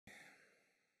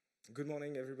Good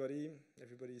morning, everybody.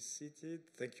 Everybody is seated.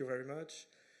 Thank you very much.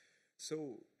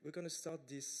 So we're going to start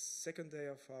this second day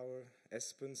of our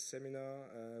Espon seminar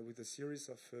with a series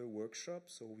of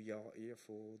workshops. So we are here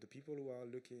for the people who are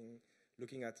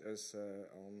looking at us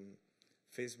on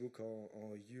Facebook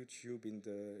or YouTube in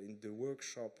the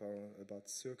workshop about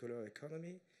circular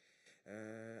economy.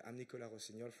 I'm Nicolas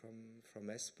Rossignol from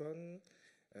Espon.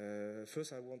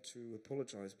 First, I want to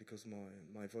apologize because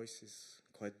my voice is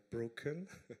quite broken.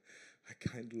 I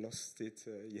kind of lost it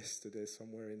yesterday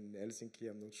somewhere in Helsinki.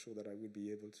 I'm not sure that I will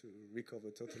be able to recover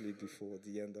totally before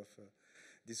the end of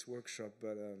this workshop,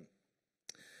 but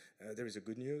there is a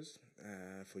good news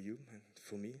for you and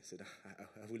for me, so that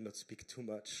I will not speak too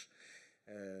much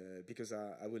because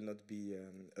I will not be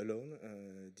alone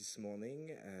this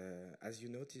morning. As you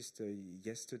noticed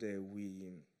yesterday,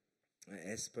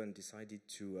 Espon decided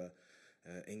to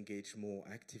engage more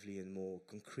actively and more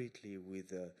concretely with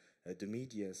the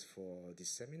medias for this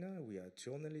seminar. We are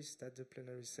journalists at the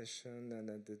plenary session and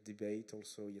at the debate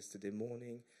also yesterday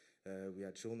morning. We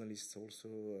are journalists also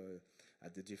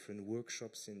at the different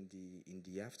workshops in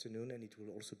the afternoon, and it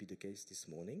will also be the case this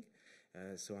morning.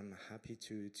 So I'm happy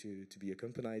to be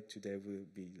accompanied today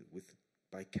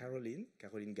by Caroline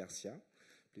Garcia.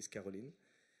 Please, Caroline.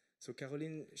 So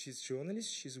Caroline, she's a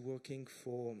journalist. She's working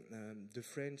for the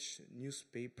French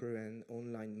newspaper and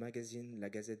online magazine La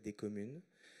Gazette des Communes,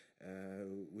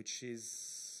 which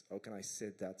is, how can I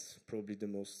say that, probably the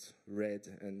most read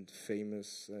and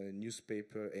famous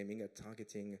newspaper aiming at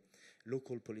targeting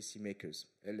local policymakers,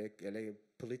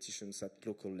 politicians at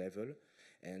local level,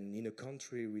 and in a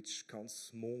country which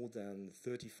counts more than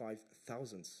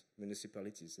 35,000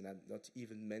 municipalities, and I'm not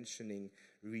even mentioning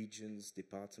regions,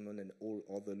 departments, and all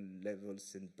other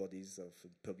levels and bodies of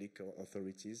public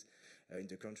authorities in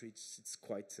the country. It's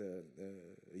quite a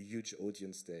huge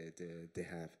audience they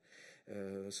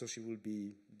have. So she will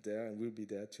be there, and we'll be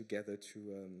there together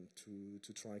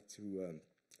to try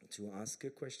to ask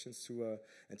questions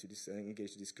and to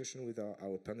engage the discussion with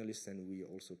our panelists, and we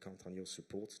also count on your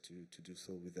support to do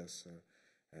so with us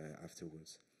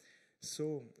afterwards.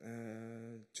 So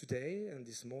today and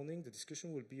this morning the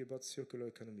discussion will be about circular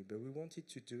economy, but we wanted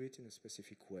to do it in a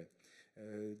specific way.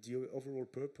 The overall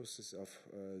purposes of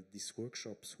these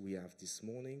workshops we have this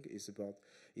morning is about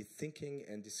thinking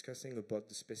and discussing about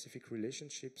the specific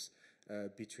relationships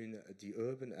between the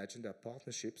urban agenda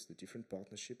partnerships, the different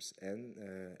partnerships, and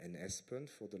Espon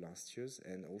for the last years,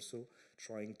 and also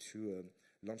trying to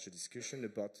launch a discussion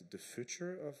about the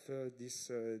future of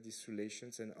these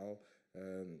relations and how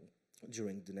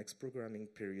during the next programming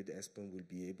period Espon will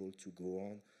be able to go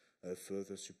on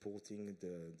further supporting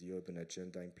the urban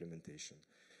agenda implementation.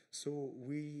 So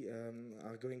we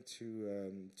are going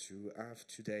to have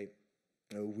today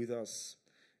with us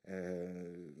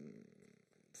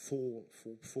four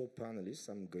panelists.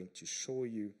 I'm going to show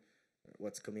you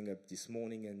what's coming up this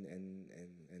morning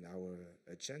and our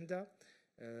agenda.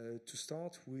 To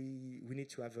start, we need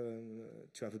to have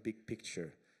a big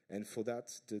picture, and for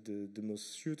that, the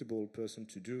most suitable person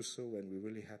to do so, and we're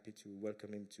really happy to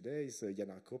welcome him today, is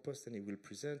Jan Kopost, and he will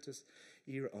present us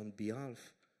here on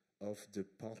behalf of the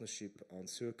Partnership on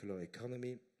Circular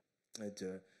Economy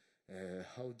and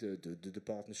how the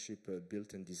partnership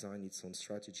built and designed its own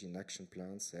strategy and action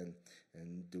plans, and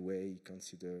the way you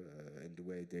consider and the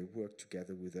way they work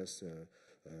together with us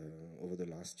over the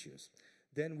last years.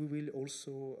 Then we will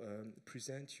also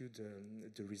present you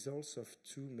the results of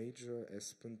two major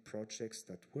Espon projects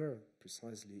that were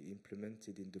precisely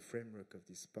implemented in the framework of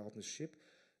this partnership.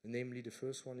 Namely, the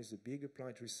first one is a big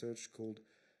applied research called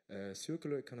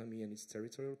Circular Economy and its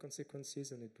Territorial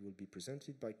Consequences, and it will be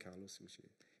presented by Carlos,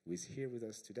 who is here with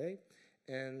us today.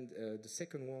 And the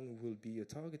second one will be a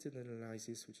targeted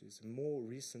analysis, which is a more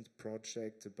recent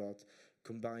project about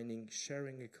combining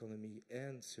sharing economy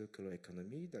and circular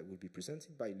economy, that will be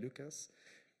presented by Lucas,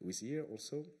 who is here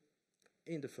also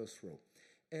in the first row.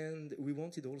 And we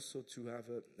wanted also to have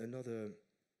another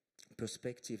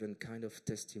perspective and kind of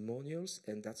testimonials,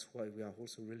 and that's why we are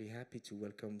also really happy to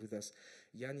welcome with us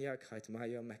Janja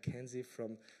Krijtmajer-Mackenzie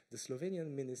from the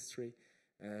Slovenian Ministry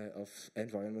of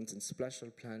Environment and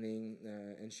Spatial Planning,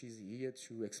 and she's here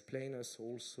to explain us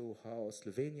also how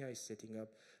Slovenia is setting up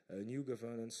new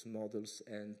governance models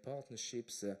and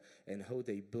partnerships and how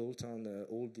they built on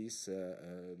all these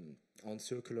on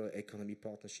circular economy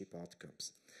partnership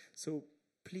outcomes. So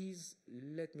please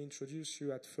let me introduce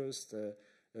you at first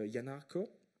Janarko.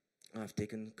 I've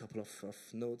taken a couple of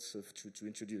notes to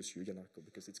introduce you, Janarko,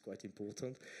 because it's quite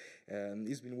important.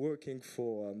 He's been working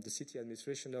for the city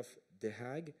administration of The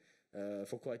Hague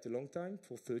for quite a long time,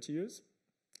 for 30 years.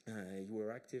 You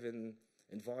were active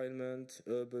environment,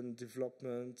 urban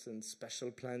development, and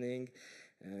spatial planning.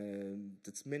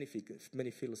 That's many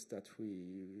fields that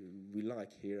we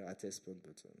like here at Espon,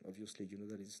 but obviously you know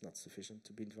that it's not sufficient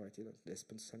to be invited at the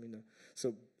Espon seminar.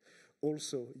 So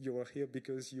also you are here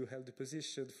because you held the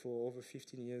position for over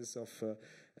 15 years of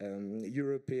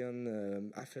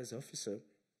European Affairs Officer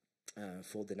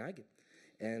for the NAG.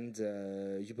 And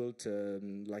you built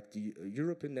like the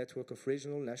European network of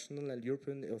regional, national, and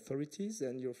European authorities,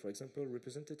 and you're, for example,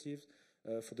 representative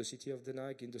for the city of Den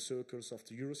Haag in the circles of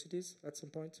the Eurocities at some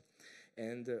point.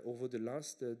 And over the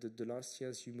last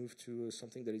years, you moved to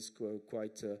something that is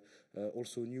quite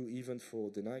also new, even for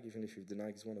Den Haag, even if Den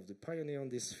Haag is one of the pioneers on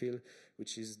this field,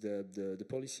 which is the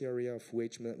policy area of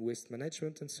waste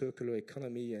management and circular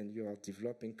economy. And you are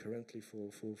developing currently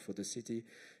for the city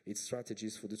its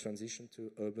strategies for the transition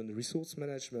to urban resource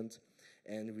management.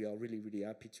 And we are really, really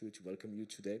happy to welcome you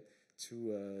today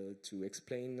to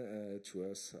explain to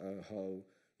us how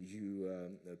you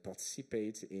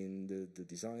participate in the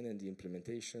design and the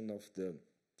implementation of the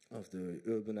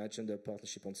Urban Agenda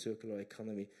Partnership on Circular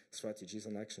Economy strategies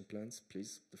and action plans.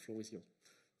 Please, the floor is yours.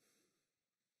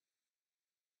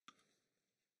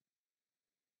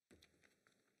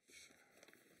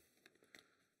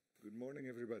 Good morning,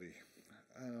 everybody.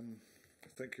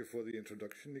 Thank you for the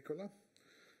introduction, Nicola.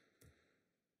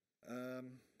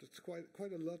 That's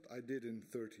quite a lot I did in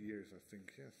 30 years, I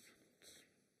think, yes.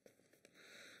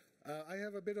 I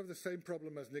have a bit of the same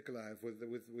problem as Nicola have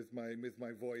with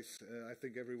my voice. I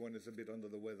think everyone is a bit under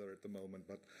the weather at the moment,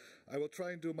 but I will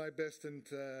try and do my best and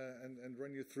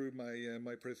run you through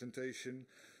my presentation.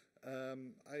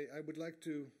 I would like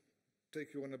to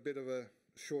take you on a bit of a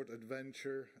short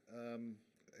adventure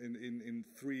in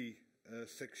three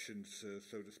sections,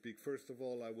 so to speak. First of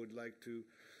all, I would like to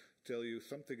tell you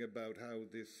something about how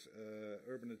this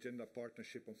Urban Agenda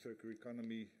Partnership on Circular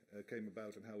Economy came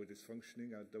about and how it is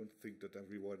functioning. I don't think that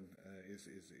everyone is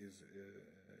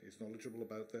knowledgeable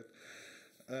about that.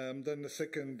 Then the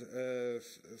second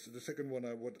one,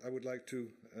 I would like to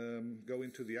go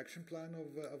into the action plan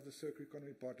of the Circular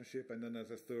Economy Partnership, and then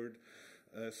as a third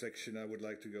section, I would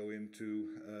like to go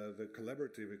into the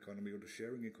collaborative economy, or the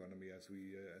sharing economy, as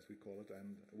we call it,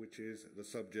 and which is the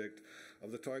subject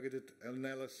of the targeted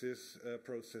analysis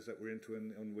process that we're into,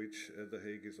 and on which The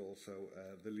Hague is also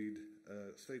the lead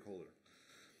stakeholder.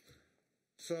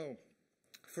 So,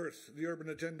 first, the Urban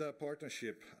Agenda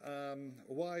Partnership.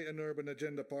 Why an Urban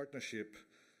Agenda Partnership?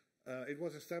 It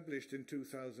was established in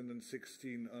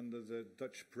 2016 under the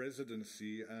Dutch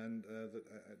presidency, and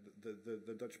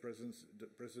the Dutch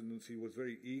presidency was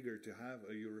very eager to have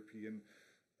a European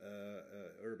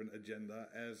urban agenda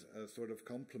as a sort of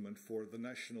complement for the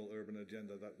national urban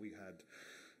agenda that we had.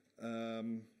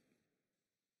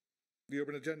 The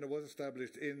urban agenda was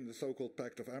established in the so-called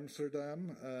Pact of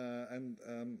Amsterdam, and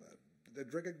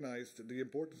it recognized the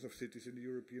importance of cities in the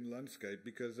European landscape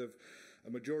because of a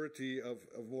majority of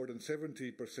more than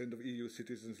 70% of EU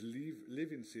citizens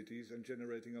live in cities and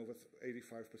generating over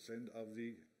 85% of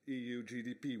the EU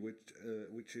GDP,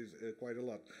 which is quite a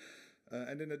lot.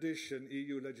 And in addition,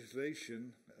 EU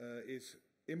legislation is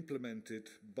implemented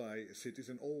by cities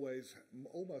and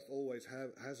almost always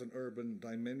has an urban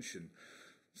dimension.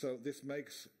 So this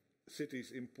makes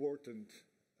cities important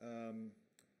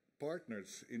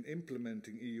partners in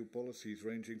implementing EU policies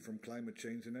ranging from climate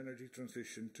change and energy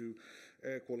transition to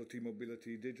air quality,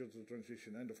 mobility, digital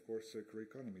transition, and of course circular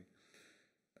economy.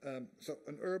 So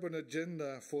an urban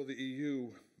agenda for the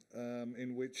EU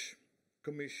in which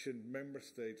Commission, Member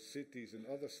States, cities and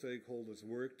other stakeholders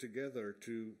work together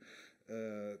to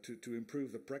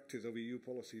improve the practice of EU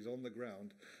policies on the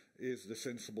ground is the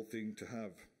sensible thing to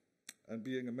have. And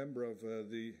being a member of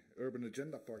the Urban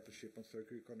Agenda Partnership on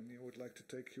Circular Economy, I would like to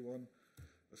take you on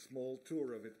a small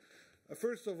tour of it.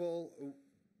 First of all,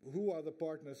 who are the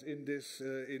partners in this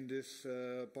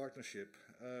partnership?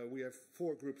 We have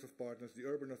four groups of partners: the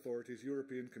urban authorities,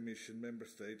 European Commission, Member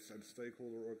States, and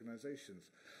stakeholder organizations.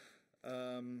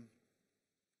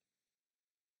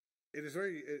 It is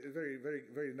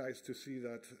very nice to see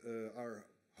that our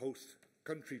host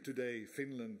country today,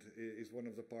 Finland, is one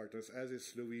of the partners, as is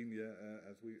Slovenia,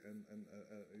 and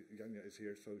Janja is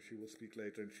here, so she will speak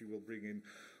later, and she will bring in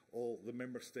all the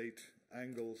member state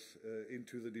angles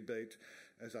into the debate,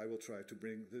 as I will try to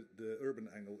bring the urban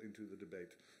angle into the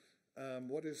debate.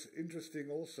 What is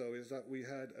interesting also is that we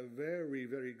had a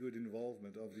very good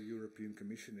involvement of the European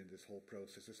Commission in this whole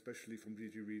process, especially from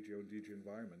DG Regio and DG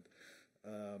Environment,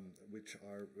 which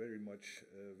are very much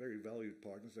very valued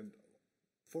partners. And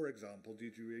for example,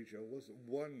 DG Regio was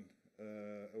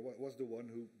the one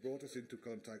who brought us into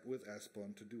contact with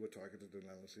Espon to do a targeted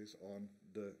analysis on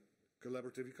the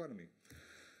collaborative economy.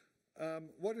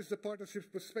 What is the partnership's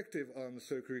perspective on the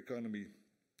circular economy?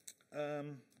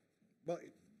 Well,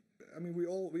 I mean, we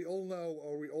all know,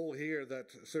 or we all hear,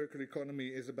 that circular economy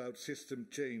is about system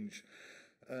change.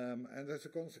 And as a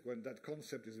consequence, that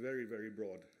concept is very, very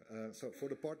broad. So for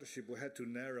the partnership, we had to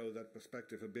narrow that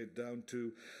perspective a bit down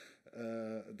to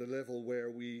the level where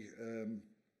we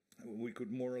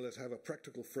could more or less have a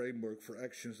practical framework for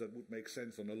actions that would make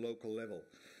sense on a local level.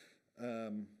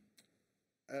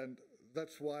 And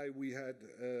that's why we had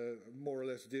more or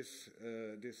less this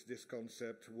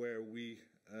concept where we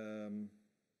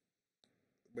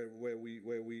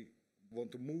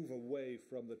want to move away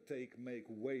from the take, make,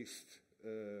 waste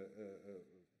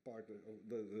part of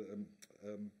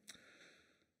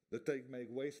the take, make,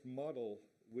 waste model,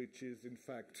 which is in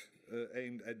fact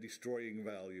aimed at destroying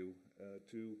value,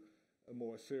 to a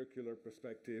more circular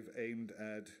perspective aimed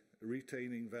at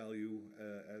retaining value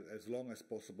as long as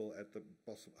possible at the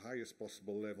highest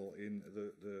possible level in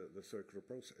the circular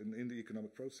process, in the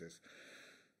economic process.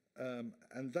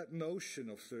 And that notion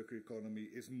of circular economy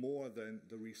is more than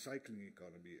the recycling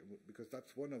economy, because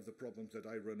that's one of the problems that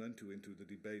I run into the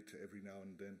debate every now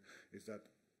and then, is that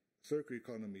circular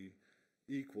economy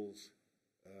equals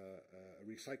a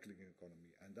recycling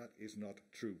economy, and that is not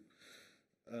true.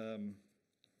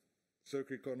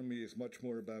 Circular economy is much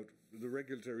more about the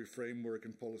regulatory framework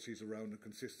and policies around a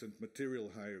consistent material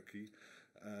hierarchy,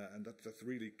 and that's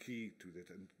really key to it.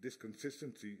 And this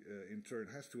consistency, in turn,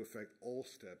 has to affect all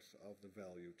steps of the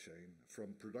value chain,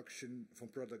 from production, from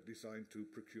product design to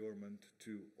procurement,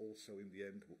 to also, in the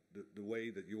end, the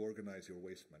way that you organize your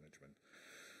waste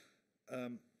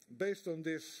management. Based on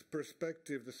this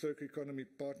perspective, the Circular Economy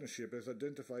Partnership has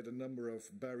identified a number of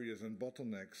barriers and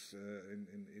bottlenecks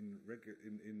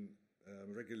in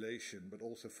regulation, but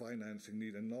also financing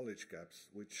need and knowledge gaps,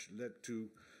 which led to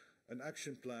an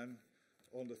action plan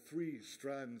on the three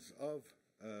strands of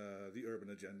the urban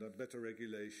agenda: better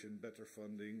regulation, better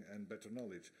funding, and better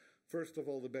knowledge. First of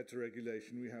all, the better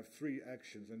regulation. We have three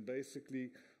actions, and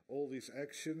basically all these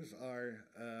actions are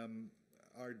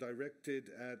directed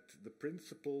at the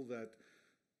principle that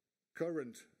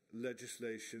current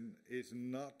legislation is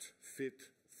not fit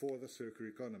for the circular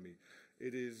economy.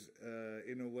 It is,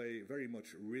 in a way, very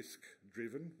much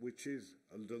risk-driven, which is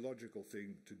the logical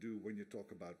thing to do when you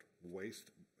talk about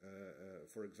waste,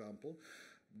 for example.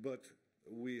 But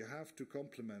we have to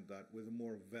complement that with a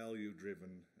more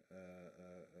value-driven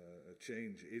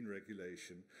change in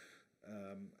regulation,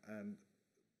 and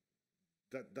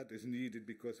that is needed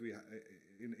because we,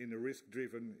 in a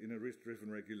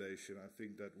risk-driven regulation, I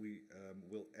think that we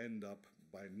will end up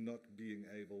by not being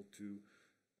able to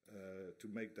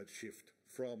make that shift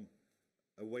from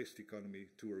a waste economy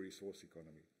to a resource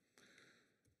economy.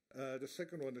 The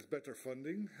second one is better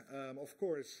funding. Of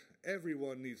course,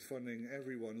 everyone needs funding,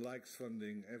 everyone likes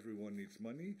funding, everyone needs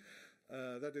money.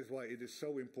 That is why it is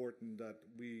so important that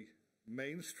we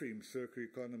mainstream circular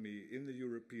economy in the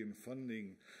European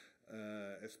funding,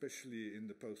 especially in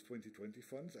the post-2020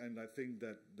 funds. And I think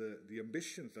that the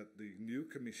ambitions that the new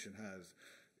Commission has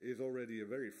is already a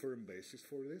very firm basis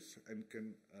for this, and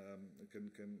can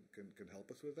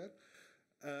help us with that.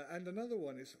 And another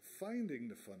one is finding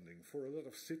the funding. For a lot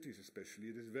of cities especially,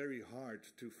 it is very hard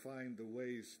to find the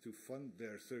ways to fund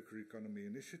their circular economy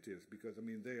initiatives, because, I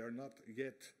mean, they are not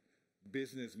yet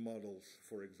business models,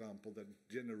 for example, that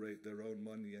generate their own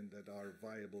money and that are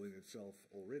viable in itself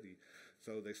already.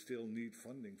 So they still need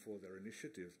funding for their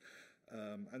initiatives.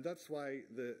 And that's why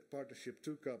the partnership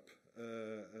took up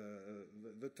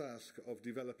the task of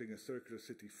developing a circular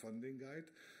city funding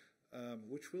guide,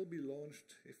 which will be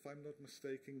launched, if I'm not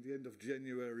mistaken, the end of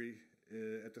January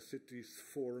at the Cities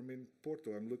Forum in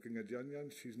Porto. I'm looking at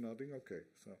Jan, she's nodding, okay.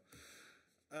 So,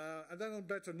 and then on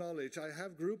better knowledge, I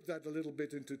have grouped that a little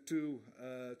bit into two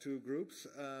groups.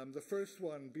 The first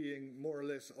one being more or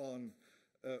less on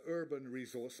urban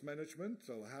resource management.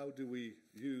 So how do we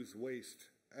use waste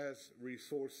as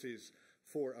resources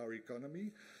for our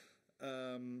economy?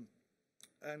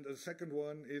 And the second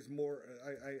one is more,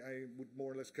 I would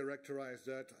more or less characterize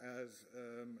that as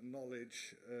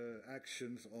knowledge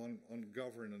actions on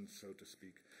governance, so to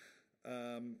speak.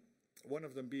 One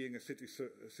of them being a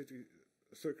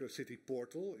circular city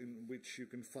portal, in which you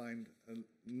can find a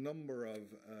number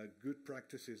of good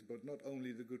practices, but not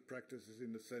only the good practices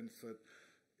in the sense that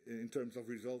in terms of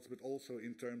results, but also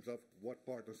in terms of what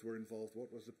partners were involved,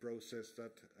 what was the process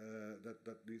that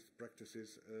these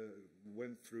practices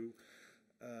went through,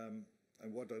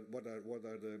 and what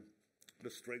are the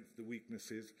strengths, the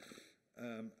weaknesses,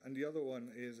 And the other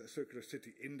one is circular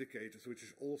city indicators, which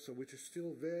is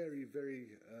still very,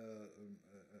 very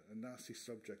a nasty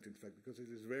subject, in fact, because it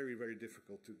is very, very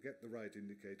difficult to get the right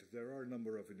indicators. There are a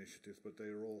number of initiatives, but they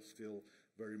are all still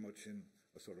very much in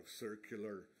a sort of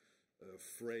circular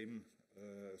frame,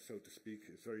 so to speak.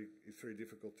 It's very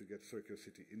difficult to get circular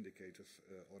city indicators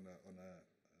on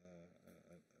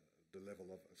the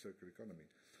level of a circular economy.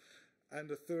 And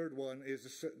the third one is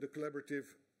the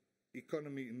collaborative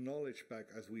economy knowledge pack,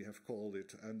 as we have called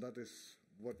it, and that is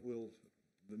what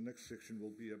the next section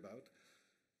will be about.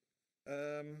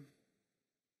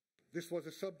 This was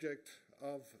a subject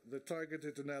of the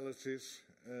targeted analysis,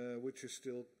 which is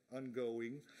still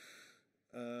ongoing.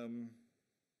 I'm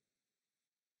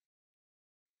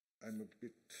a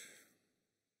bit...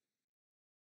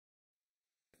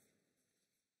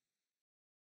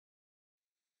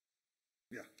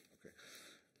 Yeah, okay.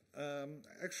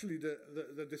 Actually,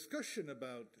 the discussion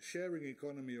about sharing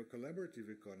economy or collaborative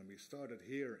economy started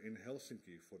here in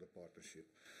Helsinki for the partnership.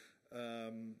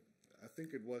 I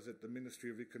think it was at the Ministry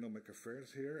of Economic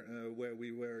Affairs here, where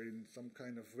we were in some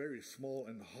kind of very small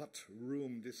and hot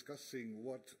room discussing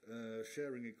what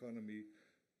sharing economy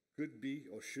could be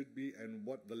or should be, and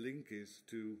what the link is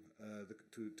to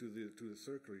the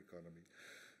circular economy.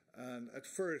 And at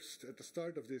first, at the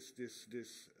start of this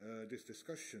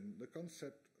discussion, the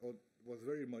concept was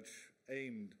very much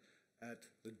aimed at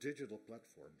the digital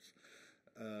platforms,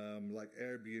 like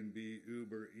Airbnb,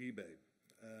 Uber, eBay.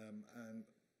 And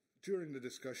during the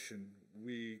discussion,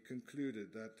 we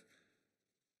concluded that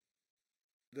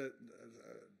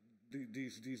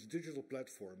these digital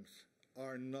platforms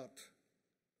are not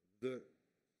the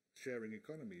sharing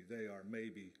economy. They are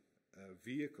maybe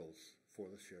vehicles for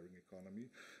the sharing economy.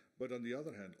 But on the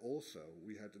other hand, also,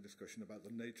 we had a discussion about the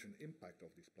nature and impact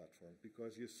of these platforms,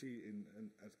 because you see,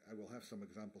 as I will have some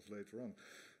examples later on,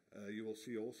 you will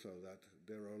see also that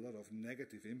there are a lot of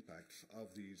negative impacts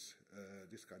of these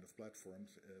this kind of platforms,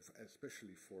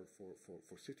 especially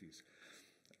for cities.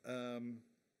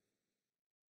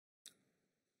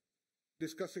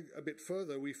 Discussing a bit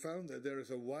further, we found that there is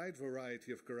a wide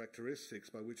variety of characteristics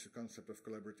by which the concept of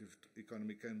collaborative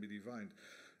economy can be defined,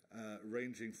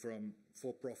 ranging from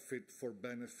for-profit,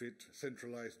 for-benefit,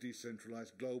 centralized,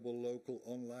 decentralized, global, local,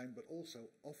 online, but also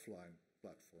offline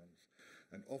platforms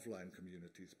and offline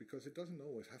communities, because it doesn't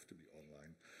always have to be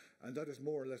online. And that is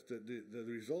more or less, the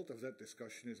result of that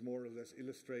discussion is more or less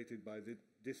illustrated by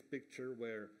this picture,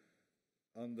 where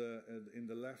in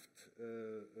the left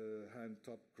hand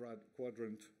top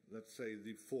quadrant, let's say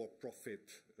the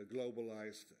for-profit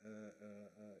globalized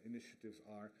initiatives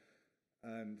are,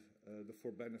 and the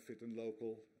for-benefit and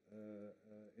local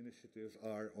initiatives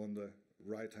are on the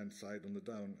right-hand side, on the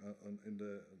down, on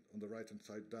the right-hand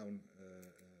side down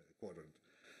quadrant.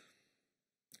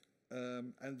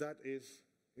 And that is,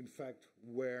 in fact,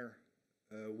 where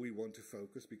we want to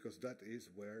focus, because that is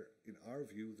where, in our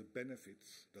view, the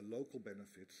benefits, the local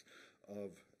benefits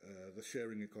of the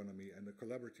sharing economy and the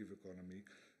collaborative economy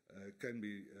can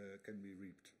be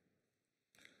reaped.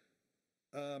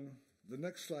 The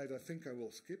next slide I think I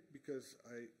will skip, because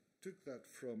I took that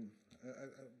from,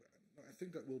 I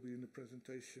think that will be in the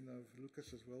presentation of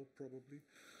Lucas as well, probably.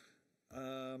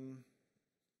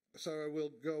 So I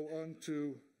will go on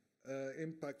to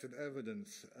impact and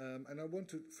evidence. And I want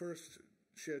to first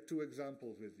share two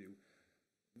examples with you.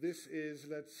 This is,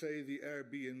 let's say, the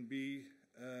Airbnb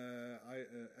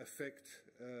effect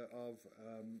of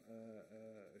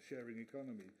sharing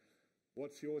economy.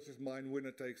 What's yours is mine,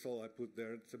 winner takes all, I put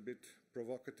there. It's a bit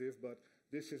provocative, but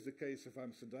this is the case of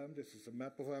Amsterdam. This is a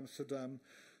map of Amsterdam.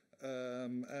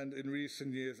 And in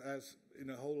recent years, as in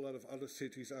a whole lot of other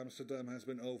cities, Amsterdam has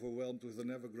been overwhelmed with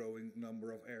an ever-growing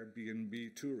number of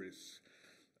Airbnb tourists,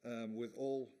 with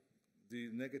all the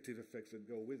negative effects that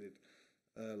go with it,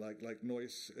 like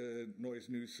noise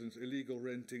nuisance, illegal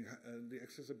renting, the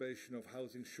exacerbation of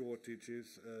housing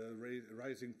shortages,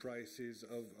 rising prices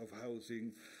of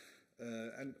housing,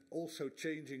 and also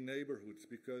changing neighborhoods,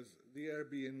 because the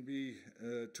Airbnb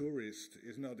tourist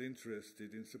is not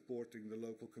interested in supporting the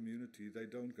local community. They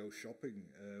don't go shopping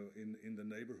in the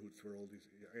neighborhoods where all these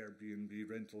Airbnb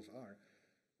rentals are.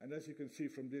 And as you can see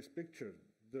from this picture,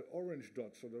 the orange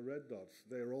dots or the red dots,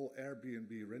 they're all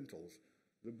Airbnb rentals.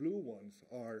 The blue ones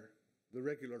are the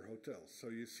regular hotels. So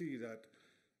you see that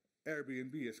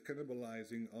Airbnb is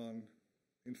cannibalizing on,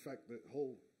 in fact, the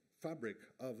whole fabric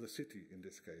of the city in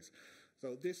this case.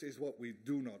 So this is what we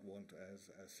do not want as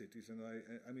cities. And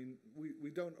I mean, we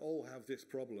don't all have this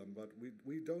problem, but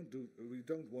we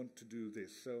don't want to do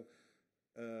this. So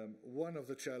One of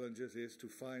the challenges is to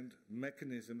find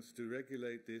mechanisms to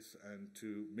regulate this and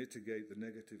to mitigate the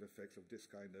negative effects of this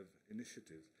kind of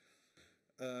initiative.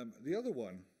 The other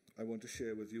one I want to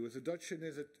share with you is a Dutch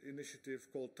initiative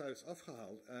called Thuis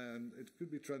afgehaald, and it could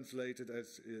be translated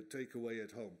as take away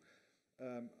at home.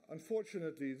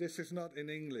 Unfortunately, this is not in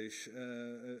English.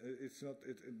 It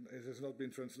has not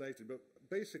been translated, but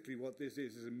basically what this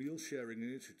is a meal sharing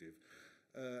initiative.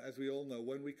 As we all know,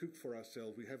 when we cook for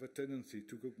ourselves, we have a tendency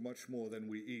to cook much more than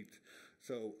we eat.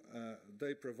 So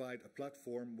they provide a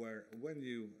platform where when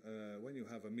you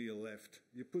have a meal left,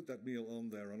 you put that meal on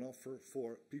there on offer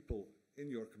for people in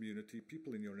your community,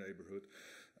 people in your neighborhood,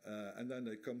 and then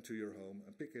they come to your home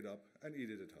and pick it up and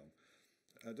eat it at home.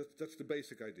 That's the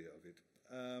basic idea of it.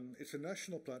 It's a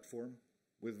national platform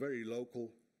with very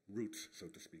local roots, so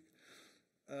to speak.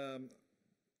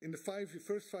 In the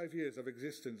first 5 years of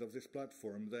existence of this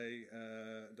platform, they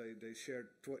shared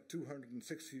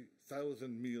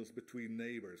 260,000 meals between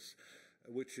neighbors,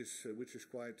 which is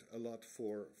quite a lot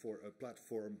for a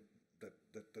platform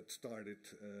that started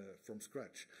from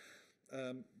scratch.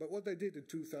 But what they did in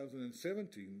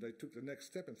 2017, they took the next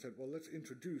step and said, well, let's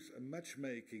introduce a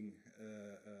matchmaking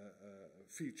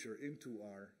feature into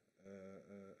our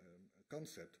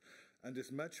concept. And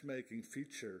this matchmaking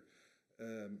feature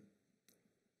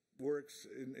works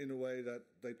in a way that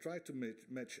they try to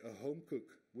match a home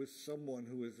cook with someone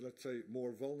who is, let's say,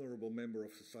 more vulnerable member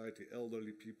of society,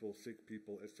 elderly people, sick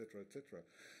people, etc., etc.,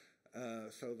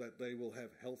 so that they will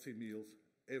have healthy meals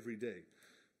every day.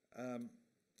 And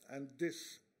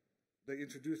they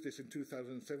introduced this in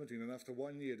 2017, and after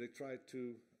 1 year they tried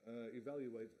to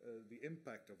evaluate the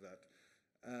impact of that.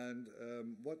 And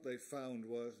what they found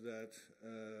was that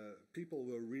people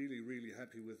were really, really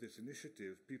happy with this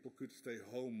initiative. People could stay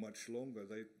home much longer.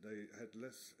 They had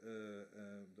less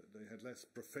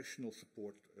professional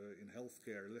support in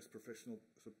healthcare, less professional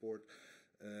support,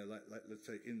 like let's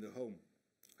say in the home.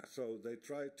 So they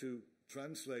tried to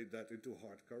translate that into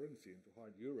hard currency, into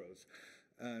hard euros.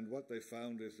 And what they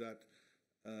found is that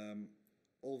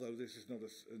although this is not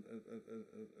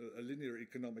a linear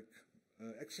economic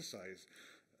exercise,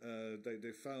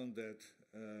 they found that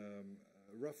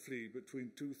roughly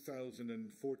between 2,000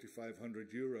 and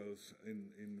 4,500 euros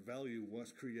in value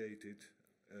was created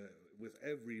with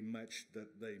every match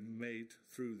that they made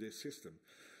through this system.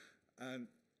 And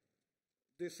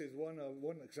this is one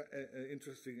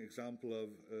interesting example of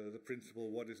the principle,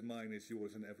 what is mine is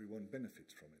yours and everyone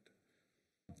benefits from it.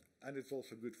 And it's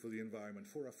also good for the environment,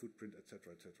 for our footprint,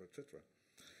 etc., etc., etc.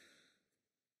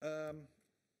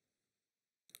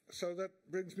 So that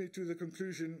brings me to the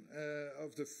conclusion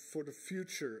for the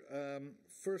future.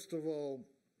 First of all,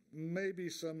 maybe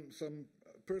some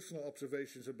personal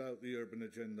observations about the Urban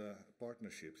Agenda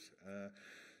partnerships,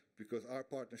 because our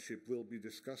partnership will be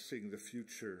discussing the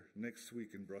future next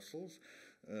week in Brussels.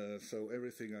 So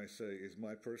everything I say is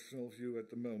my personal view at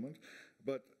the moment.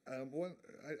 But I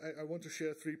want to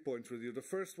share 3 points with you. The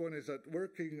first one is that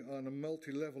working on a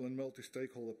multi-level and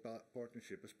multi-stakeholder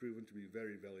partnership has proven to be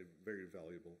very, very, very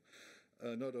valuable,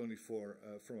 not only from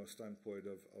a standpoint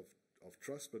of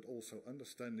trust, but also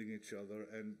understanding each other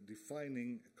and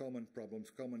defining common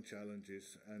problems, common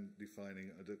challenges, and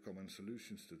defining the common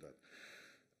solutions to that.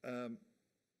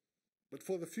 But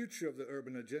for the future of the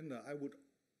urban agenda, I would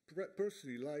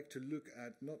personally like to look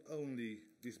at not only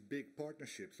these big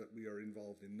partnerships that we are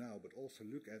involved in now, but also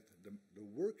look at the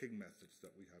working methods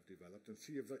that we have developed and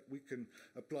see if we can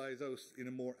apply those in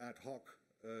a more ad hoc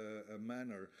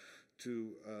manner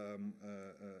to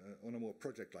on a more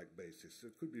project-like basis.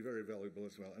 It could be very valuable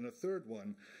as well. And a third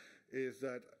one is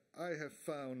that I have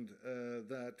found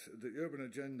that the urban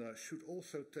agenda should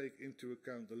also take into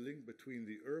account the link between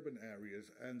the urban areas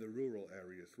and the rural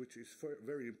areas, which is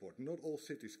very important. Not all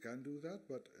cities can do that,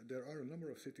 but there are a number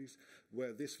of cities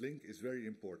where this link is very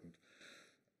important.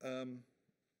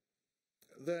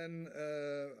 Then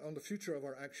on the future of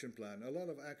our action plan, a lot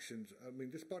of actions, I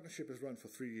mean, this partnership has run for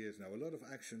 3 years now. A lot of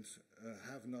actions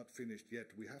have not finished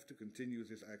yet. We have to continue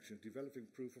this action, developing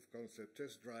proof of concept,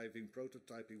 test driving,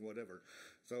 prototyping, whatever.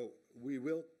 So we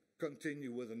will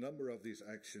continue with a number of these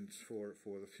actions for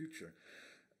the future.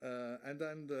 And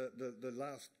then the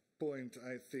last point,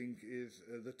 I think, is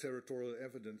the territorial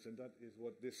evidence, and that is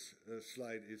what this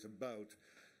slide is about.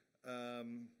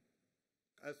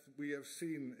 As we have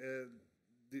seen,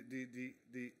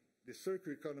 the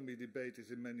circular economy debate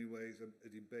is in many ways a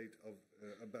debate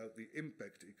about the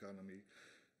impact economy,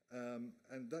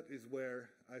 and that is where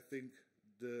I think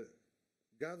the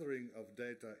gathering of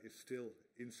data is still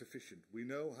insufficient. We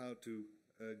know how to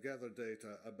gather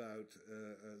data about,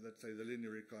 let's say, the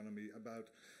linear economy, about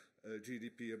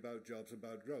GDP, about jobs,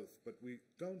 about growth. But we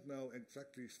don't know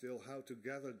exactly still how to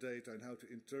gather data and how to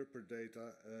interpret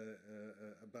data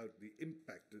about the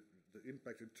impact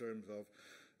in terms of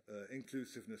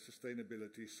inclusiveness,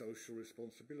 sustainability, social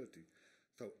responsibility.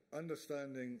 So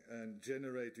understanding and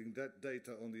generating that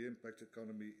data on the impact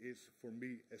economy is, for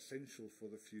me, essential for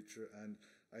the future. And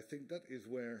I think that is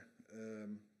where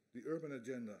the urban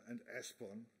agenda and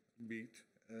Espon meet.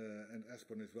 And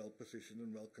Espon is well positioned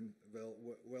and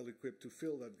well equipped to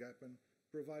fill that gap and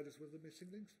provide us with the missing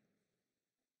links.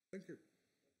 Thank you.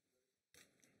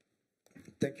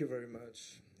 Thank you very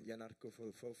much, Jan-Arco,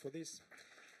 for this.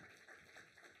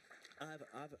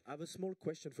 I have a small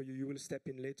question for you. You will step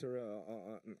in later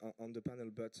on the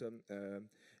panel, but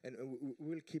and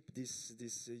we'll keep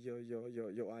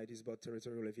your ideas about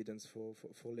territorial evidence for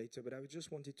later. But I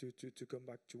just wanted to come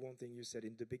back to one thing you said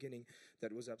in the beginning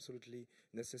that was absolutely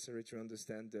necessary to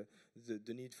understand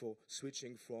the need for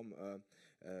switching from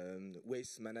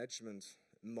waste management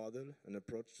model and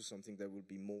approach to something that will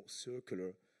be more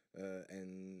circular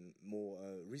and more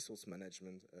resource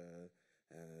management.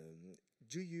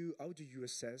 How do you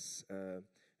assess,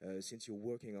 since you're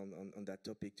working on that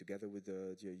topic together with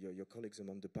your colleagues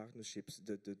among the partnerships,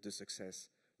 the success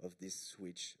of this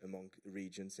switch among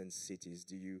regions and cities?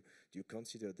 Do you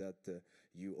consider that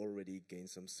you already gained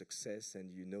some success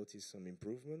and you notice some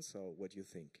improvements, or what do you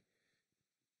think?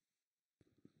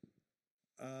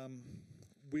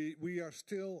 We are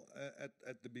still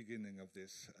at the beginning of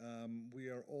this. We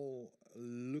are all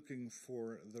looking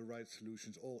for the right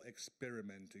solutions, all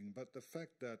experimenting. But the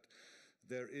fact that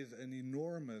there is an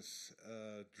enormous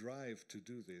drive to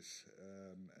do this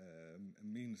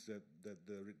means that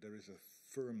there is a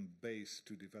firm base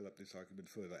to develop this argument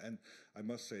further. And I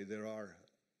must say there are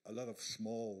a lot of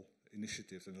small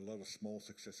initiatives and a lot of small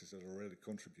successes that are already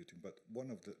contributing. But one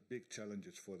of the big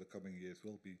challenges for the coming years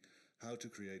will be how to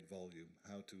create volume,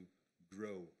 how to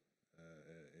grow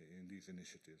in these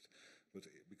initiatives. But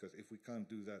because if we can't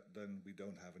do that, then we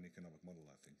don't have an economic model,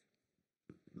 I think.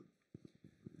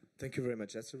 Thank you very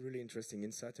much. That's a really interesting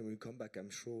insight, and we'll come back, I'm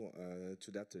sure,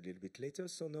 to that a little bit later.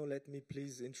 So now let me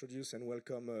please introduce and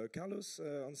welcome Carlos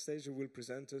on stage, who will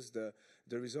present us the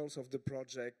results of the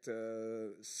project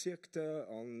CIRCTA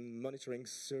on monitoring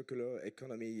circular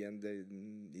economy and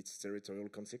its territorial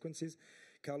consequences.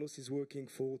 Carlos is working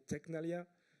for Tecnalia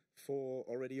for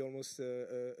already almost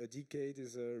a decade.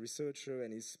 He's a researcher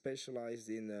and is specialized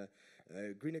in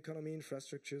green economy,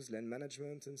 infrastructures, land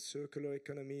management, and circular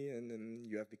economy. And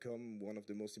you have become one of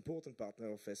the most important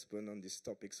partners of Espon on these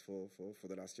topics for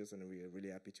the last years, and we are really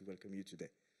happy to welcome you today.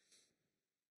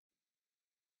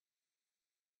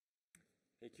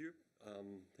 Thank you.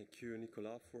 Thank you,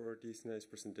 Nicolas, for this nice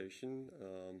presentation.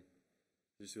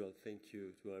 As well, thank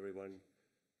you to everyone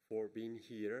for being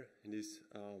here in this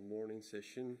morning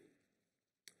session.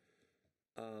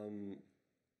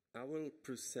 I will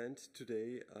present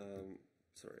today,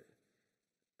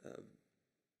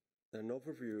 an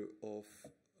overview of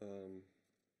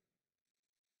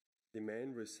the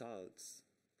main results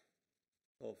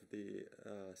of the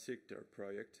CIRCTA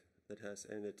project that has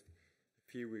ended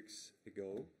a few weeks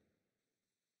ago.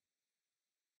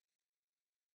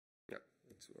 Yeah,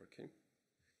 it's working.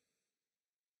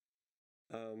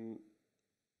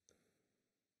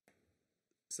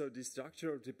 So the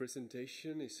structure of the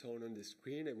presentation is shown on the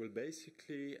screen. I will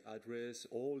basically address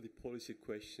all the policy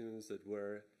questions that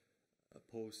were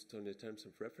posed on the terms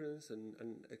of reference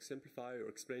and exemplify or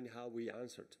explain how we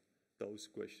answered those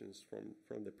questions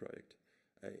from the project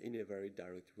in a very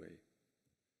direct way.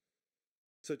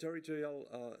 So CIRCTA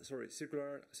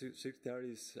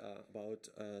is about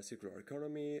circular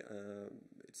economy.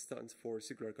 It stands for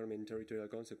Circular Economy and Territorial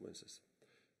Consequences.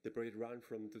 The project ran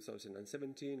from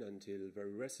 2017 until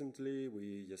very recently.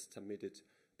 We just submitted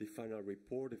the final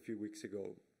report a few weeks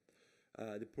ago.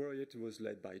 The project was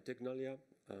led by Tecnalia,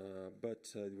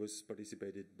 but it was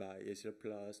participated by Asia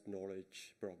Plus,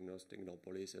 Knowledge, Prognos,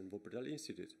 Technopolis, and Wuppertal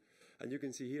Institute. And you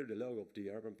can see here the logo of the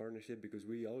Urban Partnership because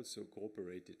we also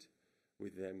cooperated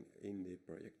with them in the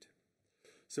project.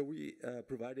 So we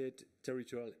provided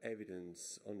territorial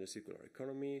evidence on the circular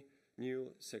economy,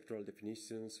 new sectoral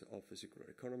definitions of a circular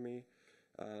economy.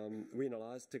 We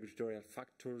analyzed territorial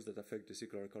factors that affect the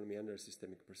circular economy under a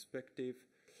systemic perspective.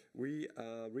 We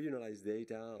regionalized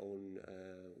data on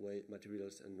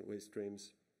materials and waste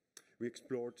streams. We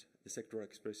explored the sectoral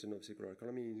expression of circular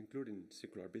economy, including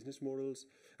circular business models,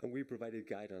 and we provided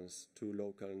guidance to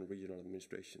local and regional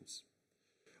administrations.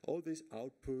 All these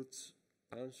outputs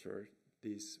answered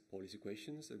these policy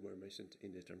questions that were mentioned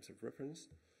in the terms of reference.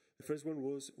 The first one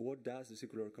was, what does the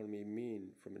circular economy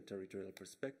mean from a territorial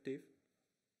perspective?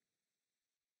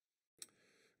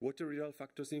 What territorial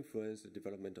factors influence the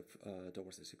development of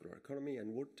towards a circular economy,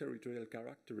 and what territorial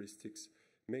characteristics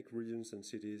make regions and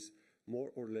cities more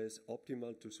or less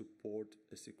optimal to support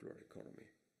a circular economy?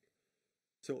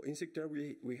 So in sector,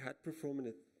 we had performed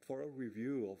a thorough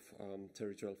review of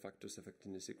territorial factors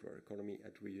affecting the circular economy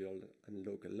at regional and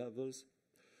local levels.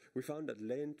 We found that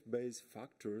land-based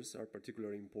factors are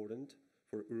particularly important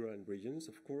for rural regions,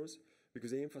 of course, because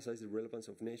they emphasize the relevance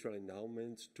of natural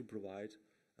endowments to provide,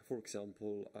 for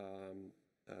example,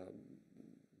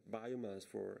 biomass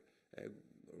for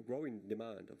growing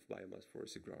demand of biomass for a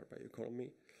circular bioeconomy.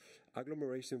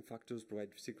 Agglomeration factors provide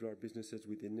circular businesses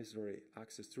with the necessary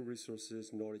access to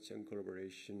resources, knowledge, and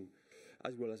collaboration,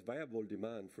 as well as viable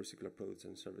demand for circular products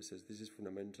and services. This is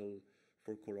fundamental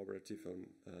for collaborative and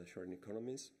sharing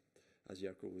economies, as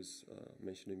Jarkko was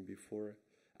mentioning before.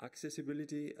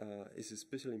 Accessibility is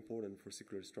especially important for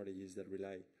circular strategies that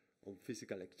rely on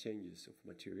physical exchanges of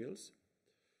materials,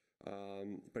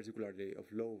 particularly of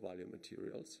low-value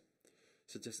materials,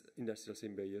 such as industrial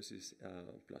symbiosis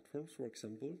platforms, for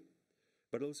example,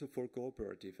 but also for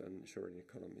cooperative and sharing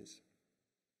economies.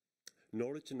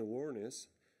 Knowledge and awareness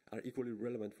are equally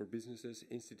relevant for businesses,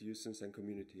 institutions, and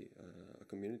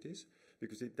communities,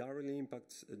 because it directly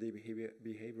impacts the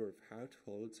behavior of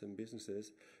households and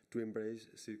businesses to embrace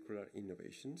circular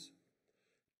innovations.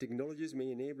 Technologies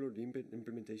may enable the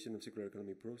implementation of circular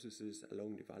economy processes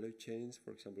along the value chains,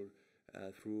 for example,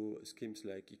 through schemes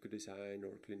like eco-design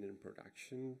or clean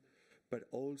production, but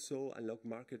also unlock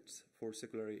markets for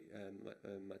circular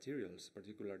materials,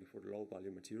 particularly for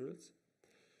low-value materials.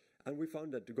 And we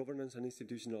found that the governance and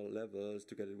institutional levels,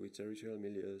 together with territorial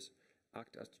milieus,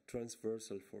 act as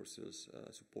transversal forces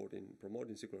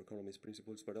promoting circular economy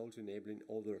principles, but also enabling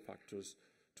other factors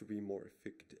to be more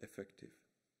effective.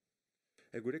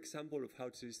 A good example of how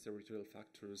these territorial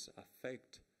factors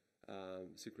affect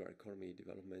circular economy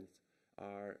development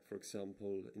are, for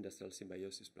example, industrial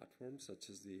symbiosis platforms, such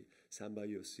as the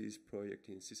Symbiosis project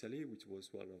in Sicily, which was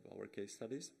one of our case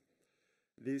studies.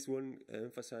 This one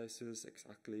emphasizes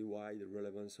exactly why the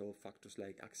relevance of factors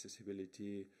like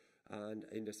accessibility and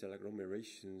industrial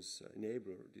agglomerations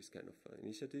enable these kind of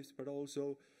initiatives, but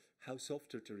also how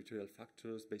softer territorial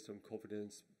factors based on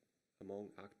confidence among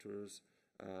actors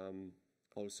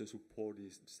also support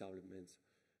these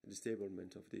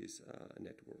disablement of these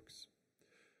networks.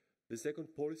 The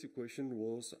second policy question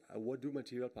was, what do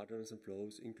material patterns and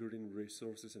flows, including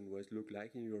resources and waste, look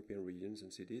like in European regions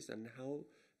and cities, and how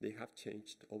they have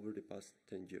changed over the past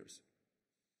 10 years?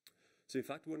 So in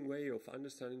fact, one way of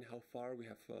understanding how far we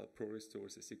have progressed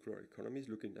towards a circular economy is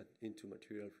looking into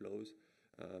material flows,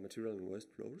 material and waste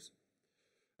flows.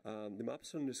 The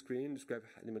maps on the screen describe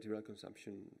the material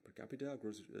consumption per capita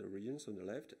across regions on the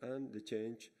left, and the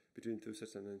change between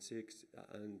 2006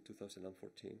 and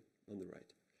 2014 on the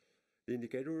right. The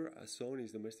indicator as shown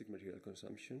is domestic material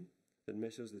consumption that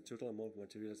measures the total amount of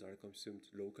materials that are consumed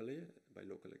locally by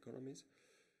local economies.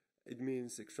 It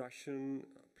means extraction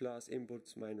plus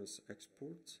imports minus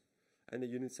exports, and the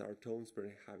units are tons per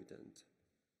inhabitant.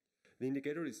 The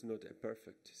indicator is not a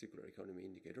perfect circular economy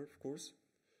indicator, of course,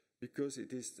 because it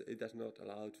does not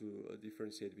allow to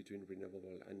differentiate between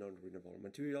renewable and non-renewable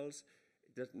materials.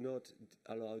 It does not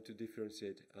allow to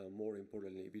differentiate, more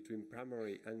importantly, between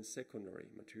primary and secondary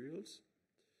materials.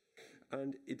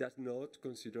 And it does not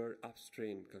consider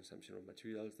upstream consumption of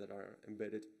materials that are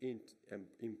embedded in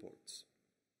imports.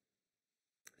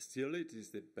 Still, it is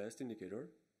the best indicator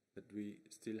that we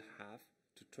still have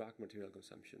to track material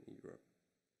consumption in Europe.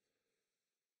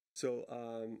 So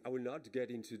I will not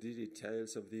get into the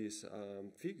details of these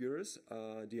figures.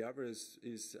 The average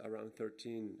is around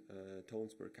 13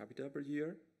 tons per capita per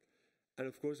year. And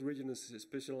of course, regions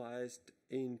specialized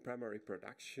in primary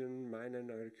production,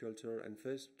 mining, agriculture, and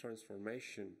first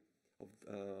transformation of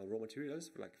raw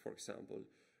materials, like, for example,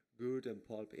 wood and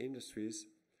pulp industries,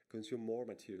 consume more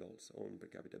materials on per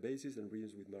capita basis than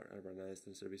regions with more urbanized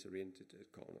and service-oriented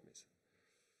economies.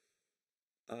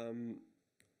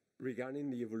 Regarding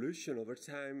the evolution over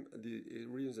time, the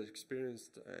regions that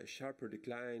experienced a sharper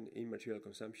decline in material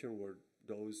consumption were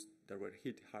those that were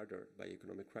hit harder by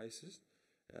economic crisis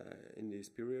in this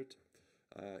period,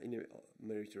 in the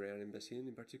Mediterranean basin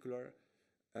in particular,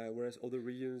 whereas other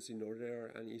regions in northern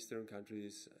and eastern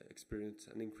countries experienced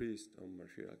an increase on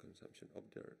material consumption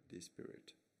over this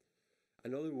period.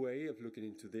 Another way of looking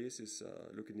into this is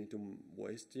looking into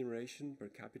waste generation per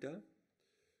capita.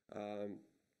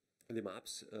 The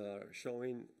maps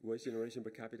showing waste generation per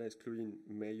capita excluding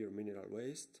major mineral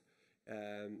waste.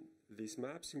 These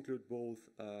maps include both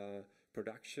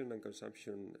production and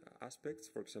consumption aspects.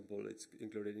 For example, it's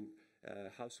included in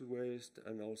household waste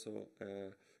and also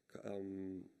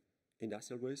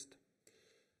industrial waste.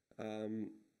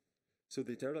 So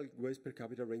the total waste per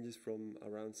capita ranges from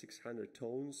around 600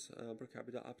 tons per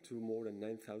capita up to more than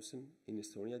 9,000 in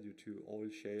Estonia due to oil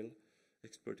shale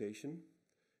exploitation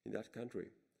in that country.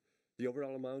 The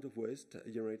overall amount of waste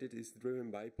generated is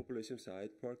driven by population size,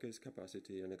 purchase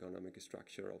capacity, and economic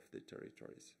structure of the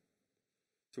territories.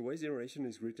 So waste generation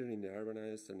is greater in the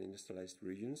urbanized and industrialized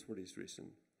regions for this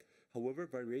reason. However,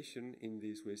 variation in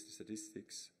these waste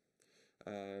statistics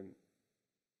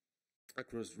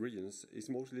across regions is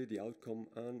mostly the outcome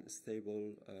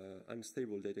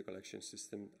unstable data collection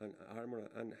system and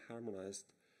unharmonized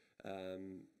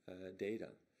data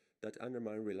that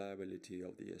undermine reliability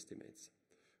of the estimates.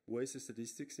 Waste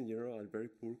statistics in general are very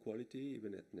poor quality,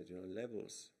 even at national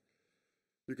levels.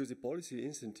 Because the policy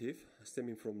incentive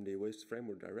stemming from the Waste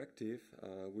Framework Directive,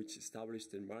 which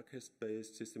established a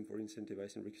market-based system for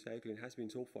incentivizing recycling, has been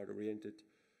so far oriented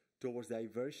towards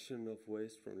diversion of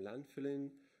waste from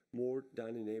landfilling more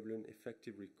than enabling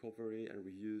effective recovery and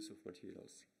reuse of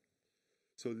materials.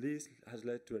 So this has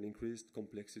led to an increased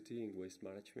complexity in waste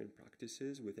management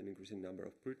practices with an increasing number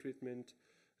of pretreatment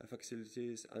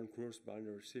facilities and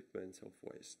cross-boundary shipments of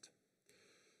waste.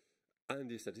 And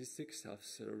the statistics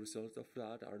as a result of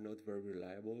that are not very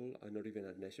reliable, not even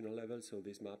at national level, so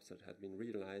these maps that have been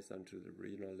regionalized onto the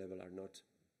regional level are not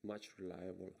much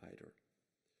reliable either.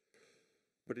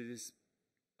 But it is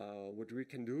what we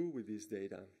can do with this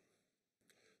data.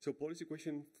 So policy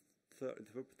question, the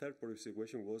third policy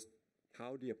question was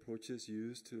how the approaches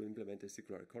used to implement a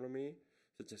circular economy,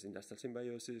 such as industrial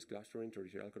symbiosis, clustering,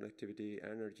 territorial connectivity,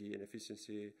 energy and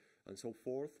efficiency, and so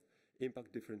forth,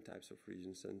 impact different types of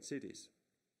regions and cities.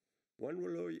 One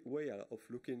way of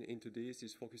looking into this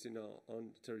is focusing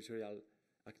on territorial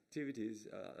activities,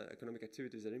 economic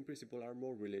activities that in principle are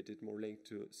more related, more linked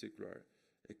to circular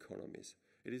economies.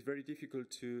 It is very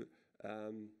difficult to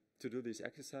do this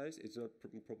exercise. It's not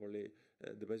probably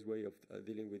the best way of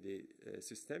dealing with the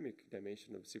systemic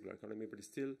dimension of circular economy, but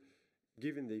still,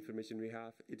 given the information we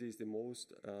have, it is the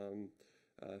most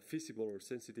feasible or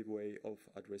sensitive way of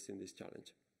addressing this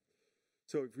challenge.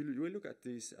 So if we look at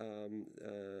these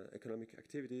economic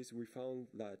activities, we found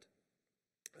that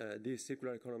this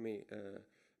circular economy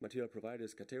material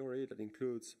providers category that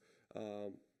includes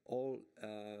all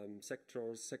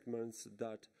sectors, segments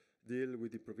that deal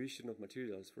with the provision of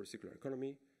materials for circular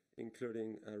economy,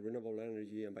 including renewable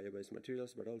energy and bio-based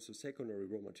materials, but also secondary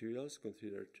raw materials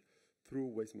considered through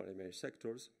waste management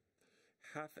sectors,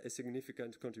 have a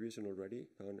significant contribution already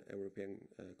on European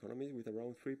economy with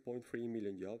around 3.3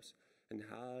 million jobs and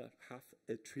half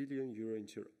a trillion euro in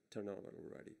turnover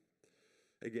already.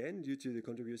 Again, due to the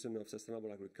contribution of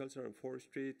sustainable agriculture and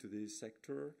forestry to this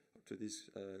sector, to this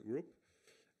group,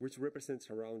 which represents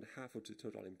around half of the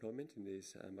total employment in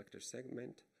this macro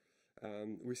segment,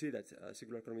 we see that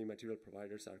circular economy material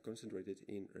providers are concentrated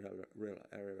in rural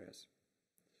areas.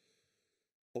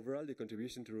 Overall, the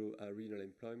contribution to regional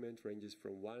employment ranges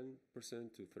from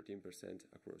 1% to 13%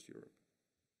 across Europe.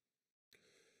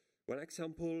 One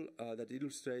example that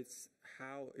illustrates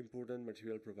how important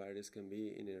material providers can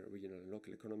be in regional and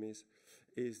local economies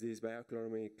is this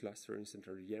bioeconomy cluster in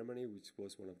central Germany, which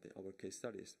was one of our case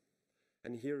studies.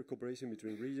 And here, cooperation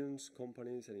between regions,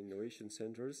 companies, and innovation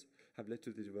centers have led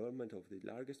to the development of the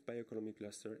largest bioeconomy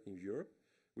cluster in Europe,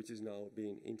 which is now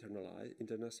being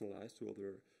internationalized to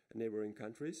other neighboring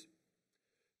countries.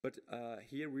 But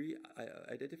here we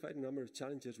identified a number of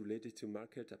challenges related to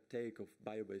market uptake of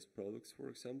bio-based products, for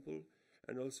example,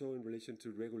 and also in relation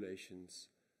to regulations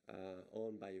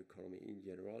on bioeconomy in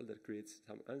general that creates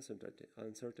some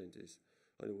uncertainties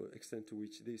on the extent to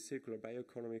which this circular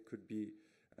bioeconomy could be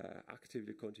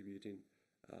actively contributing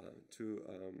to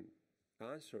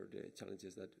answer the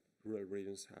challenges that rural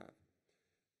regions have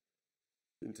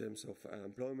in terms of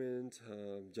employment,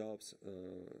 jobs,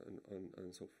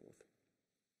 and so forth.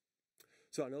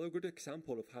 So another good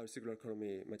example of how circular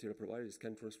economy material providers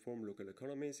can transform local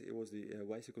economies, it was the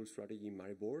bicycle strategy in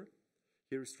Maribor.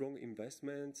 Here, strong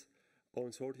investments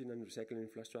on sorting and recycling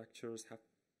infrastructures have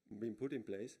been put in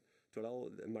place to allow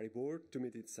Maribor to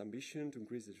meet its ambition to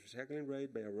increase the recycling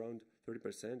rate by around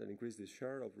 30% and increase the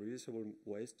share of reusable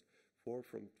waste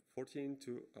from 14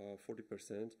 to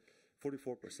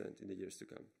 44% in the years to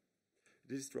come.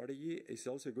 This strategy is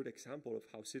also a good example of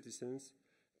how citizens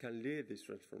can lead these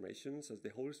transformations, as the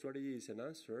whole strategy is an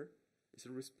answer, is a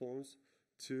response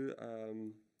to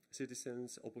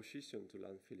citizens' opposition to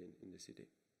landfilling in the city.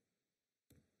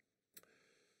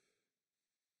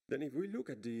 Then if we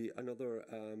look at another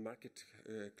market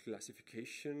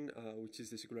classification, which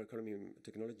is the circular economy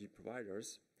technology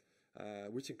providers,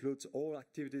 which includes all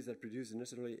activities that produce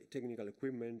necessary technical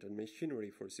equipment and machinery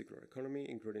for circular economy,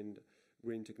 including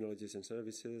green technologies and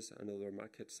services and other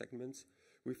market segments.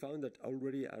 We found that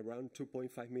already around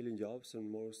 2.5 million jobs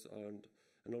and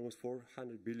almost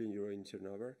 400 billion euro in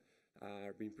turnover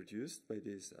are being produced by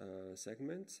these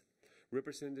segments,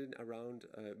 representing around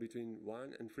between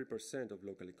 1 and 3% of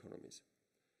local economies.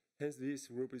 Hence, this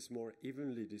group is more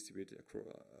evenly distributed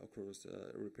across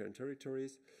European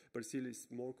territories, but still is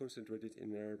more concentrated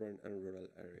in urban and rural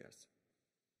areas.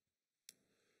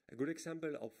 A good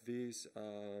example of these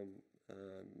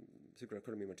circular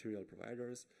economy material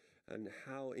providers and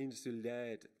how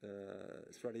industry-led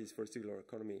strategies for circular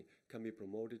economy can be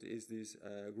promoted is this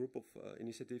group of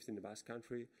initiatives in the Basque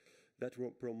Country that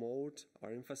will promote or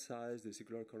emphasize the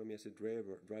circular economy as a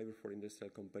driver for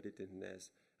industrial competitiveness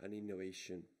and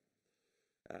innovation.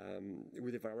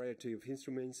 With a variety of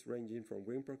instruments ranging from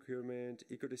green procurement,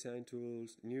 eco-design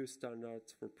tools, new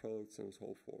standards for products, and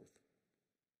so forth.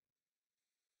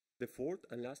 The fourth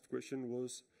and last question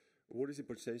was, what is the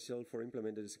potential for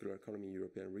implementing the circular economy in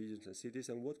European regions and cities,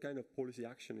 and what kind of policy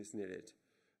action is needed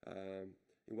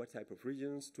in what type of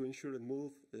regions to ensure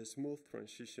a smooth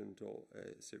transition to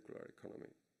a circular economy?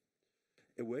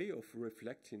 A way of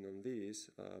reflecting on these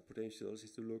potentials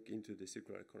is to look into the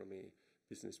circular economy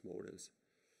business models.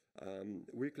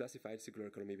 We classified circular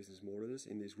economy business models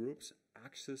in these groups: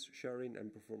 access, sharing,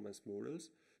 and performance models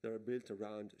that are built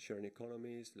around sharing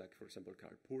economies, like, for example,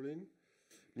 carpooling;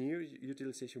 new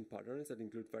utilization patterns that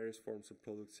include various forms of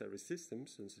product service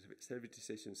systems and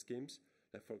servitization schemes,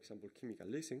 like, for example, chemical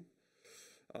leasing;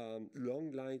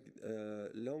 long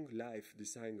life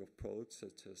design of products,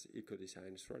 such as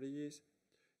eco-design strategies;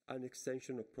 and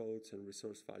extension of products and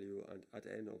resource value and at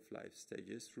end of life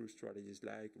stages through strategies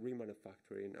like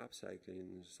remanufacturing, upcycling,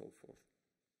 and so forth.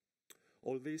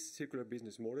 All these circular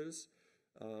business models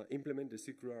implement the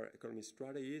circular economy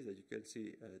strategies that you can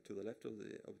see to the left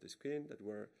of the screen, that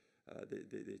were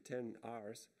the 10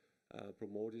 R's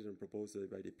promoted and proposed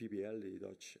by the PBL, the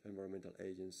Dutch Environmental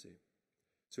Agency.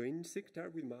 So in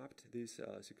SICTAR, we mapped these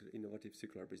innovative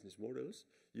circular business models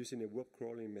using a web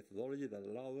crawling methodology that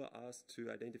allowed us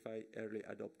to identify early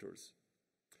adopters.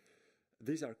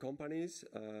 These are companies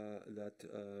that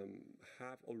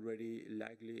have already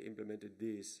likely implemented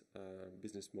these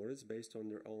business models based on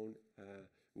their own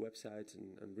websites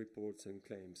and reports and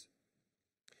claims.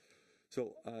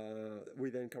 So we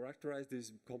then characterize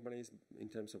these companies in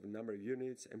terms of number of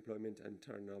units, employment, and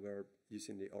turnover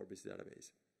using the Orbis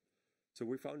database. So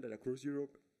we found that across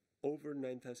Europe, over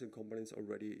 9,000 companies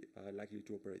already are likely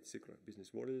to operate circular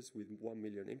business models with 1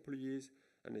 million employees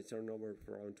and a turnover of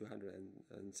around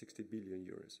 260 billion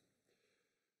euros.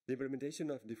 The implementation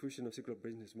of diffusion of circular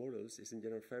business models is in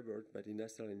general favored by the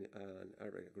industrial and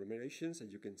urban agglomerations,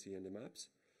 as you can see on the maps.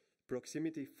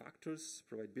 Proximity factors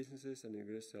provide businesses and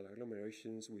industrial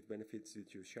agglomerations with benefits due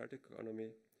to shared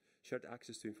economy, shared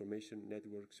access to information,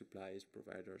 network, supplies,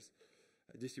 providers,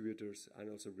 distributors, and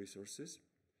also resources.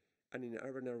 And in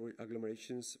urban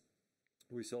agglomerations,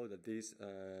 we saw that this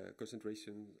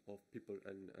concentration of people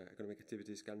and economic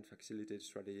activities can facilitate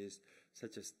strategies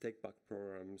such as take-back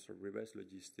programs or reverse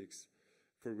logistics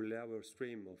for reliable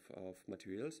stream of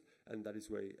materials, and that is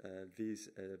why these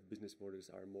business models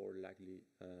are more likely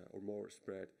or more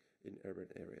spread in urban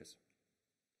areas.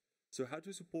 So how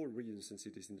to support regions and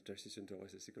cities in the transition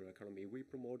towards a circular economy? We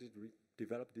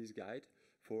developed this guide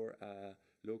for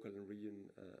local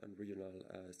and regional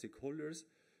stakeholders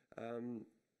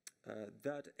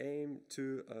that aim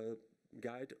to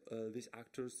guide these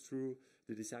actors through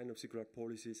the design of circular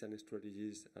policies and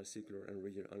strategies at circular and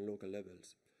regional and local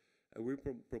levels. We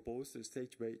propose a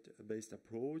stage-based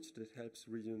approach that helps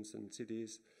regions and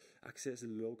cities assess the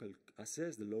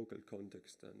local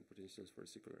context and potentials for a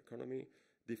circular economy,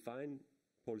 define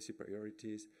policy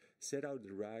priorities, set out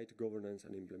the right governance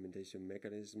and implementation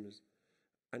mechanisms,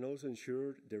 and also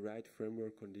ensure the right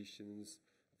framework conditions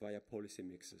via policy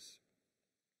mixes.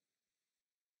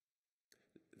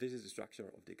 This is the structure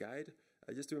of the guide.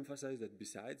 Just to emphasize that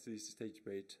besides this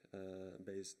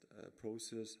stage-based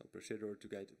process or procedure to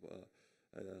guide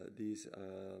this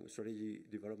strategy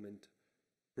development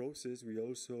process, we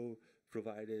also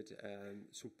provided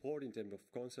support in terms of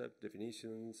concept,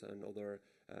 definitions, and other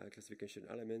classification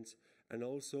elements, and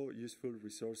also useful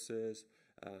resources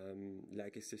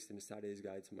like existing studies,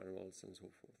 guides, manuals, and so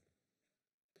forth.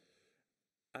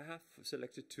 I have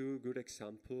selected two good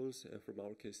examples from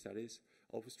our case studies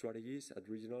of strategies at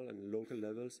regional and local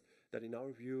levels that, in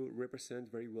our view,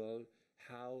 represent very well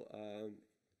how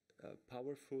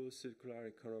powerful circular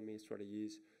economy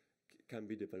strategies can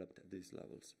be developed at these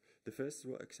levels. The first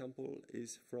example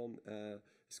is from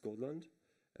Scotland.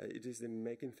 It is the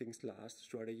Making Things Last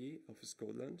strategy of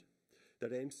Scotland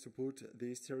that aims to put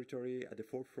this territory at the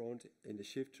forefront in the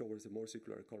shift towards a more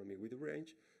circular economy with a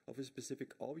range of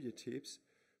specific objectives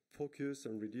focused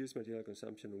on reduced material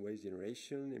consumption and waste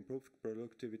generation, improved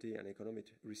productivity and economic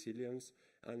resilience,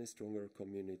 and stronger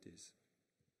communities.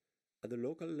 At the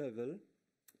local level,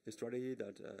 a strategy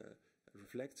that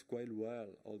reflects quite well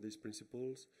all these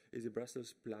principles is the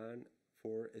Brussels Plan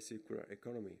for a Circular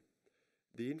Economy.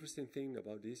 The interesting thing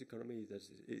about this economy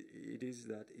is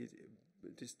that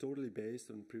it is totally based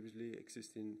on previously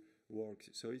existing work,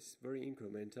 so it's very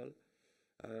incremental.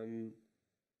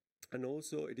 And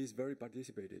also, it is very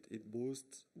participated. It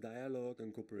boosts dialogue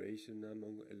and cooperation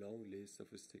among a long list of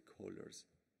stakeholders.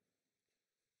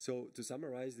 So, to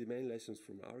summarize, the main lessons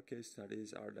from our case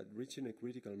studies are that reaching a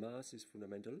critical mass is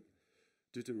fundamental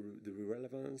due to the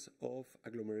relevance of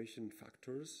agglomeration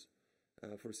factors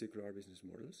for circular business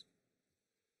models.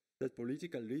 That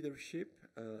political leadership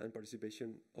and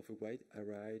participation of a wide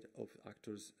array of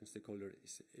actors and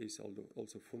stakeholders is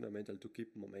also fundamental to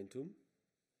keep momentum.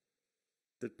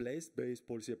 That place-based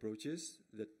policy approaches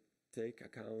that take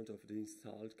account of the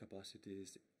installed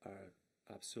capacities are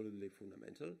absolutely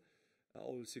fundamental.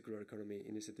 All circular economy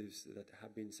initiatives that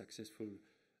have been successful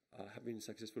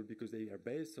because they are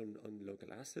based on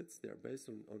local assets, they are based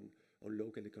on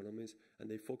local economies, and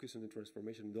they focus on the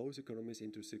transformation of those economies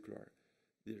into circular.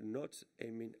 They're not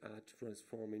aiming at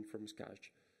transforming from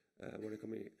scratch one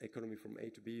economy from A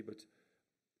to B, but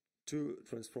to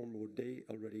transform what they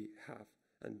already have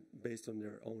and based on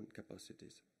their own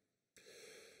capacities.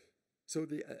 So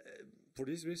for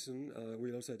this reason,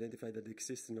 we also identified that the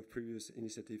existence of previous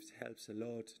initiatives helps a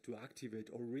lot to activate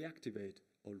or reactivate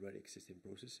already existing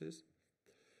processes,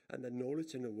 and that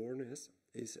knowledge and awareness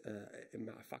is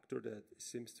a factor that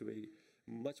seems to be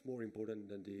much more important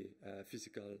than the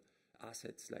physical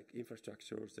assets like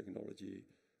infrastructures, technology,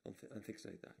 and things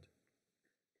like that.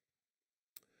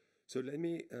 So let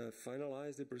me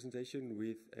finalize the presentation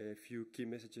with a few key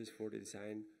messages for the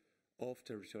design of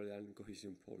territorial and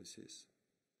cohesion policies.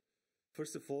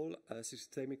 First of all, a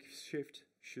systemic shift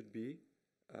should be,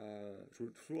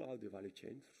 throughout the value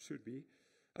chain, should be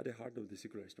at the heart of the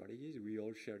circular strategies. We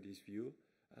all share this view.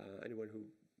 Anyone who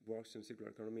works in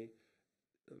circular economy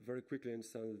very quickly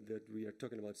understands that we are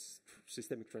talking about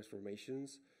systemic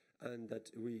transformations and that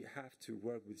we have to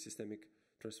work with systemic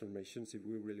transformations if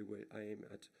we really will aim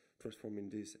at transforming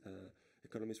these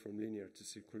economies from linear to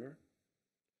circular.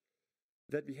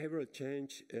 That behavioral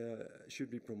change should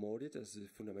be promoted as a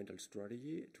fundamental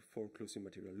strategy for closing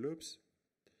material loops.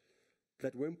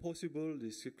 That when possible,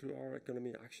 the circular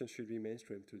economy action should be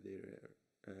mainstreamed to their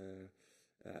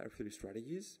R3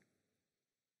 strategies.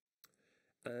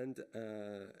 And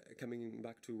coming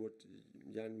back to what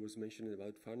Jan was mentioning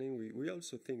about funding, we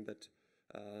also think that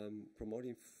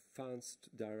promoting funds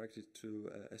directed to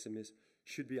SMEs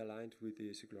should be aligned with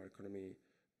the circular economy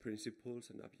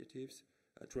principles and objectives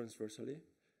transversally,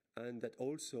 and that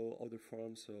also other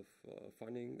forms of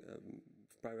funding,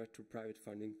 private to private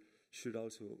funding, should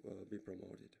also be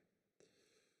promoted.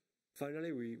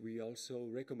 Finally, we also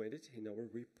recommended in our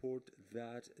report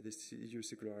that the EU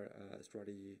circular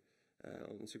strategy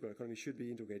on circular economy should be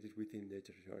integrated within the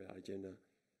territorial agenda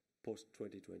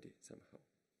post-2020 somehow.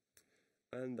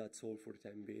 And that's all for the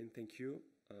time being. Thank you.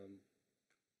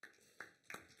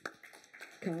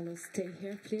 Carlos, stay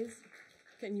here, please.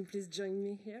 Can you please join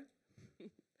me here?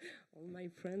 All my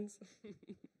friends.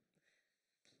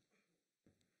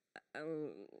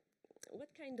 What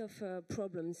kind of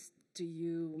problems do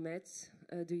you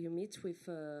meet with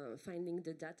finding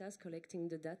the data, collecting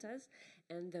the data,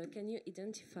 and can you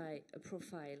identify a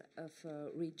profile of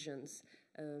regions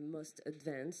most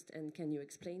advanced, and can you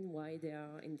explain why they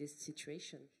are in this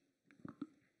situation?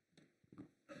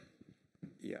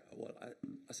 Yeah, well,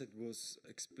 as it was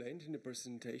explained in the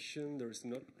presentation, there's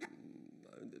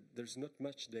not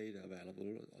much data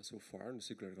available so far on the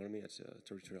circular economy at a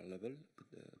territorial level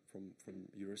from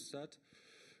Eurostat.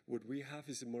 What we have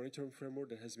is a monitoring framework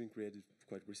that has been created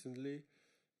quite recently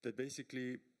that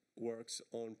basically works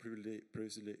on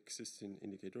previously existing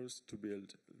indicators to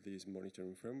build this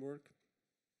monitoring framework,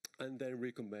 and then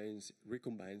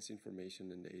recombines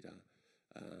information and data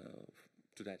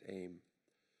to that aim.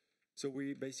 So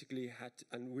we basically had,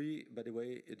 and we, by the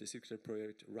way, the circular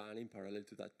project ran in parallel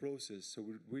to that process. So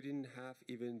we didn't have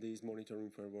even this monitoring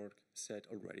framework set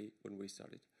already when we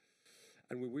started.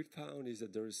 And what we found is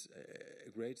that there's a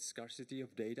great scarcity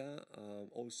of data,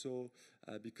 also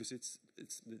because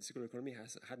the circular economy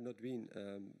had not been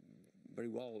very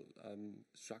well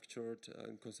structured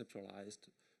and conceptualized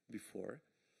before.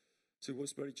 So it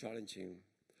was very challenging.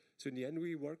 So in the end,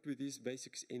 we worked with these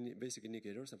basic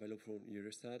indicators available from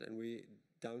Eurostat, and we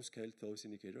downscaled those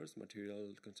indicators,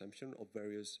 material consumption of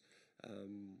various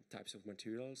types of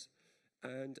materials,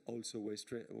 and also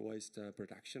waste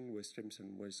production, waste streams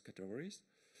and waste categories,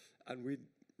 and we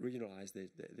regionalized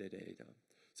the data.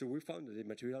 So we found that the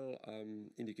material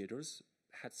indicators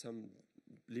had some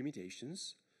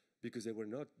limitations because they were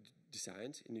not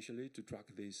designed initially to track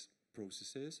these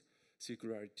processes,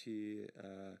 circularity,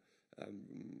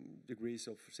 degrees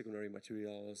of secondary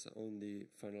materials on the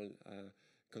final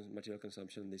material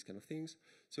consumption, these kind of things.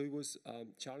 So it was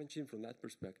challenging from that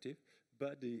perspective,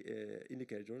 but the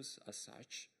indicators as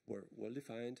such were well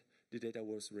defined, the data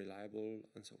was reliable,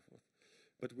 and so forth.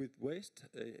 But with waste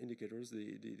indicators,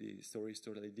 the story is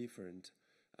totally different.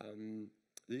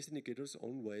 These indicators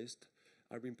on waste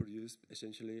are being produced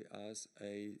essentially as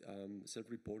a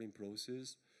self-reporting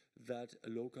process that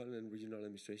local and regional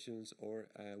administrations or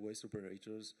waste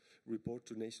operators report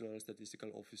to national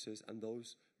statistical offices, and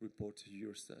those report to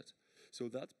Eurostat. So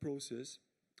that process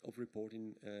of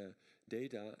reporting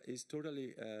data is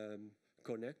totally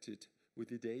connected with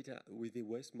the data, with the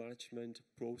waste management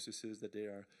processes that they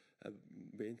are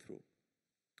been through.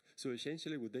 So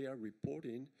essentially what they are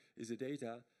reporting is the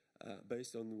data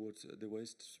based on what the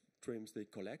waste streams they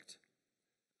collect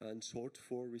and sort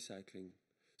for recycling.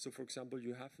 So for example,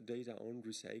 you have data on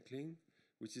recycling,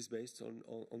 which is based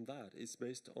on that. It's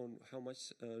based on how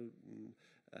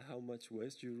much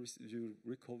waste you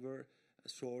recover,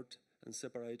 sort and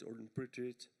separate or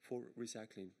pre-treat for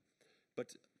recycling.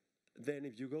 But then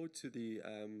if you go to the,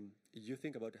 you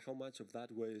think about how much of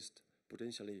that waste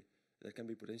that can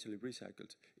be potentially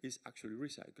recycled is actually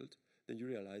recycled, then you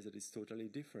realize that it's totally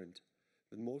different.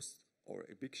 That most or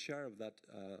a big share of that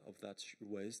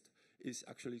waste is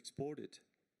actually exported.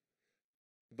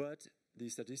 But the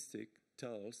statistic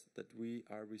tells that we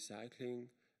are recycling,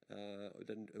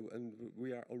 and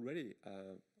we are already,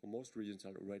 most regions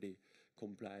are already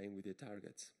complying with the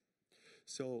targets.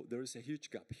 So there is a huge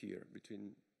gap here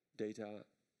between data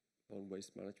on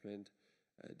waste management,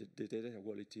 the data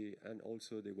quality, and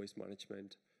also the waste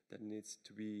management that needs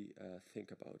to be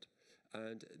think about.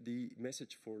 And the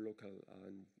message for local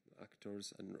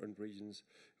actors and regions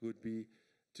would be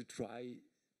to try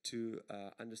to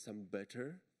understand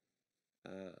better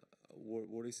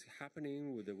what is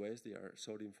happening with the waste they are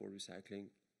sorting for recycling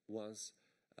once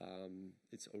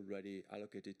it's already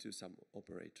allocated to some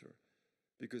operator,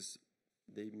 because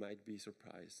they might be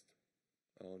surprised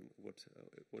on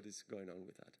what is going on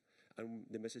with that. And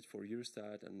the message for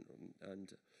Eurostat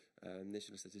and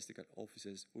national statistical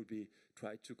offices would be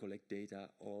try to collect data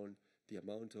on the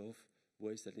amount of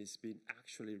waste that is being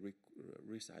actually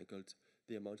recycled,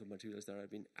 the amount of materials that are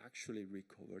being actually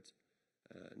recovered,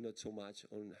 not so much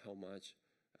on how much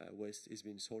waste is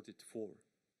being sorted for.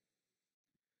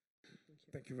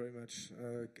 Thank you very much.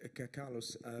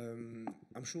 Carlos,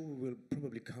 I'm sure we will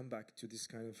probably come back to this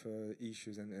kind of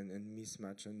issues and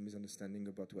mismatch and misunderstanding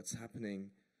about what's happening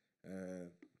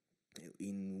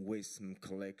in waste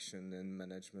collection and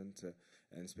management,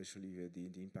 and especially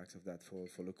the impact of that for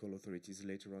local authorities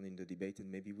later on in the debate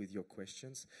and maybe with your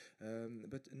questions.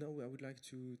 But now I would like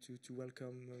to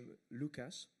welcome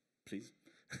Lucas, please.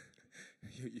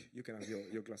 You can have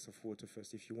your glass of water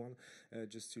first if you want.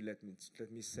 Just to let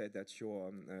me say that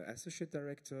you're Associate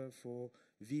Director for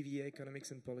VVA Economics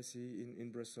and Policy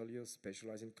in Brussels. You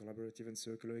specialize in collaborative and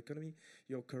circular economy.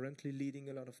 You're currently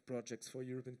leading a lot of projects for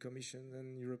European Commission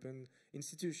and European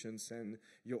institutions, and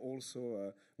you're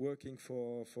also working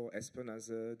for Espon as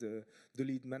the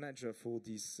lead manager for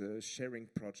this sharing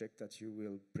project that you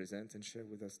will present and share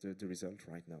with us the result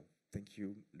right now. Thank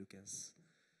you, Lucas.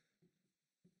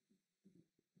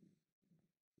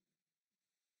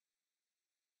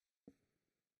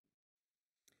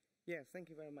 Yes, thank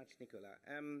you very much, Nicola.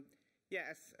 Yeah,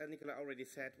 as Nicola already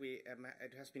said,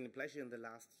 it has been a pleasure in the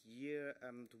last year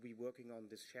to be working on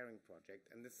this sharing project.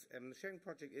 And this sharing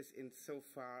project is in so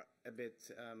far a bit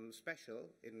special,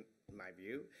 in my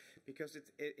view, because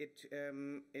it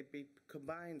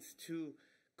combines two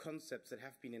concepts that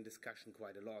have been in discussion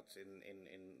quite a lot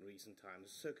in recent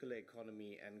times: circular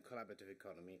economy and collaborative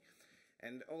economy.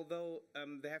 And although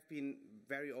they have been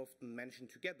very often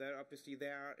mentioned together, obviously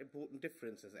there are important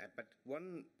differences. But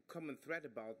one common thread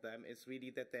about them is really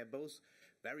that they're both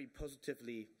very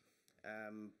positively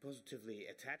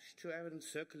attached to evidence.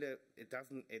 Circular,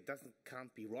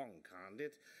 can't be wrong, can't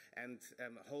it? And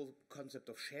the whole concept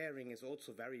of sharing is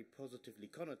also very positively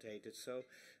connotated. So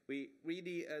we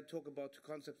really talk about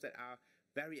concepts that are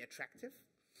very attractive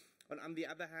but on the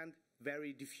other hand,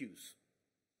 very diffuse.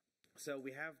 So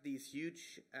we have these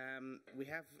huge, we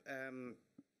have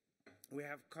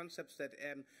concepts that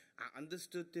are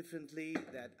understood differently,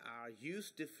 that are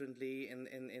used differently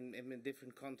in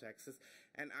different contexts,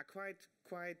 and are quite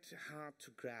hard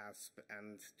to grasp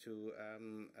and to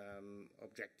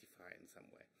objectify in some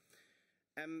way.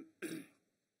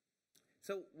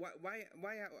 So why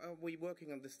are we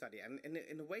working on this study? And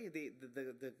in a way,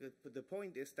 the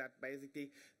point is that basically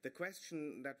the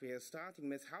question that we are starting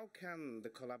with, how can the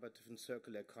collaborative and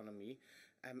circular economy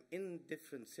in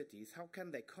different cities, how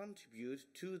can they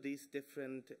contribute to these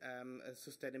different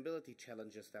sustainability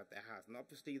challenges that they have? And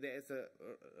obviously there is a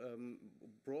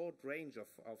broad range of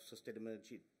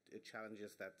sustainability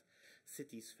challenges that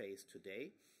cities face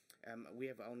today. We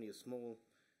have only a small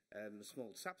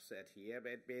subset here,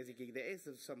 but basically there is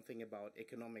something about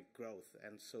economic growth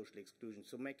and social exclusion.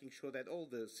 So making sure that all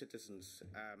the citizens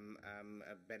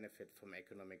benefit from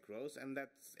economic growth, and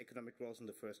that economic growth in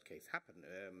the first case happen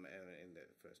in the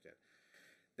first year.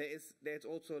 There's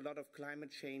also a lot of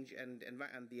climate change and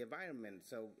the environment.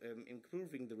 So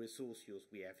improving the resource use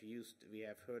we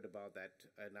have heard about that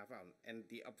enough. And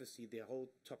obviously the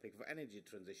whole topic of energy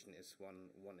transition is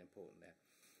one important there.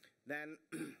 Then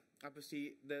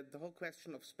obviously the whole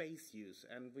question of space use,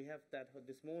 and we have that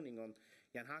this morning on.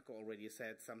 Jan Hake already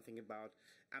said something about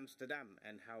Amsterdam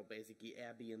and how basically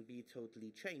Airbnb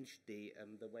totally changed the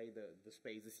way the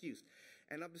space is used.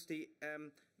 And obviously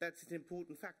that's an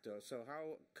important factor. So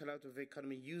how collaborative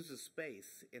economy uses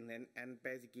space and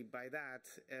basically by that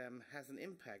has an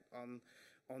impact on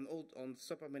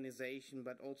suburbanization,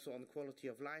 but also on quality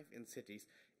of life in cities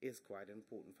is quite an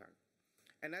important factor.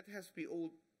 And that has to be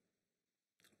all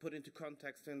put into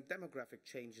context and demographic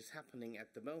changes happening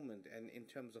at the moment, and in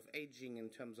terms of aging, in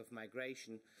terms of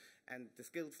migration, and the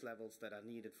skills levels that are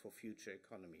needed for future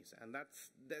economies. And that's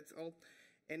all.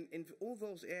 And in all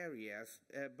those areas,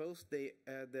 both the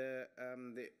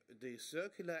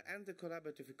circular and the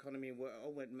collaborative economy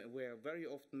were very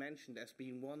often mentioned as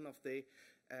being one of the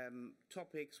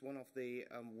topics, one of the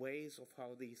ways of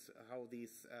how these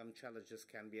challenges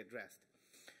can be addressed.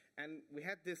 And we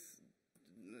had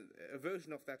a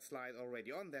version of that slide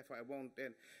already on, therefore I won't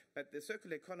end. But the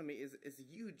circular economy is a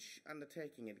huge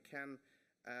undertaking. It can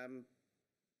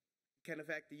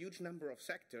affect a huge number of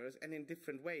sectors, and in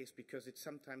different ways, because it's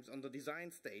sometimes on the design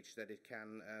stage that it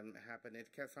can happen.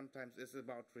 It can sometimes is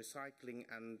about recycling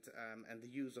and the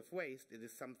use of waste. It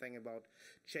is something about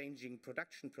changing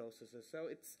production processes. So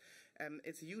it's a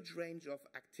huge range of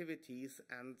activities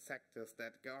and sectors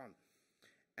that go on.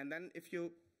 And then if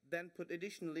you then put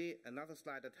additionally another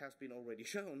slide that has been already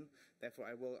shown, therefore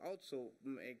I will also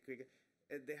make you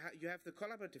have the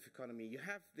collaborative economy. You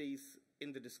have these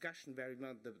in the discussion very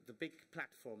much the big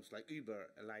platforms like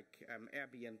Uber, like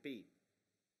Airbnb,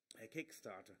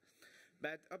 Kickstarter.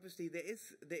 But obviously there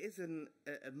is a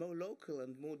more local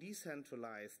and more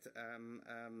decentralized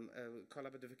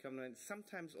collaborative economy, and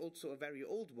sometimes also a very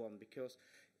old one, because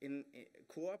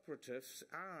cooperatives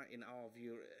are, in our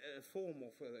view, a form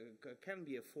of can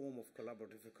be a form of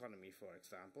collaborative economy, for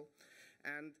example,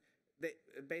 and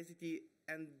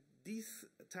these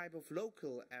type of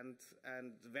local and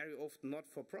very often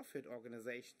not-for-profit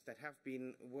organizations that have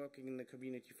been working in the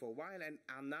community for a while and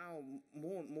are now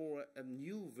more and more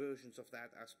new versions of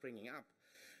that are springing up.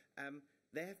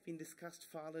 They have been discussed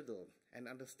far little, and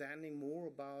understanding more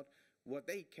about what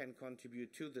they can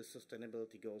contribute to the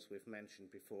sustainability goals we've mentioned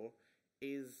before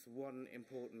is one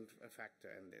important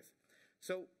factor in this.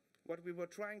 So what we were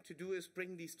trying to do is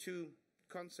bring these two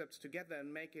concepts together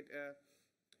and make it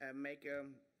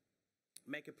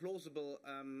make a plausible,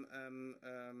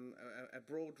 a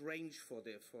broad range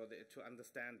to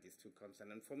understand these two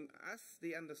concepts. And from us,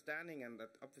 the understanding, and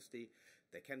that obviously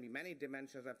there can be many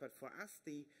dimensions, but for us,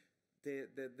 the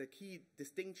key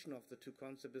distinction of the two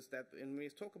concepts is that when we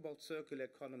talk about circular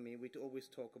economy, we always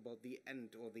talk about the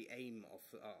end or the aim of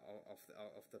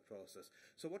the process.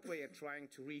 So what we are trying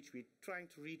to reach, we're trying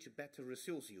to reach a better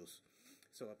resource use.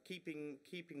 So keeping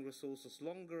resources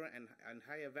longer and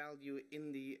higher value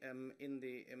in the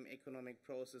economic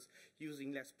process,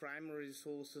 using less primary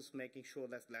resources, making sure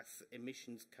that less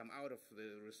emissions come out of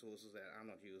the resources that are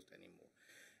not used anymore.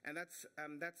 And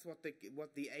that's what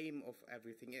the aim of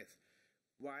everything is.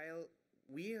 While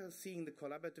we are seeing the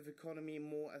collaborative economy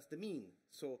more as the mean.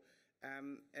 So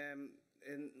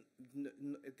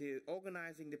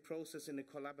organizing the process in a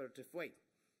collaborative way.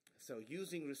 So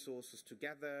using resources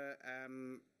together,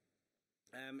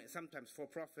 sometimes for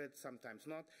profit, sometimes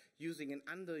not, using an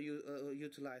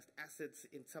underutilized assets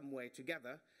in some way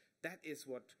together, that is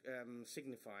what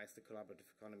signifies the collaborative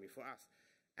economy for us.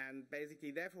 And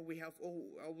basically, therefore, we have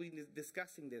all been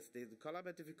discussing this, the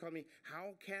collaborative economy.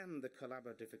 How can the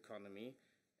collaborative economy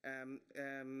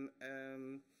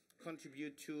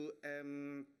contribute to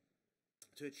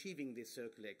achieving these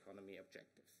circular economy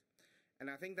objectives? And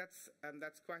I think that's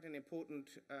quite an important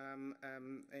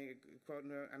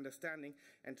understanding.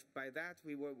 And by that,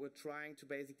 we're trying to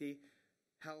basically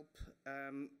help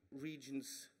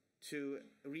regions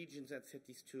and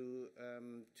cities to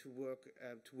work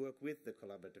with the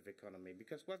collaborative economy.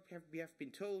 Because what we have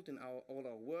been told in all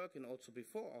our work and also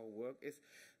before our work is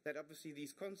that obviously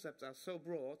these concepts are so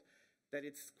broad that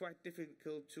it's quite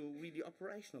difficult to really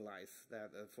operationalize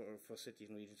that for cities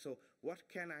and regions. So what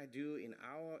can I do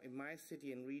in my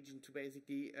city and region to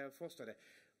basically foster that?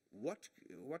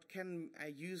 What can I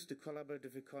use the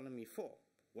collaborative economy for?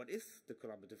 What is the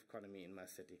collaborative economy in my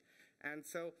city? And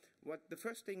so the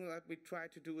first thing that we try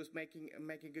to do is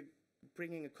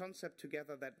bringing a concept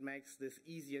together that makes this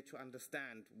easier to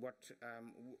understand what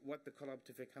the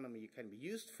collaborative economy can be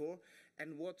used for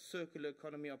and what circular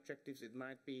economy objectives it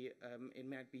might be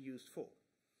used for.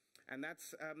 And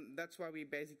that's why we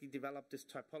basically developed this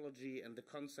typology and the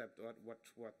concept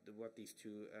what these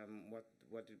two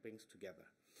what it brings together.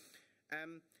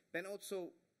 Then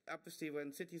also, obviously,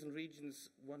 when cities and regions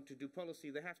want to do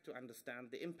policy, they have to understand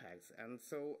the impacts. And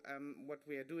so, what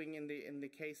we are doing in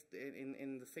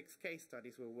the 6 case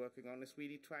studies we're working on is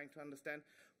really trying to understand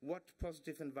what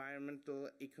positive environmental,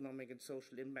 economic, and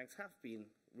social impacts have been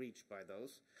reached by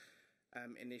those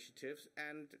initiatives,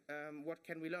 and what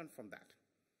can we learn from that.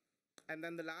 And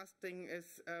then the last thing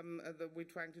is that we're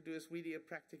trying to do is really a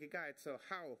practical guide. So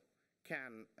how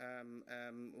can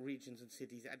regions and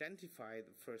cities identify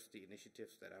the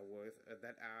initiatives that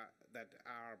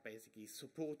are basically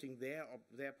supporting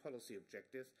their policy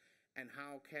objectives, and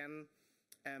how can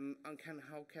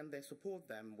they support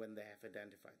them when they have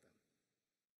identified them?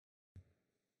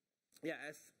 Yeah,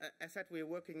 as said, we're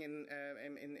working in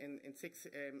 6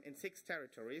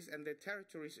 territories, and the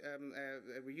territories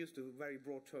we use the very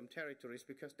broad term territories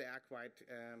because they are quite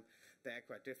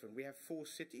different. We have 4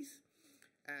 cities.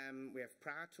 We have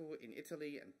Prato in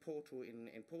Italy and Porto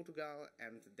in Portugal,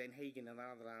 and Den Haag in the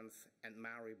Netherlands, and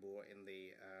Maribor in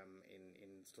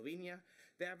Slovenia.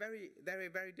 They are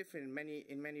very different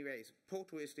in many ways.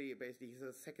 Porto is basically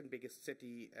the second biggest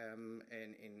city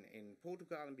in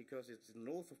Portugal, and because it's in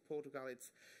the north of Portugal,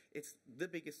 it's the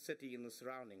biggest city in the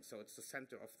surroundings. So it's the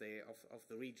center of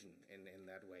the region in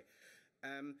that way.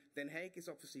 Den Haag is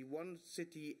obviously one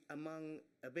city among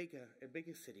a bigger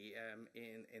city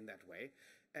in that way.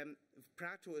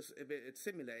 Prato is a bit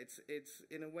similar. It's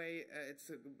in a way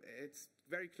it's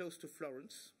very close to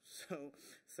Florence.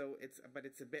 But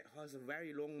it's has a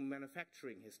very long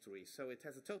manufacturing history. So it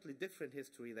has a totally different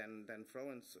history than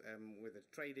Florence with a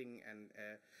trading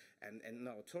and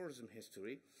now tourism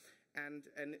history,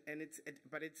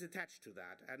 but it's attached to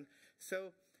that, and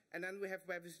so. And then we have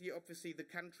obviously the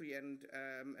country and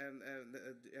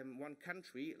one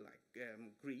country like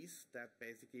Greece that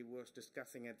basically was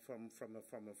discussing it from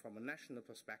a national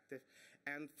perspective,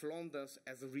 and Flanders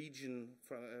as a region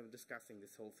discussing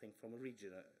this whole thing from a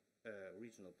regional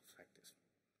perspective.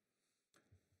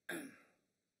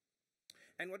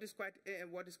 And what was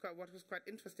quite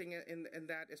interesting in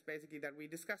that is basically that we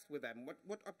discussed with them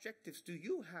what objectives do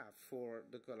you have for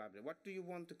the collaborative? What do you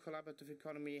want the collaborative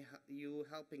economy you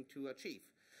helping to achieve?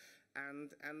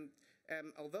 And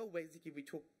although basically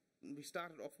we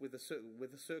started off with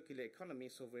a circular economy,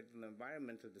 so with an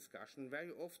environmental discussion, very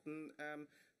often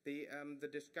the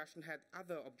discussion had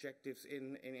other objectives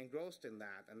engrossed in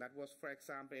that, and that was, for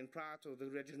example, in Prato, the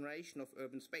regeneration of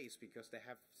urban space, because they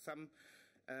have some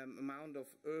amount of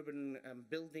urban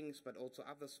buildings, but also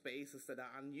other spaces that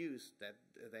are unused that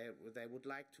they would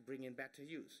like to bring in better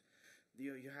use.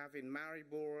 You have in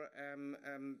Maribor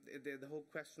the whole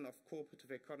question of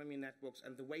cooperative economy networks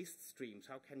and the waste streams.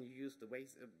 How can you use the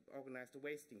waste, organize the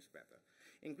waste streams better?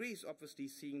 In Greece, obviously,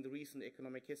 seeing the recent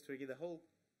economic history, the whole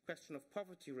question of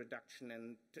poverty reduction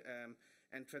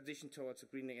and transition towards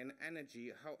greening and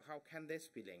energy. How can this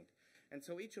be linked? And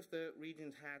so each of the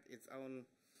regions had its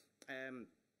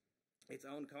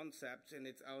own concepts and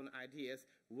its own ideas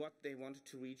what they wanted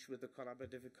to reach with the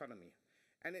collaborative economy,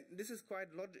 and this is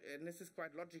quite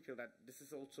logical that this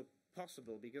is also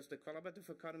possible, because the collaborative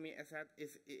economy, as I said,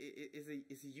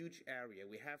 is a huge area.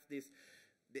 We have the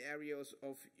areas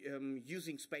of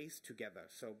using space together.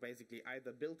 So basically,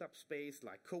 either built up space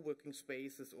like co-working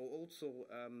spaces, or also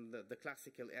the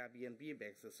classical Airbnb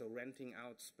bases, so renting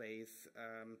out space.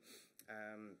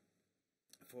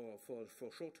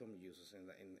 for short-term users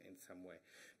in some way.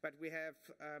 But we have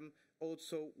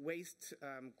also waste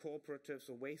cooperatives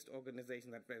or waste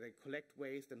organizations that where they collect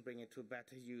waste and bring it to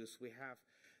better use. We have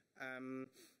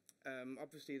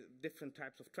obviously different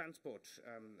types of transport,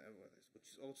 which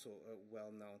is also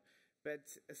well known.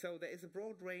 But so there is a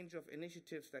broad range of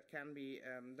initiatives that can be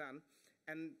done,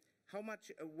 and how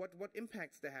much, what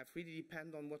impacts they have really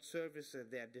depend on what service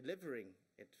they're delivering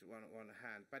at one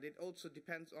hand. But it also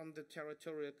depends on the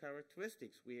territorial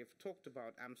characteristics. We have talked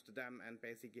about Amsterdam and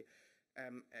basically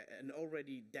an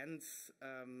already dense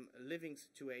living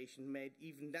situation made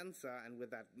even denser, and with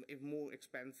that more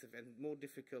expensive and more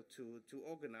difficult to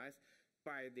organize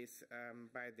by this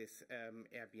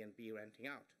Airbnb renting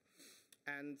out.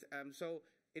 And so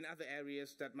in other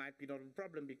areas that might be not a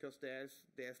problem because there's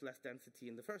less density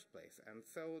in the first place. And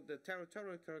so the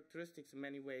territorial characteristics in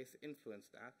many ways influence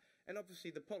that, and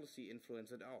obviously the policy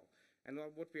influence it all. And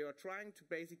what we are trying to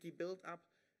basically build up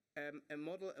a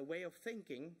model, a way of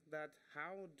thinking that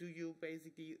how do you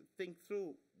basically think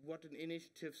through what an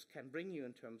initiatives can bring you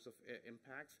in terms of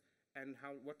impacts, and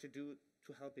what to do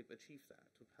to help it achieve that,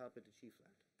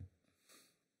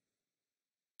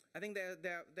 I think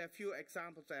there are a few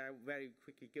examples that I very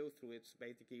quickly go through. It's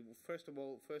basically, first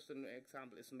an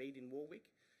example is Made in Warwick.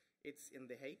 It's in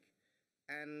The Hague,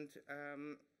 and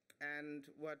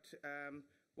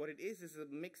what it is a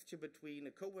mixture between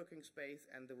a co-working space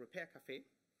and the repair cafe.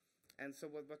 And so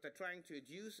what they're trying to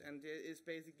induce and is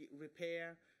basically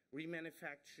repair,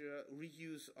 remanufacture,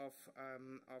 reuse of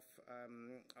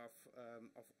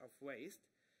waste.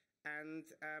 And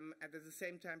at the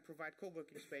same time provide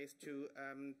co-working space to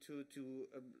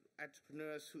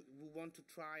entrepreneurs who want to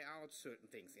try out certain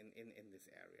things in this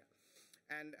area.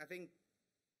 And I think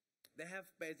they have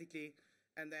basically,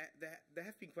 and they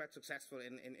have been quite successful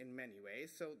in many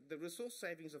ways. So the resource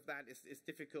savings of that is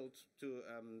difficult to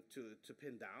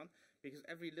pin down, because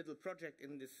every little project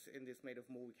in this Made of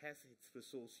Warwick has its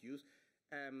resource use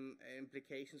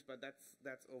implications, but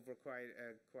that's over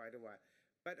quite a while.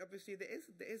 But obviously there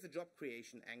is a job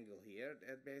creation angle here.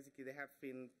 Basically, there have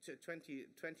been 20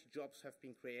 jobs have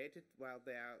been created, while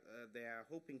they are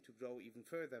hoping to grow even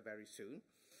further very soon,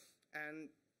 and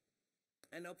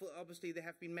obviously there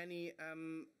have been many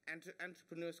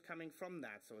entrepreneurs coming from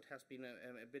that. So it has been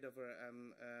a bit of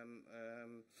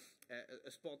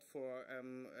a spot for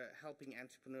helping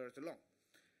entrepreneurs along,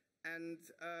 and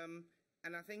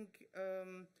I think.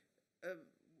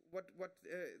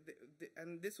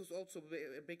 And this was also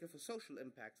a big of a social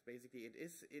impact. Basically, it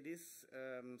is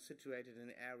situated in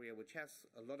an area which has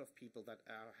a lot of people that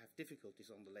have difficulties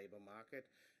on the labor market,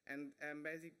 and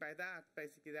by that,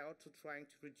 they're also trying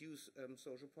to reduce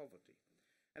social poverty.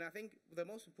 And I think the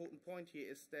most important point here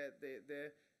is that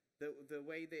the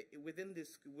way within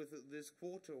this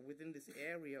quarter, within this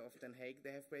area of Den Haag,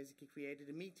 they have basically created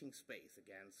a meeting space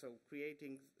again. So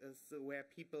creating where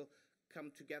people come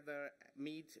together,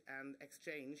 meet and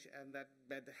exchange, and that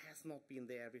has not been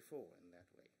there before in that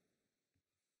way.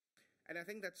 And I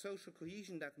think that social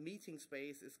cohesion, that meeting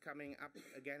space, is coming up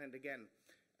again and again.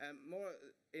 More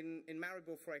in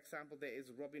Maribor, for example, there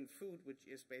is Robin Food, which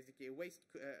is basically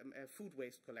a food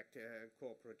waste collector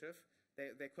cooperative.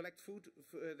 They collect food.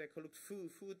 They collect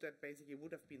food that basically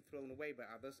would have been thrown away by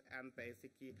others, and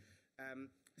basically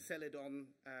sell it on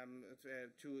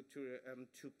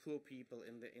to poor people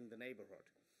in the neighborhood.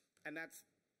 And that's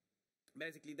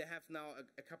basically, they have now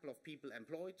a couple of people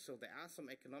employed, so there are some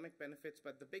economic benefits,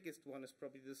 but the biggest one is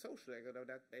probably the social,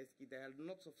 that basically there are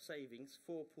lots of savings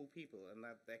for poor people, and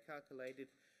that they're calculated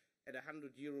at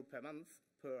 €100 per month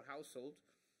per household,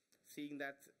 seeing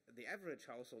that the average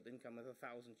household income is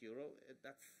 €1,000.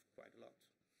 That's quite a lot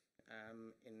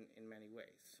in many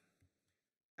ways.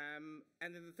 And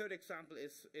then the third example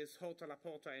is Horta La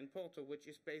Porta in Porto, which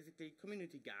is basically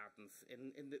community gardens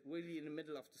really in the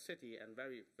middle of the city, and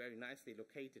very, very nicely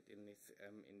located in this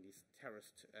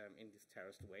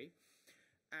terraced way.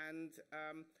 And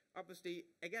obviously,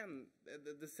 again,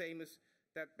 the same is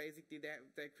that basically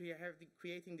they're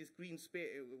creating these green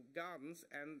gardens,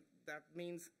 and that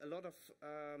means a lot of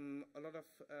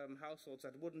households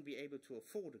that wouldn't be able to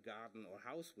afford a garden or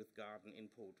house with garden in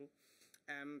Porto,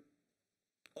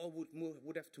 or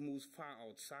would have to move far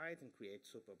outside and create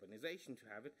suburbanization to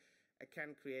have it,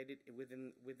 can create it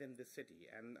within the city.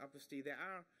 And obviously there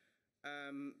are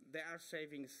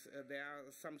savings. There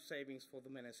are some savings for the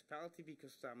municipality,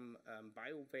 because some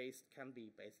bio-waste can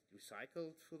be basically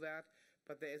recycled through that.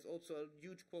 But there is also a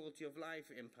huge quality of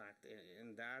life impact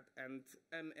in that,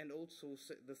 and also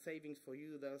the savings for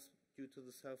users due to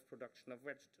the self-production of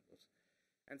vegetables.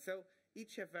 And so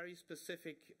each have very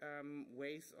specific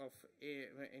ways of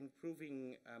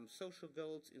improving social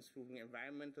goals, improving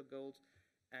environmental goals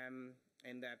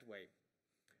in that way.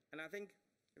 And I think,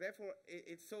 therefore,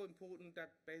 it's so important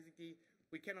that basically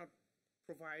we cannot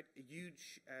provide a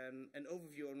huge an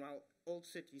overview on how all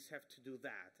cities have to do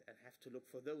that and have to look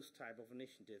for those type of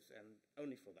initiatives and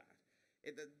only for that.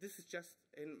 This is just,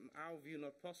 in our view,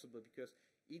 not possible because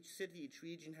each city, each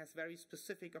region has very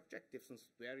specific objectives and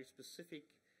very specific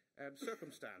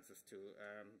circumstances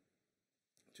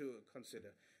to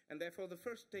consider. And therefore, the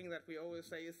first thing that we always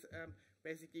say is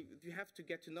basically you have to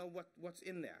get to know what's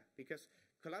in there, because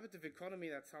collaborative economy,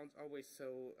 that sounds always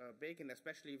so big, and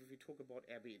especially if we talk about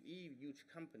Airbnb, huge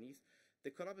companies,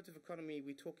 the collaborative economy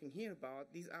we're talking here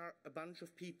about, these are a bunch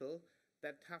of people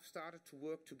that have started to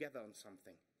work together on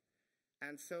something.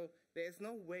 And so there's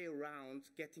no way around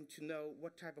getting to know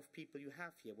what type of people you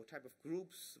have here, what type of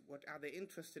groups, what are they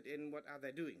interested in, what are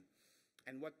they doing,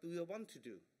 and what do you want to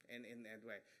do in that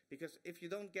way. Because if you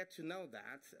don't get to know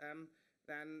that,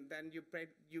 then you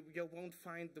won't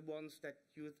find the ones that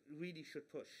you really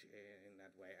should push in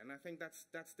that way. And I think that's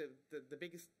the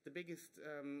biggest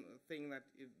thing that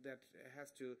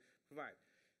has to provide.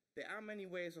 There are many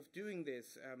ways of doing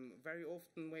this. Very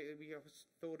often we have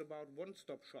thought about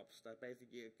one-stop shops, that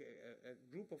basically a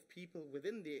group of people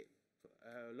within the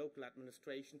local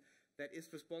administration that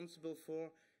is responsible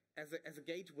for, as a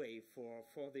gateway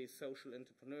for these social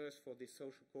entrepreneurs, for these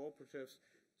social cooperatives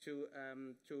to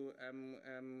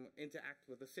interact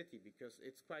with the city, because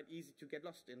it's quite easy to get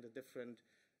lost in the different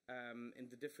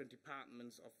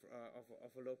departments of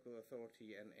a local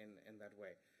authority in that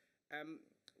way.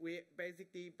 We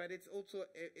basically, but it's also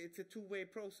it's a two-way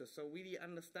process. So really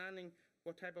understanding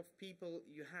what type of people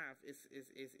you have is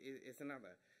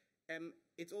another.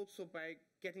 It's also by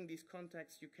getting these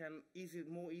contacts you can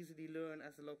more easily learn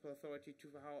as a local authority to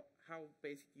how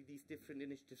basically these different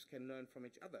initiatives can learn from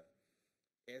each other.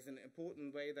 There's an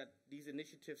important way that these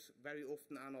initiatives very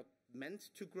often are not meant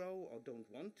to grow or don't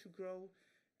want to grow,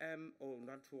 or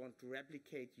not want to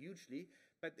replicate hugely,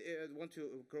 but want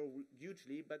to grow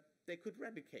hugely, but they could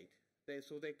replicate.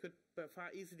 So they could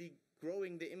far easily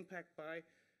growing the impact by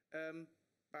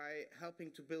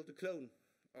helping to build a clone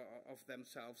of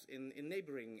themselves in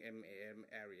neighboring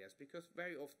areas, because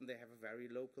very often they have a very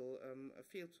local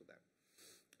feel to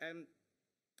them.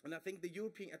 And I think at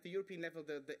the European level,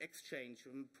 the exchange,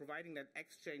 providing that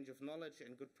exchange of knowledge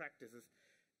and good practices,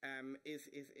 is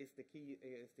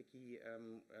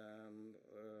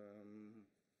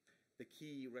the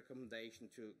key recommendation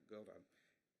to go down.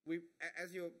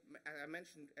 As I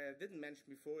mentioned, didn't mention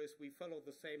before, is we follow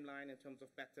the same line in terms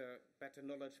of better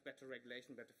knowledge, better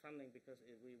regulation, better funding, because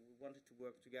we wanted to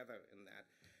work together in that.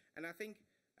 And I think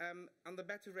on the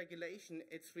better regulation,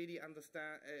 it's really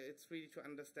to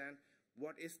understand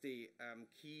what is the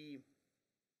key.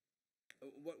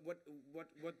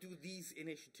 What do these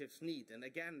initiatives need? And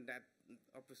again, that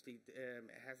obviously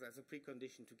has as a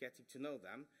precondition to getting to know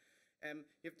them.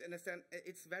 You have to understand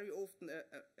it's very often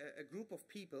a group of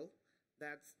people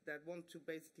that want to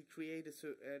basically create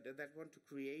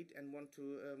and want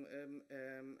to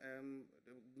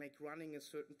make running a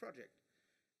certain project,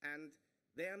 and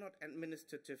they are not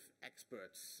administrative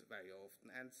experts very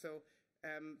often, and so.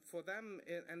 For them,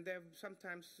 and they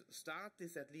sometimes start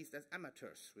this at least as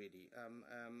amateurs, really,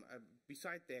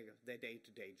 beside their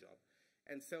day-to-day job.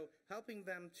 And so helping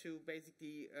them to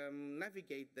basically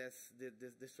navigate this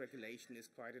regulation is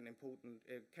quite an important,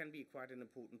 can be quite an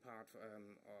important part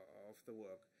of the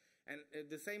work. And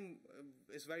the same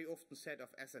is very often said of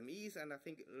SMEs, and I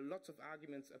think lots of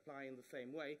arguments apply in the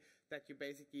same way, that you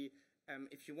basically,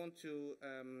 if you want to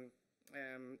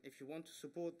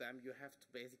support them, you have to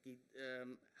basically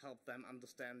help them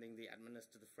understanding the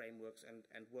administrative frameworks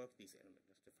and work these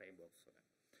administrative frameworks for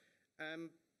them.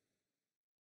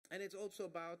 And it's also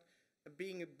about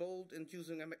being bold and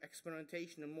using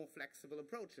experimentation and more flexible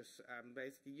approaches.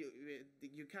 Basically,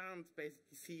 you can't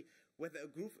basically see whether a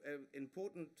group,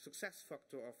 important success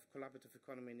factor of collaborative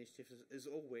economy initiatives is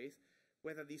always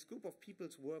whether these group of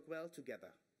peoples work well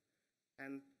together.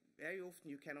 And very often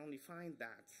you can only find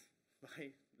that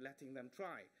by letting them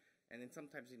try. And then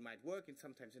sometimes it might work, and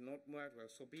sometimes it not work well.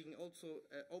 So being also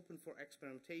open for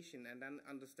experimentation and then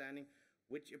understanding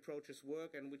which approaches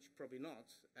work and which probably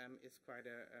not is quite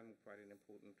an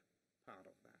important part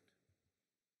of that.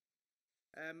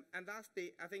 And that's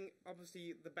I think,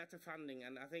 obviously the better funding.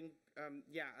 And I think,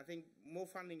 I think more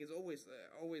funding is always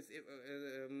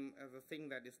the thing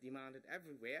that is demanded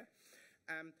everywhere.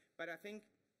 But I think,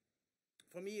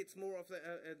 for me, it's more of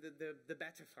the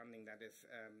better funding that is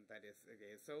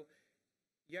okay. So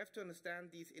you have to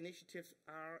understand these initiatives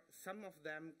some of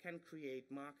them can create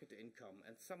market income,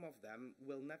 and some of them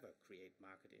will never create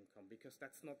market income because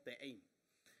that's not their aim.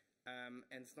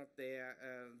 And it's not their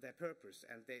purpose,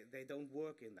 and they don't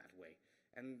work in that way.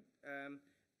 And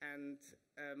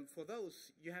for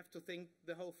those, you have to think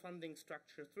the whole funding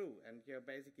structure through. And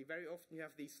basically, very often you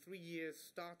have these 3 years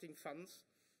starting funds,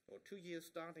 or 2 years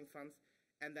starting funds,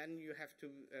 and then you have to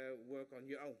work on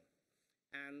your own.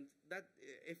 And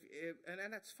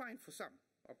and that's fine for some,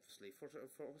 obviously. For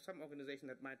some organization,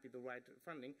 that might be the right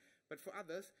funding. But for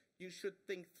others, you should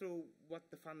think through what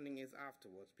the funding is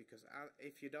afterwards. Because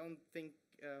if you don't think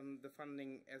the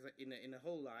funding as in a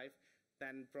whole life,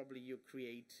 then probably you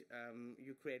create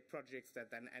projects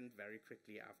that then end very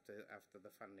quickly after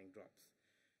the funding drops.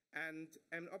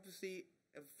 And obviously,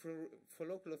 for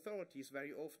local authorities,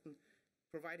 very often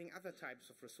providing other types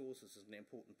of resources is an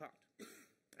important part.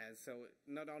 And so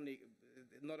not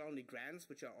only grants,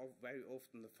 which are very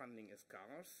often the funding is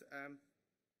scarce,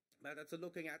 but also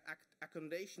looking at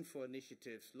accommodation for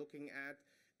initiatives, looking at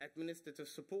administrative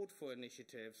support for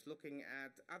initiatives, looking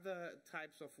at other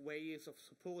types of ways of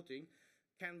supporting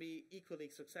can be equally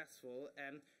successful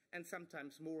and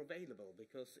sometimes more available,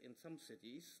 because in some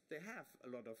cities they have a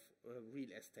lot of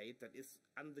real estate that is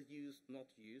underused, not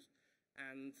used,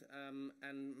 and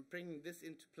bringing this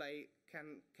into play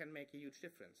can make a huge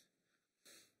difference.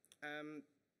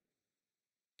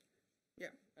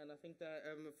 Yeah, and I think that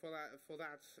for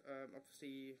that,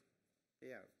 obviously,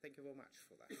 yeah, thank you very much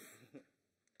for that.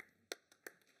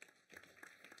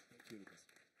 Thank you, Lucas.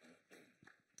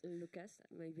 Lucas,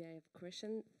 maybe I have a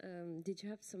question. Did you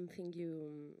have something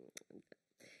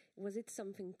was it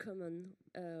something common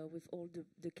with all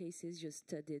the cases you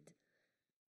studied?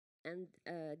 And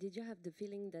did you have the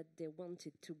feeling that they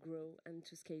wanted to grow and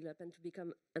to scale up and to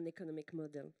become an economic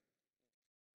model?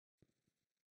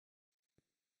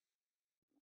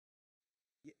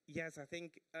 Yes, I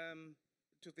think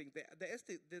there is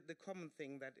the common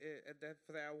thing that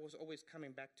I was always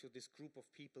coming back to this group of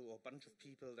people or bunch of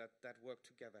people that work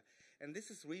together, and this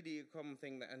is really a common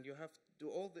thing. And you have to do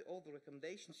all the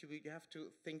recommendations. You have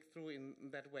to think through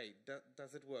in that way.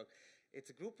 Does it work? It's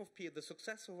a group of people. The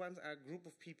successful ones are a group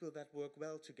of people that work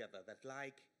well together, that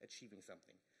like achieving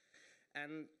something.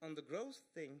 And on the growth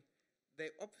thing, they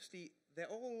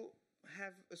all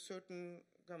have a certain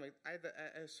either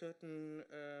a certain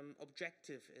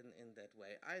objective in that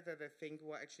way. Either they think,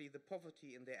 well, actually the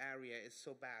poverty in the area is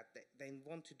so bad that they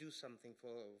want to do something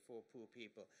for poor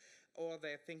people, or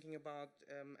they're thinking about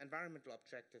environmental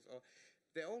objectives, or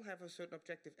they all have a certain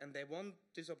objective and they want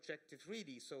this objective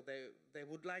really, so they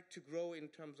would like to grow in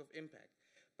terms of impact.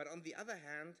 But on the other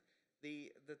hand,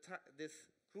 this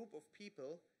group of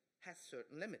people has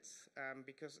certain limits,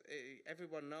 because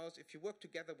everyone knows if you work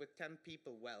together with 10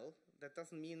 people well, that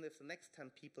doesn't mean if the next 10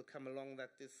 people come along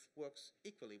that this works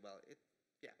equally well.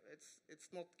 It's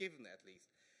not given, at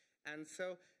least. And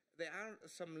so there are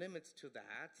some limits to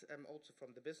that, also from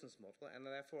the business model, and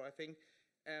therefore I think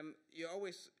you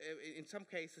always, in some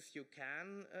cases you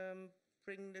can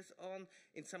bring this on.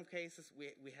 In some cases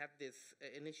we had these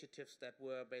initiatives that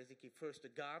were basically first a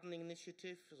gardening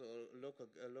initiative, so a local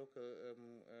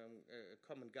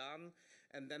common garden,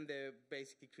 and then they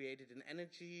basically created an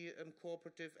energy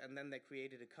cooperative, and then they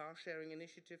created a car sharing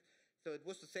initiative. So it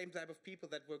was the same type of people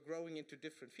that were growing into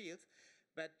different fields,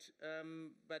 but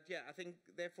yeah, I think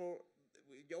therefore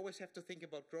you always have to think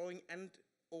about growing and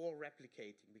or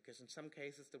replicating, because in some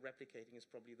cases the replicating is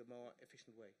probably the more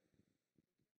efficient way.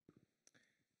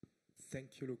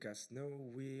 Thank you, Lucas. Now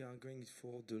we are going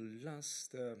for the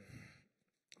last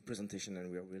presentation,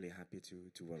 and we are really happy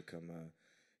to welcome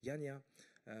Janja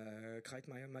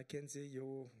Kreitmeier-Mackenzie.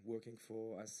 You're working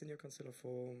as senior counselor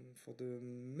for the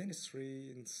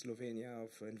Ministry in Slovenia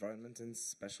of Environment and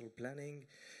Special Planning.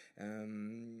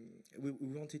 We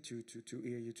wanted to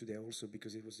hear you today also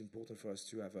because it was important for us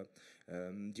to have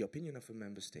the opinion of a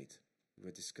member state.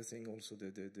 We're discussing also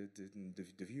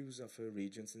the views of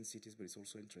regions and cities, but it's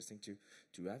also interesting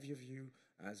to have your view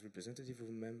as representative of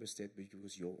a member state,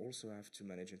 because you also have to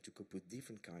manage and to cope with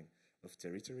different kind of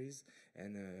territories,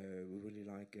 and we really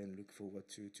like and look forward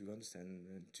to understand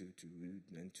and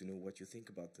to know what you think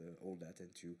about all that,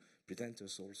 and to present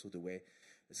us also the way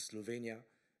Slovenia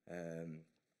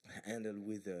handle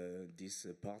with this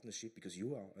partnership, because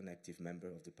you are an active member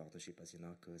of the partnership, as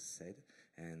Janako said,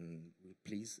 and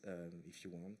please, if you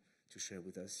want to share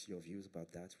with us your views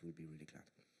about that, we'll be really glad.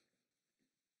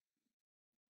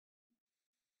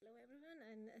 Hello everyone,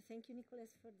 and thank you,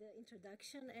 Nicholas, for the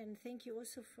introduction, and thank you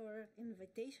also for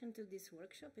invitation to this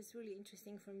workshop. It's really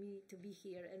interesting for me to be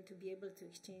here and to be able to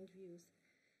exchange views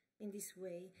in this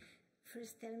way.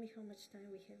 first tell me how much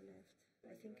time we have left.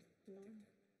 I think no.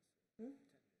 10?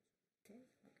 Okay.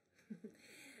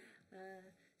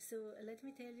 So let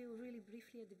me tell you really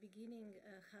briefly at the beginning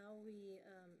how we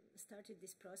started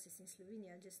this process in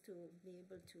Slovenia, just to be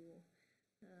able to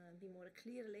be more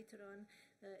clear later on.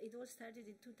 It all started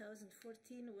in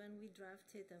 2014 when we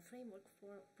drafted a framework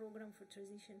program for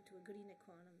transition to a green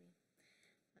economy.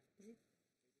 Is it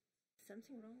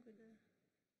something wrong with the...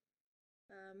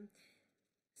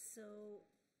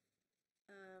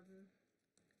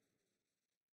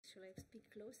 shall I speak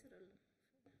closer? Or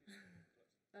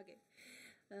okay.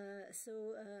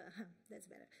 That's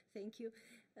better. Thank you.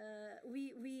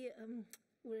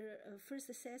 We're first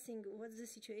assessing what's the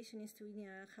situation in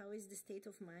Slovenia, how is the state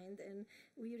of mind, and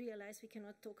we realized we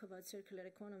cannot talk about circular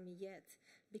economy yet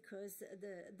because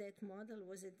that model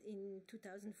was in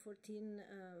 2014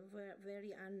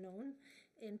 very unknown,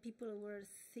 and people were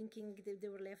thinking that they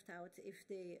were left out if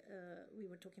we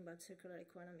were talking about circular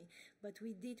economy. But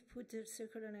we did put the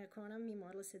circular economy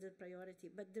models as a priority.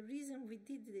 But the reason we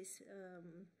did this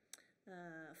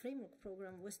framework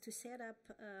program was to set up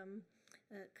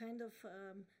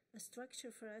a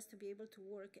structure for us to be able to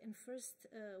work. And first,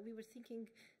 we were thinking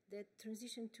that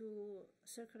transition to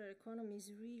circular economy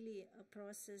is really a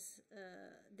process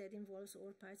that involves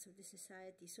all parts of the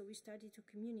society. So we started to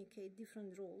communicate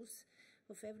different roles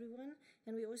of everyone,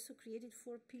 and we also created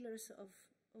 4 pillars of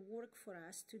work for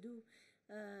us to do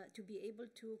to be able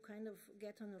to kind of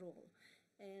get on a roll.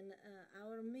 And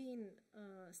our main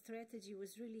strategy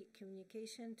was really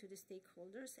communication to the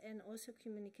stakeholders and also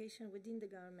communication within the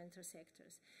governmental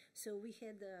sectors. So we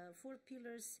had 4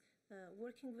 pillars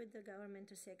working with the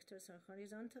governmental sectors on a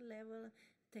horizontal level,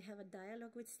 to have a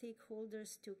dialogue with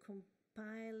stakeholders, to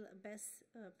compile best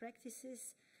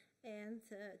practices, and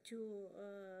to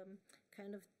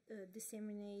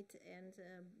disseminate and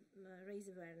raise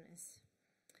awareness.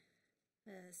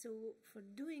 So for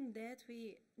doing that,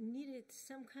 we needed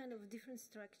some kind of different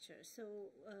structure.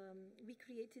 So we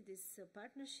created this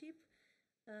partnership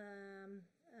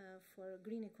for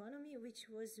green economy, which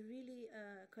was really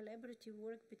collaborative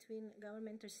work between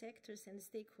governmental sectors and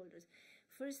stakeholders.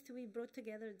 First, we brought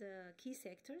together the key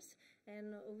sectors,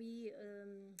 and we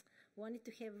wanted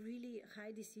to have really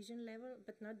high decision level,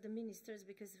 but not the ministers,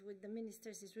 because with the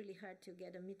ministers it's really hard to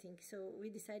get a meeting. So we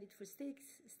decided for state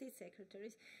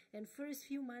secretaries, and first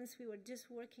few months we were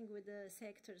just working with the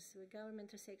sectors, with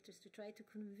governmental sectors, to try to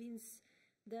convince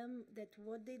them that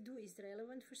what they do is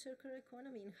relevant for circular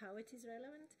economy and how it is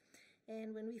relevant.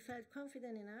 And when we felt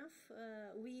confident enough,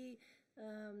 we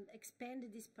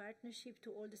expanded this partnership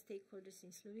to all the stakeholders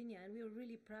in Slovenia, and we were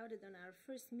really proud that on our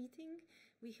first meeting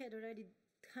we had already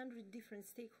 100 different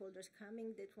stakeholders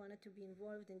coming that wanted to be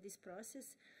involved in this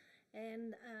process.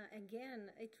 And again,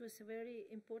 it was very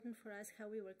important for us how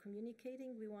we were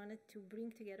communicating. We wanted to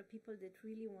bring together people that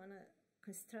really want to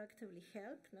constructively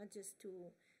help, not just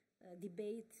to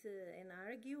debate and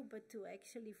argue, but to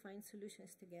actually find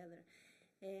solutions together.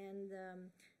 And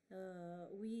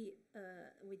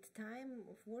with time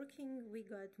of working, we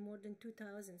got more than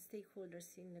 2,000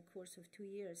 stakeholders in the course of 2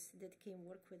 years that came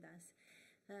work with us.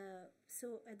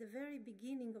 So at the very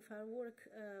beginning of our work,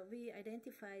 we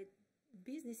identified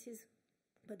businesses,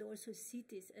 but also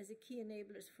cities as a key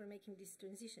enablers for making this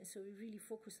transition. So we really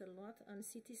focus a lot on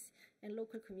cities and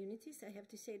local communities. I have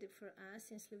to say that for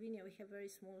us in Slovenia, we have very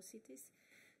small cities.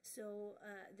 So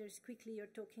there's quickly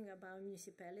you're talking about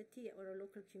municipality or a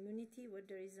local community where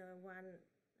there is one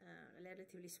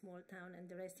relatively small town and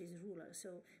the rest is rural.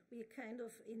 So we kind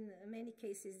of, in many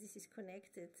cases, this is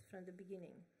connected from the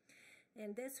beginning.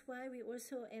 And that's why we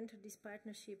also entered this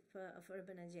partnership of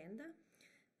Urban Agenda,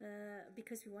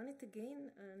 because we wanted to gain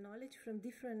knowledge from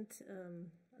different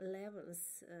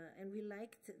levels, and we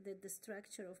liked that the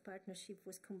structure of partnership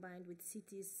was combined with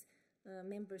cities,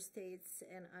 member states,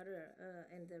 and other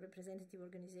and the representative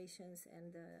organizations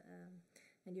and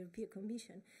European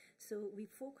Commission. So we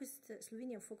focused,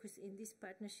 Slovenia focused in this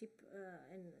partnership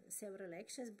in several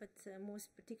actions, but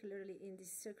most particularly in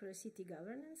this circular city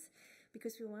governance,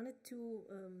 because we wanted to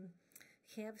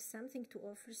have something to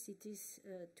offer cities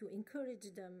to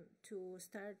encourage them to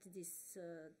start this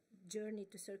journey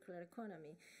to circular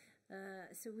economy.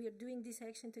 So we are doing this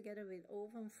action together with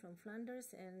OVAM from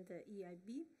Flanders and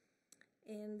EIB.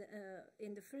 And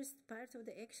in the first part of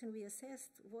the action, we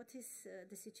assessed what is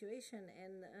the situation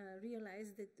and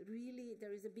realized that really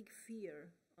there is a big fear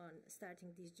on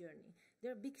starting this journey.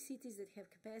 There are big cities that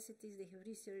have capacities, they have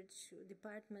research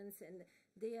departments, and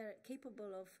they are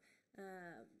capable of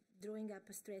drawing up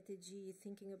a strategy,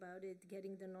 thinking about it,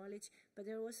 getting the knowledge. But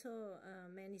there are also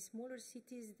many smaller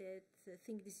cities that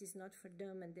think this is not for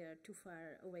them and they are too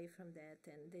far away from that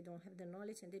and they don't have the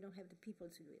knowledge and they don't have the people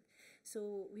to do it.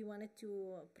 So we wanted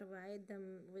to provide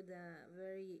them with a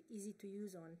very easy to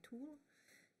use on tool.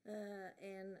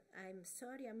 And I'm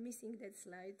sorry I'm missing that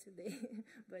slide today,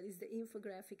 but it's the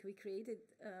infographic we created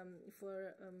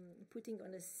for putting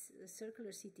on a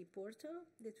circular city portal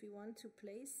that we want to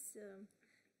place.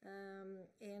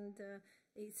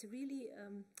 It's really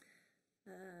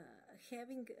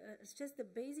having just the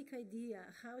basic idea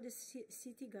how the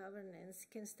city governance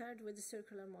can start with the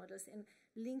circular models and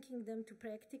linking them to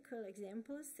practical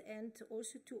examples and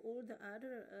also to all the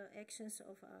other actions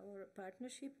of our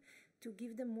partnership to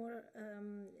give them more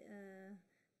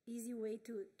easy way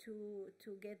to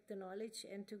get the knowledge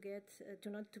and to get to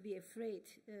not to be afraid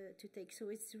to take. So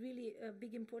it's really a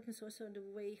big importance also in the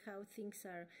way how things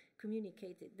are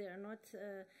communicated. They are not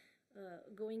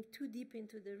going too deep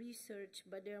into the research,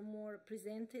 but they are more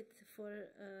presented for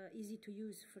easy to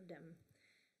use for them.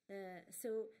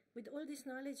 So with all this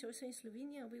knowledge, also in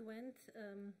Slovenia, we went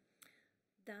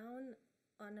down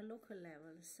on a local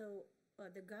level. So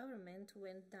the government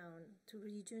went down to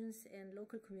regions and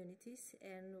local communities,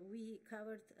 and we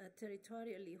covered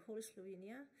territorially whole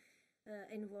Slovenia,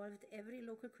 involved every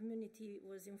local community,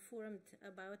 was informed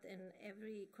about, and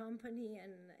every company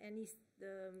and any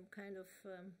kind of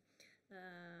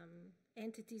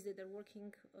entities that are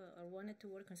working or wanted to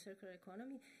work on circular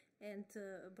economy, and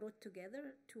brought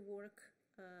together to work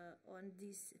on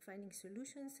these finding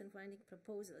solutions and finding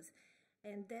proposals.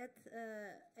 And that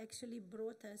actually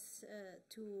brought us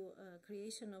to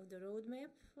creation of the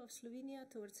roadmap of Slovenia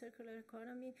towards circular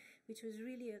economy, which was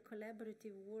really a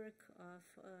collaborative work of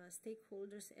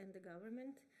stakeholders and the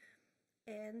government.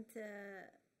 And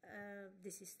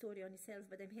this is story on itself,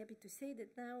 but I'm happy to say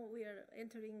that now we are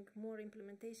entering more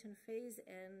implementation phase,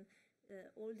 and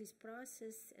all this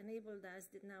process enabled us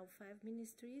that now 5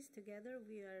 ministries together,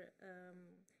 we are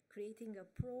creating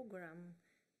a program.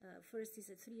 First is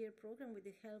a 3-year program with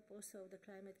the help also of the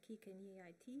Climate Kick and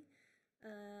EIT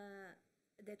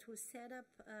that will set up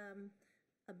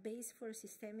a base for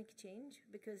systemic change,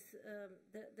 because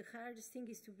the hardest thing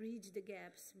is to bridge the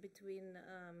gaps between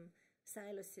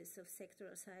silos of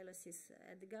sectoral silos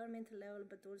at the governmental level,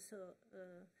 but also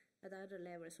at other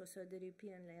levels, also at the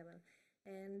European level.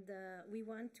 And we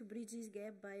want to bridge this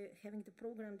gap by having the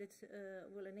program that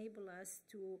will enable us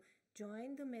to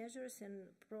join the measures and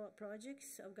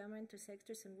projects of governmental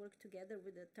sectors and work together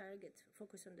with the target,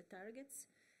 focus on the targets.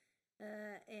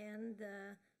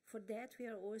 For that, we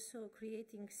are also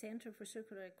creating Center for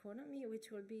Circular Economy,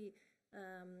 which will be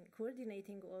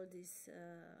coordinating all these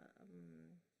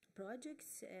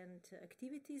projects and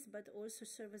activities, but also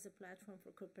serve as a platform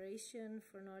for cooperation,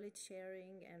 for knowledge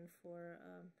sharing, and for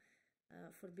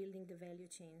building the value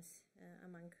chains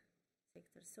among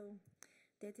sectors. So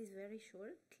that is very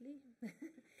shortly.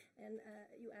 And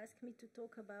you asked me to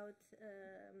talk about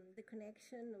the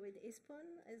connection with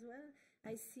Espon as well.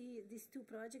 I see these 2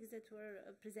 projects that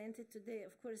were presented today,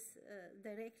 of course,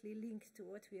 directly linked to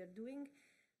what we are doing.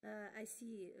 I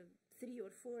see 3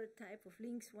 or 4 type of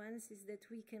links. One is that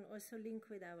we can also link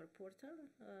with our portal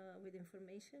with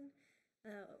information.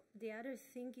 The other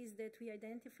thing is that we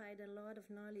identified a lot of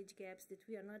knowledge gaps that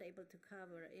we are not able to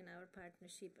cover in our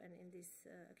partnership and in these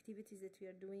activities that we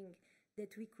are doing,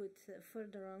 that we could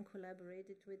further on collaborate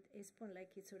it with Espon,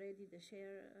 like it's already the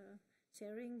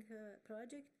sharing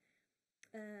project.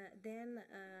 Then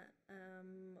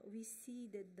we see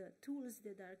that the tools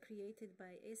that are created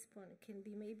by Espon can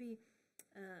be maybe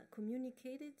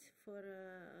communicated for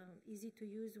easy to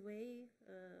use way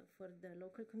for the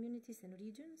local communities and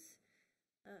regions.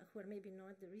 Who are maybe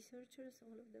not the researchers,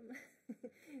 all of them.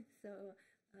 So,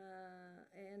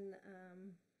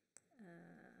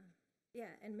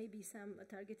 yeah, and maybe some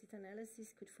targeted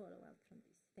analysis could follow up from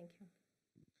this. Thank you.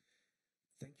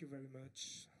 Thank you very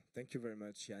much. Thank you very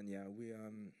much, Janja. We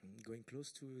are going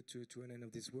close to an end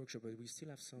of this workshop, but we still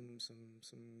have some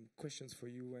questions for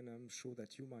you, and I'm sure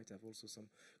that you might have also some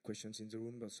questions in the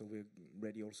room, but so we're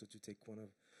ready also to take one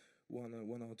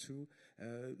or two.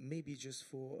 Maybe just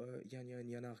for Janja and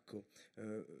Janarko,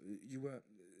 you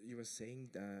were saying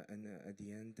that, and at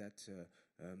the end that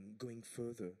going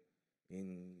further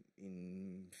in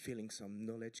filling some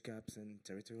knowledge gaps and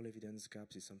territorial evidence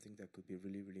gaps is something that could be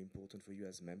really, really important for you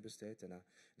as member state, and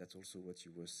that's also what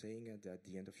you were saying at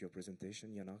the end of your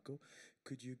presentation, Janarko.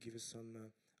 Could you give us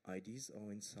some ideas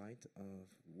or insight of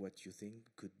what you think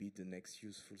could be the next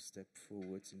useful step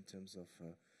forwards in terms of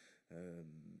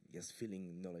yes,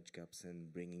 filling knowledge gaps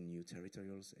and bringing new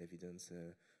territorials evidence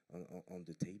on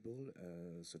the table,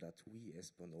 so that we,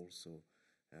 Espon, also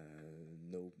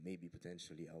know maybe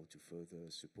potentially how to further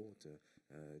support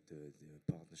the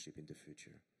partnership in the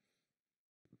future.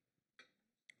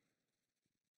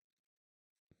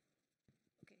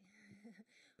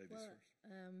 Okay. Well,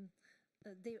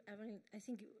 I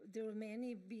think there will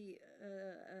many be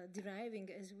deriving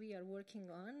as we are working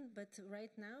on, but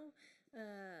right now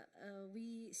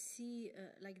we see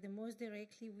like the most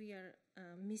directly we are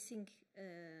missing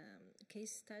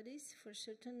case studies for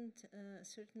certain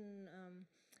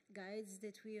guides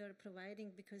that we are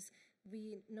providing, because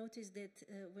we notice that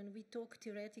when we talk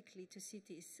theoretically to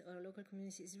cities or local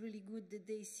communities, it's really good that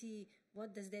they see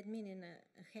what does that mean in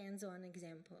a hands-on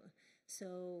example.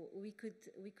 So we could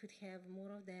have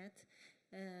more of that.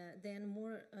 Then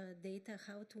more data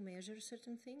how to measure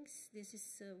certain things. This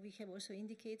is we have also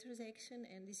indicators action,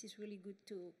 and this is really good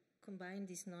to combine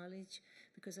this knowledge,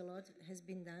 because a lot has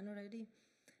been done already.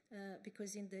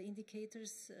 Because in the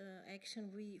indicators action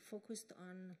we focused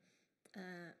on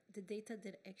the data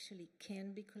that actually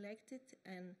can be collected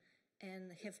and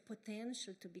have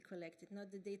potential to be collected,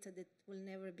 not the data that will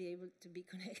never be able to be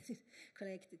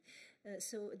collected.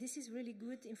 So this is really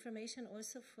good information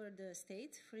also for the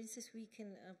state. For instance, we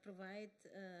can provide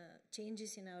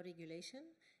changes in our regulation,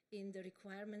 in the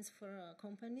requirements for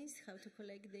companies, how to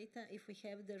collect data, if we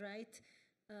have the right,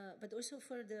 but also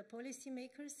for the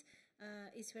policymakers,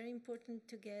 it's very important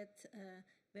to get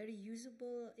very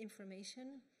usable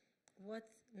information. What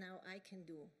now I can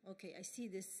do? Okay, I see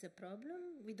this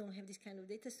problem. We don't have this kind of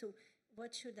data, so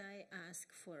what should I ask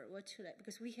for? What should I?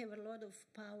 Because we have a lot of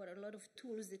power, a lot of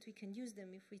tools that we can use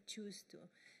them if we choose to.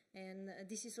 And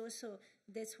this is also,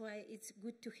 that's why it's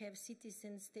good to have cities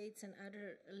and states and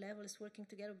other levels working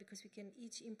together, because we can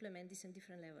each implement this on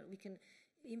different level. We can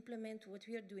implement what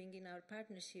we are doing in our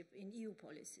partnership in EU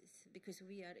policies, because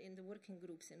we are in the working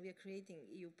groups and we are creating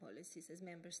EU policies as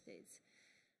member states.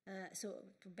 So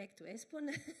back to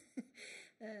Espon.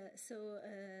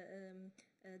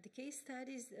 The case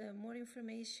studies, more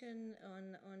information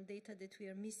on data that we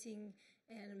are missing,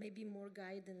 and maybe more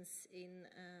guidance in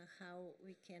how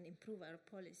we can improve our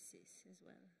policies as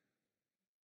well.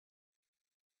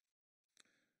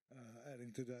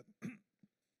 Adding to that,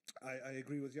 I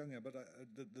agree with Janja, but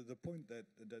the point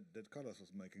that Carlos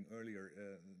was making earlier,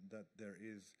 that there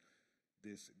is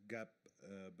this gap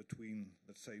between,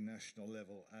 let's say, national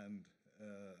level and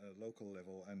local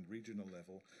level and regional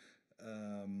level,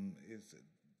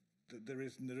 there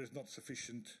is not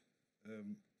sufficient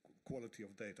quality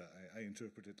of data. I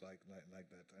interpret it like that,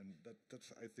 and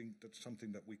that's I think that's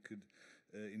something that we could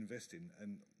invest in.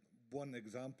 And one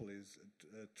example is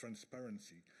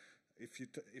transparency. If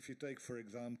you take, for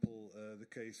example, the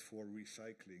case for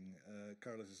recycling,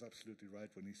 Carlos is absolutely right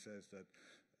when he says that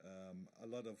a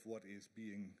lot of what is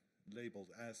being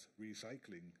labeled as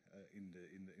recycling in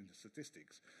the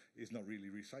statistics is not really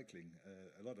recycling.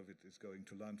 A lot of it is going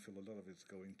to landfill. A lot of it's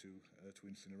going to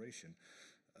incineration.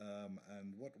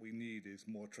 And what we need is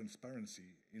more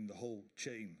transparency in the whole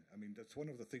chain. I mean, that's one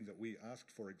of the things that we asked,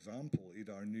 for example,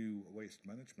 in our new waste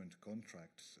management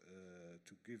contracts,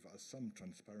 to give us some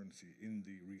transparency in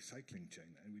the recycling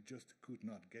chain, and we just could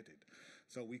not get it.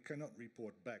 So we cannot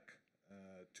report back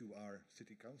to our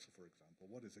city council, for example,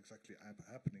 what is exactly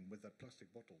happening with that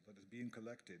plastic bottle that is being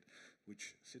collected,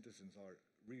 which citizens are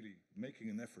really making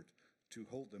an effort to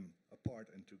hold them apart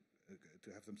and to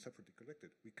have them separately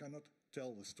collected. We cannot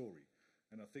tell the story,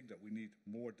 and I think that we need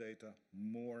more data,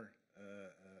 more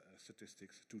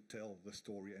statistics to tell the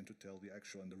story and to tell the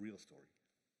actual and the real story.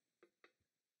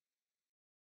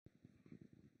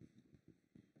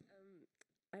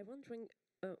 I'm wondering,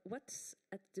 what's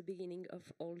at the beginning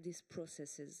of all these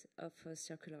processes of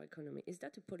circular economy? Is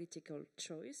that a political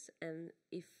choice? And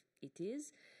if it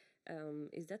is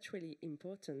that really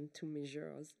important to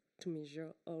measure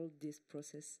all this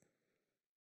process?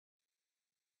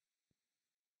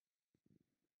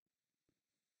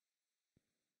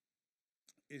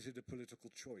 Is it a political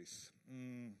choice?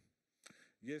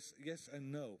 Yes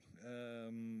and no.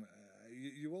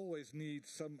 You always need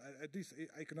some, at least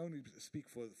I can only speak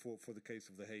for the case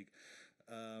of The Hague,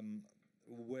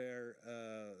 where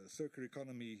circular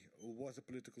economy was a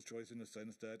political choice in the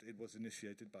sense that it was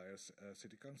initiated by a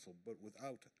city council, but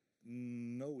without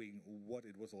knowing what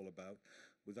it was all about,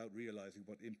 without realizing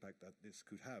what impact that this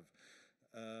could have.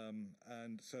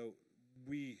 And so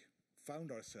we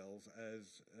found ourselves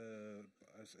as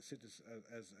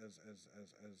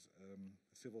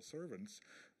civil servants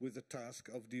with the task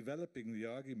of developing the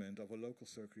argument of a local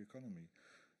circular economy,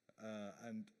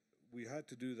 and we had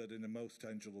to do that in the most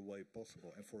tangible way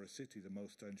possible. And for a city, the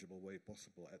most tangible way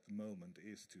possible at the moment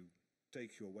is to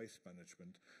take your waste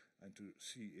management and to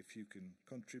see if you can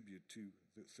contribute to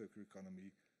the circular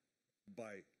economy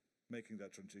by making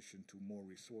that transition to more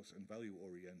resource and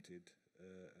value-oriented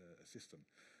system,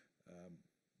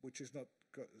 which is not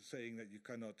saying that you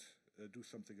cannot do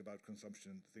something about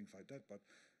consumption and things like that, but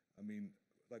I mean,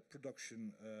 like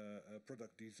production,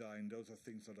 product design, those are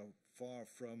things that are far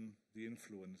from the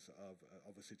influence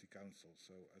of a city council.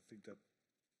 So I think that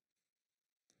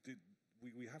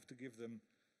we have to give them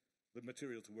the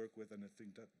material to work with, and I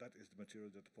think that that is the material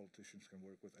that the politicians can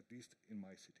work with, at least in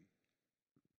my city.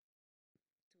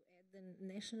 To add the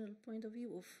national point of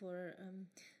view, for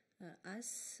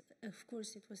us, of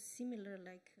course, it was similar,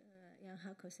 like Jan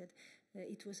Hako said,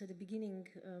 it was at the beginning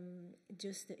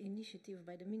just the initiative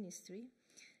by the ministry.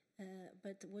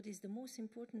 But what is the most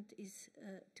important is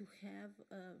to have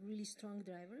really strong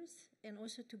drivers and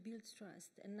also to build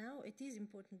trust. And now it is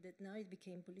important that now it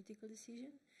became political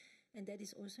decision. And that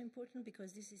is also important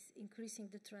because this is increasing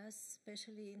the trust,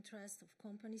 especially in trust of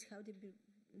companies, how they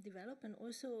develop, and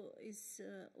also is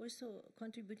also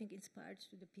contributing inspired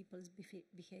to the people's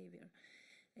behavior.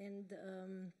 And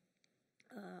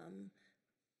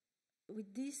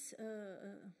with this,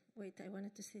 wait, I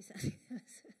wanted to say something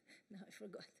else. Now I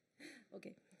forgot.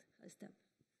 Okay, I'll stop.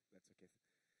 That's okay.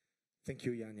 Thank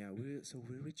you, Janja. So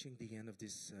we're reaching the end of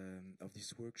this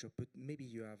workshop, but maybe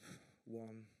you have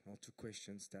one or two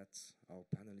questions that our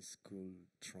panelists could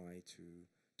try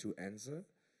to answer,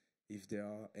 if there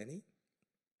are any.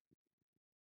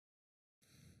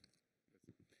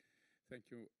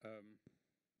 Thank you.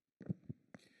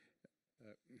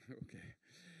 Okay.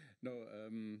 No.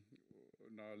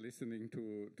 Now listening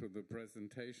to the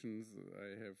presentations,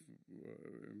 I have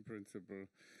in principle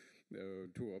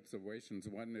two observations.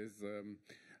 One is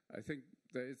I think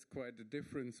there is quite a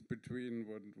difference between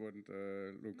what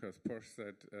Lukas Posch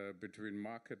said between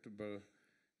marketable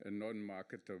and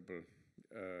non-marketable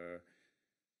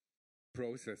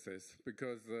processes,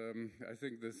 because I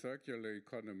think the circular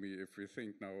economy, if we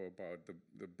think now about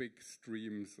the big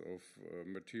streams of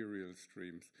material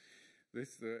streams,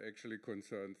 this actually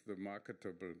concerns the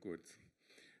marketable goods.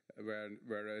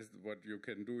 Whereas what you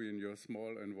can do in your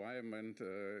small environment,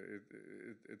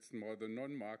 it's more the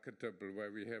non-marketable, where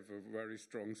we have a very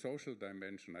strong social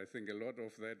dimension. I think a lot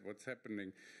of that, what's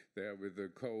happening there with the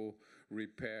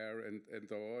co-repair and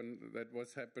so on, that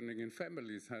was happening in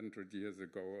families 100 years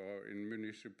ago, or in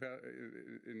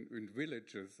in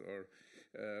villages, or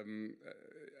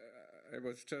I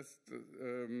was just,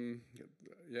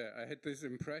 I had this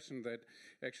impression that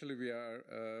actually we are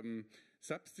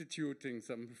substituting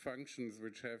some functions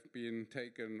which have been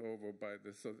taken over by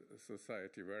the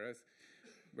society, whereas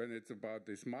when it's about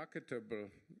this marketable,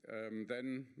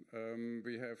 then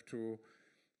we have to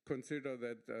consider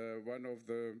that one of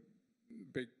the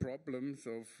big problems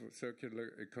of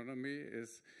circular economy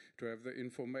is to have the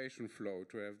information flow,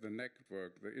 to have the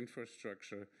network, the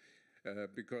infrastructure,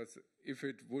 because if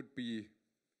it would be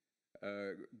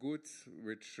goods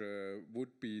which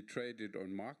would be traded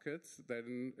on markets,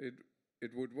 then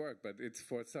it would work, but it's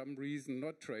for some reason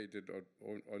not traded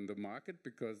on the market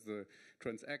because the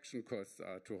transaction costs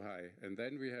are too high. And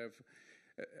then we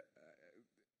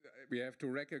have to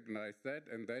recognize that,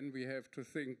 and then we have to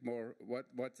think more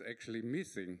what's actually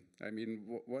missing. I mean,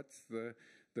 what's the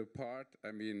part,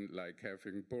 I mean, like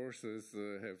having bourses,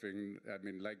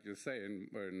 like you say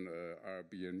in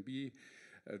Airbnb,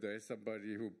 there's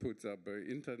somebody who puts up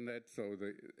internet, so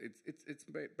it's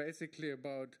basically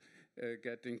about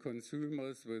getting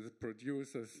consumers with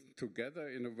producers together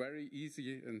in a very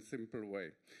easy and simple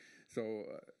way. So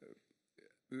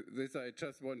this I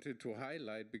just wanted to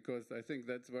highlight, because I think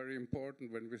that's very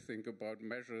important when we think about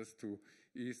measures to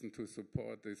ease and to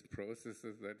support these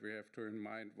processes, that we have to in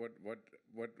mind what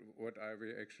are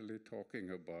we actually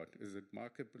talking about? Is it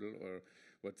marketable, or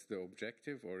what's the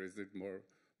objective, or is it more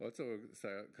also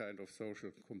a kind of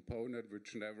social component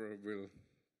which never will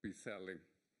be selling?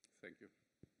 Thank you.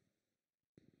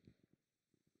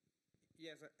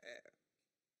 Yes,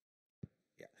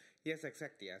 yes,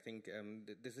 exactly. I think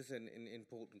this is an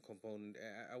important component.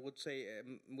 I would say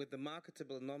with the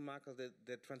marketable, non-marketable,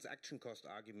 the transaction cost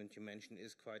argument you mentioned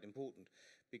is quite important,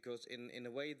 because in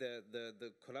a way the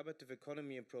collaborative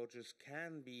economy approaches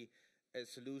can be a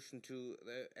solution to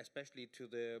especially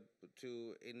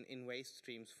in waste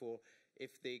streams, for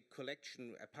if the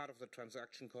collection, a part of the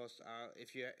transaction costs are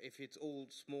if it's all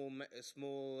small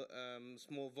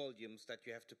volumes that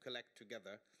you have to collect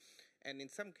together. And in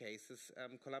some cases,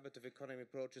 collaborative economy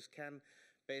approaches can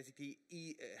basically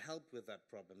help with that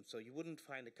problem. So you wouldn't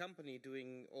find a company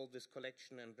doing all this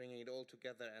collection and bringing it all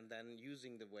together and then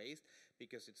using the waste,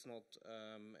 because it's not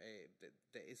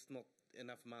there is not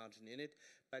enough margin in it.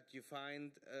 But you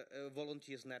find a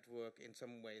volunteers network in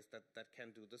some ways that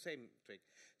can do the same trick.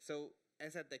 So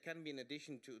as I said, there can be an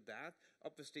addition to that.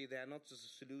 Obviously, they are not the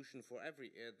solution for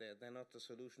they're not the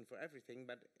solution for everything,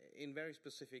 but in very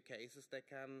specific cases, they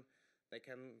can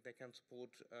support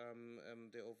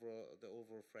the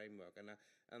overall framework,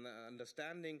 and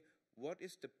understanding what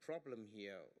is the problem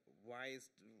here. Why is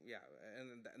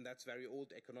and that's very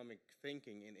old economic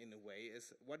thinking in a way.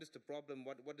 Is what is the problem?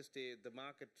 What is the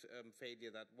market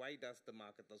failure? That why does the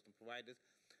market doesn't provide it?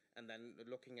 And then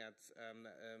looking at and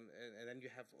then you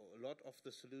have a lot of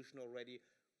the solution already.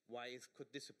 Why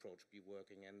could this approach be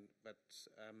working? But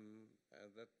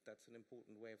that's an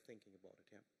important way of thinking about it.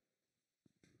 Yeah.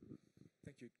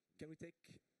 Thank you. Can we take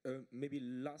maybe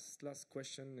last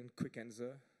question and quick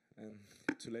answer, and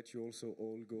to let you also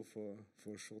all go for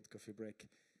a short coffee break?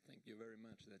 Thank you very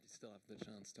much that you still have the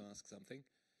chance to ask something.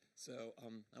 So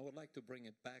I would like to bring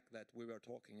it back that we were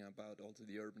talking about also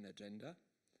the urban agenda.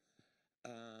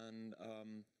 And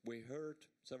we heard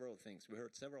several things. We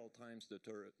heard several times the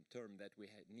term that we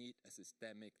need a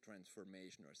systemic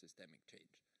transformation or systemic change.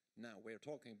 Now we're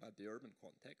talking about the urban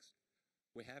context.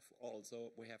 We have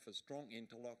a strong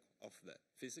interlock of the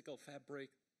physical fabric,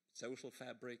 social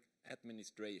fabric,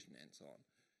 administration, and so on.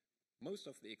 Most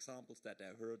of the examples that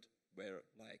I heard were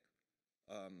like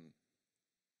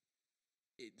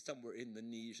somewhere in the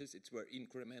niches. It's were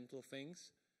incremental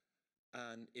things,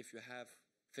 and if you have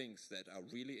things that are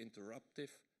really interruptive,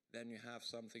 then you have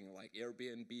something like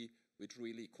Airbnb, which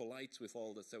really collides with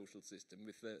all the social system,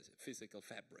 with the physical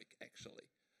fabric, actually.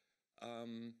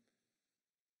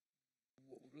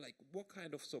 Like, what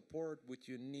kind of support would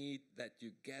you need that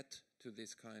you get to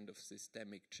this kind of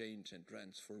systemic change and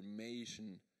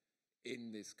transformation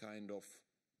in this kind of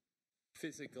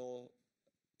physical,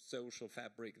 social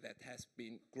fabric that has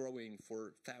been growing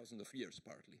for thousands of years,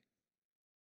 partly?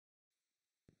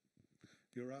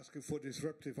 You're asking for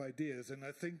disruptive ideas, and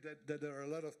I think that there are a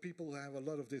lot of people who have a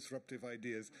lot of disruptive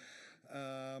ideas.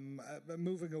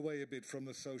 Moving away a bit from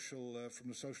the social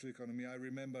economy, I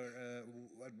remember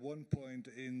at one point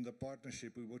in the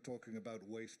partnership we were talking about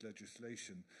waste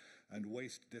legislation and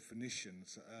waste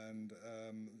definitions, and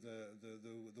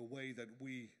the way that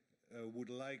we would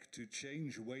like to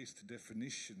change waste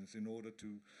definitions in order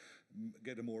to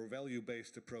get a more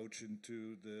value-based approach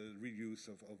into the reuse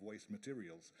of waste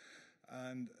materials.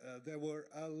 And there were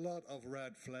a lot of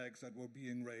red flags that were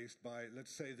being raised by,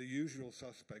 let's say, the usual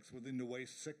suspects within the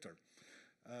waste sector.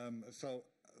 So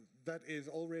that is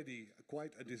already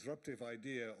quite a disruptive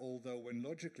idea, although when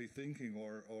logically thinking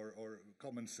or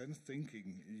common sense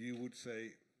thinking, you would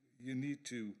say you need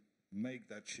to make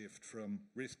that shift from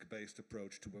risk-based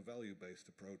approach to a value-based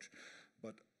approach.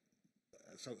 But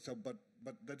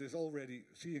that is already,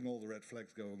 seeing all the red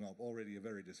flags going up, already a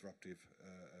very disruptive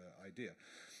idea.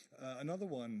 Another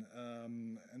one,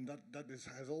 and that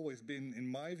has always been, in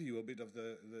my view, a bit of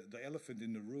the elephant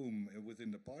in the room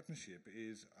within the partnership,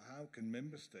 is how can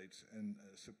member states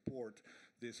support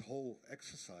this whole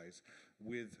exercise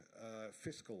with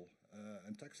fiscal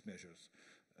and tax measures.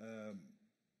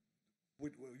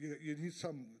 You need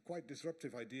some quite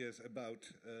disruptive ideas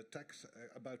about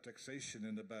taxation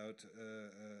and about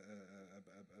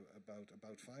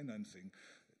financing,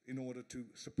 in order to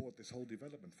support this whole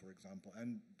development, for example.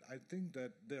 And I think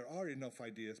that there are enough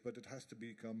ideas, but it has to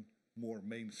become more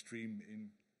mainstream in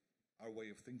our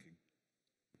way of thinking.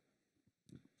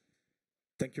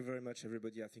 Thank you very much,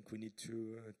 everybody. I think we need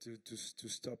to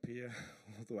stop here,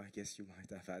 although I guess you might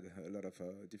have had a lot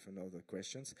of different other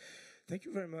questions. Thank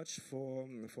you very much for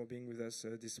being with us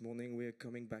this morning. We're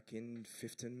coming back in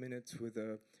 15 minutes with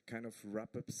a kind of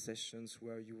wrap-up sessions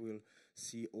where you will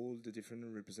see all the different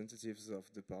representatives of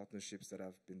the partnerships that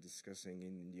I've been discussing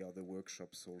in the other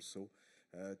workshops also,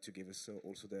 to give us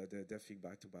also their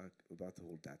feedback about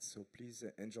all that. So please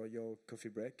enjoy your coffee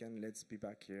break, and let's be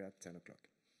back here at 10 o'clock.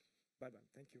 Bye-bye.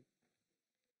 Thank you.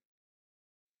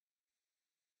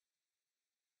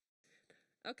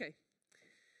 Okay.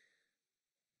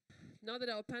 Now that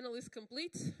our panel is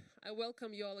complete, I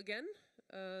welcome you all again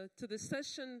to the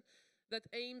session that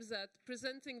aims at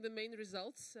presenting the main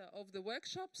results of the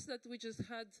workshops that we just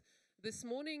had this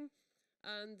morning.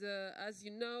 And as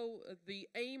you know, the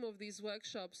aim of these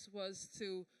workshops was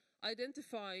to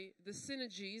identify the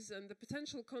synergies and the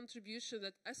potential contribution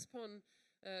that Espon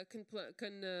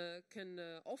can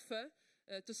offer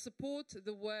to support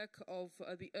the work of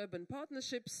the urban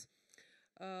partnerships,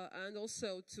 and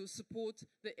also to support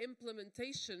the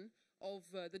implementation of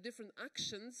the different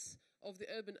actions of the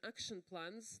urban action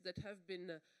plans that have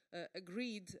been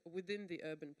agreed within the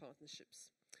urban partnerships.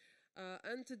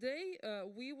 And today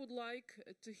we would like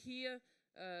to hear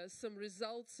some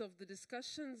results of the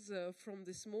discussions from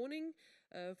this morning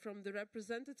from the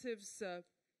representatives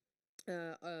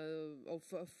of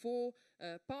 4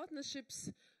 partnerships.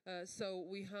 So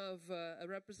we have a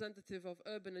representative of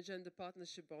Urban Agenda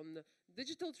Partnership on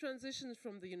Digital Transition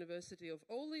from the University of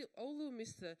Oulu,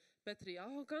 Mr. Petri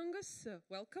Ahokangas.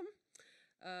 Welcome.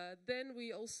 Then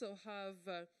we also have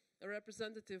a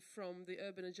representative from the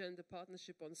Urban Agenda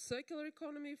Partnership on Circular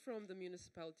Economy from the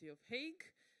Municipality of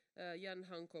Hague, Jan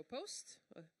Hanko Post.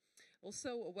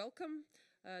 Also welcome.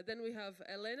 Then we have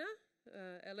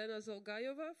Elena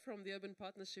Zolgayova from the Urban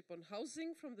Partnership on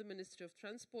Housing from the Ministry of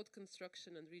Transport,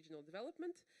 Construction and Regional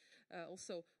Development.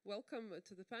 Also welcome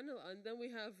to the panel. And then we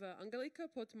have Angelika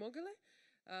Potmogele.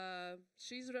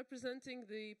 She's representing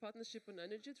the Partnership on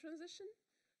Energy Transition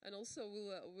and also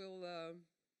will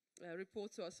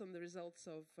report to us on the results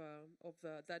of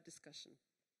that discussion.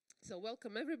 So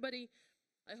welcome everybody.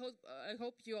 I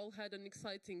hope you all had an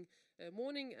exciting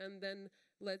morning, and then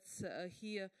let's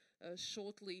hear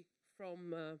shortly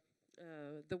from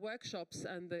the workshops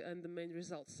and the main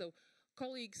results. So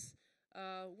colleagues,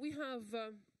 we have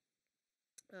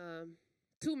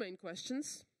 2 main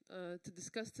questions to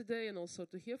discuss today and also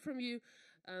to hear from you,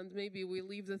 and maybe we'll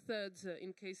leave the third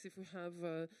in case if we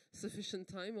have sufficient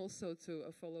time also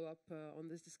to follow up on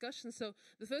this discussion. So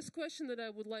the first question that I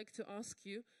would like to ask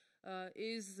you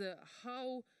is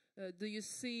how do you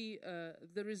see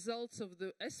the results of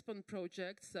the Espon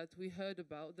projects that you heard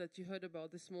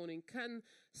about this morning can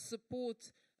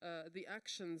support the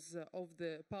actions of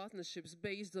the partnerships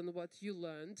based on what you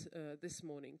learned this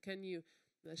morning? Can you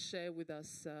share with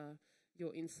us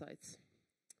your insights?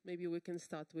 Maybe we can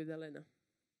start with Elena.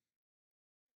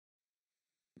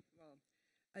 Well,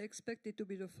 I expect it to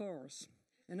be the force,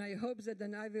 and I hope that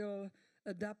then I will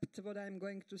adapt what I'm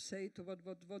going to say to what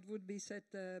would be said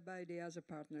by the other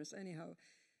partners. Anyhow,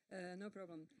 no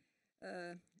problem.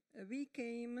 We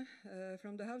came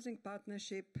from the housing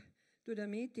partnership to the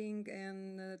meeting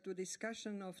and to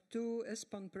discussion of 2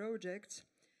 Espon projects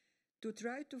to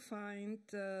try to find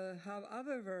how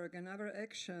our work and our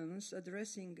actions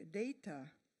addressing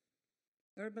data,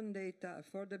 urban data,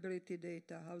 affordability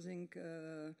data, housing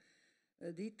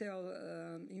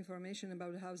detailed information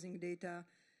about housing data,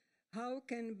 how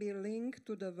can be linked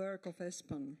to the work of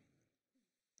Espon.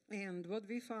 And what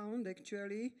we found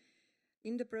actually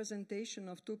in the presentation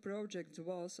of 2 projects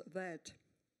was that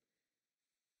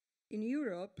in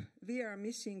Europe we are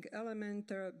missing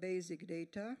elementary basic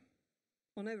data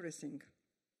on everything,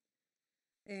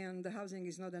 and the housing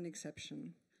is not an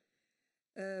exception.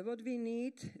 What we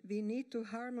need to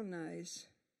harmonize,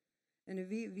 and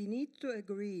we need to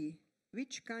agree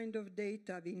which kind of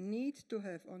data we need to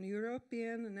have on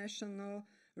European, national,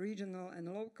 regional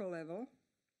and local level,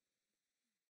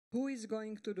 who is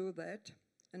going to do that,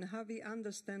 and how we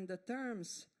understand the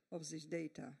terms of this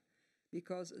data,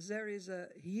 because there is a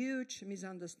huge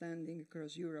misunderstanding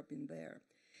across Europe in there.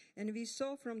 And we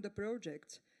saw from the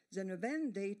projects that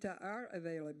when data are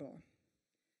available,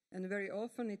 and very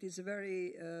often it is a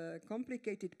very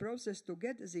complicated process to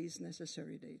get these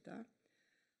necessary data,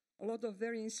 a lot of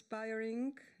very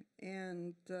inspiring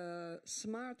and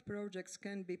smart projects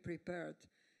can be prepared.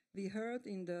 We heard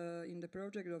in the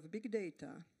project of big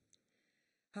data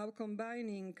how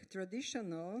combining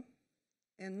traditional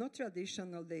and not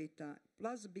traditional data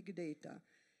plus big data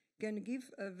can give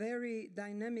a very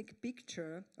dynamic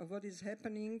picture of what is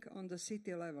happening on the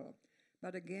city level.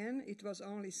 But again, it was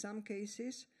only some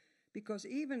cases, because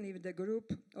even if the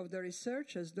group of the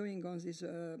researchers doing on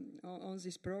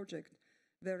this project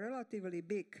were relatively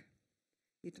big,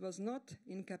 it was not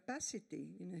in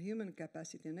capacity, in a human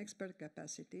capacity, an expert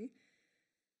capacity,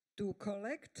 to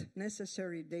collect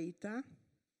necessary data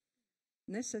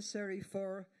necessary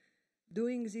for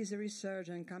doing this research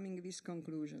and coming with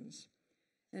conclusions.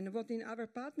 And what in our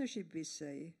partnership we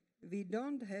say, we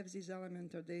don't have this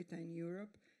elemental data in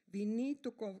Europe, we need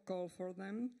to call for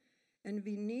them, and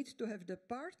we need to have the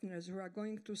partners who are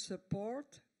going to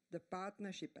support the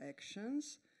partnership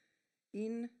actions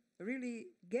in really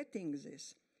getting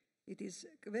this. It is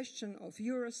a question of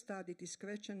Eurostat, it is a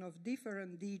question of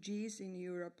different DGs in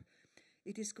Europe,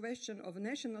 it is a question of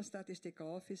national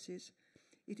statistical offices,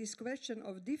 it is a question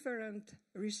of different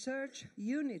research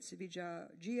units, which are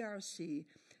GRC,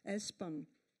 Espon,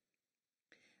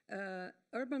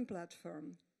 Urban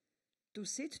Platform, to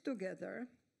sit together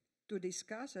to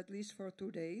discuss, at least for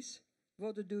 2 days,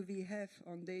 what do we have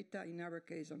on data, in our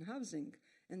case on housing,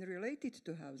 and related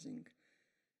to housing.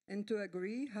 and to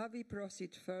agree how we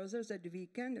proceed further that we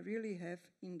can really have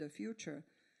in the future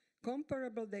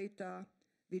comparable data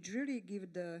which really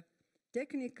give the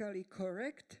technically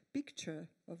correct picture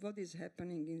of what is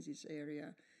happening in this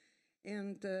area.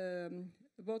 And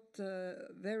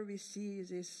where we see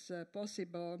this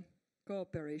possible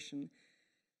cooperation.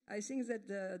 I think that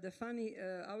the funny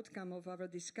outcome of our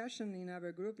discussion in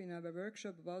our group, in our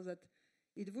workshop, was that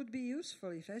it would be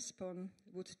useful if Espon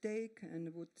would take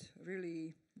and would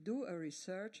really do a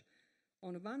research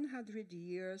on 100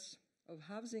 years of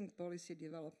housing policy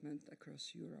development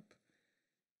across Europe.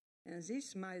 And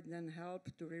this might then help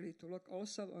to really to look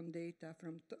also on data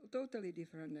from totally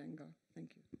different angle.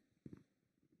 Thank you.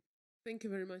 Thank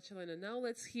you very much, Helena. Now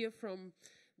let's hear from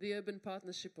the Urban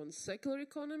Partnership on Circular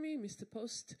Economy. Mr.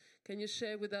 Post, can you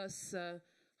share with us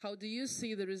how do you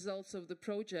see the results of the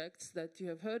projects that you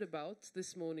have heard about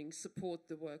this morning support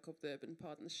the work of the Urban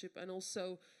Partnership, and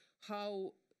also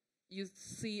how you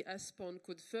see Espon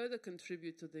could further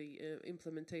contribute to the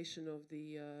implementation of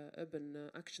the Urban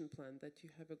Action Plan that you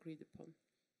have agreed upon?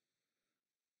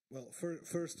 Well,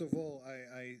 first of all,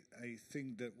 I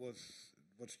think that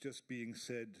what's just being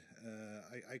said,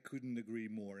 I couldn't agree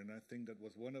more. And I think that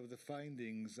was one of the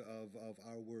findings of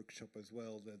our workshop as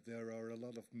well, that there are a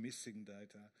lot of missing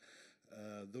data,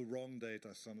 the wrong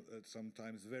data,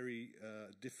 sometimes very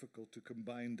difficult to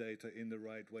combine data in the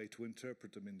right way, to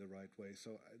interpret them in the right way.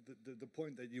 So the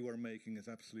point that you are making is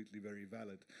absolutely very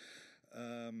valid.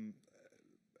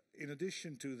 In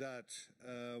addition to that,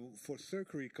 for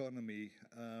circular economy,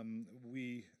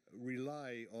 we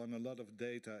rely on a lot of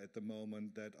data at the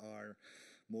moment that are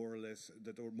more or less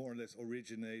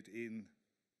originate in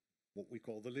what we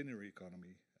call the linear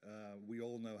economy. We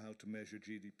all know how to measure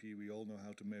GDP, we all know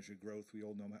how to measure growth, we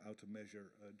all know how to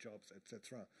measure jobs,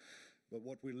 etc. But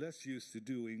what we're less used to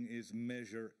doing is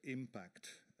measure impact,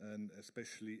 and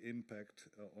especially impact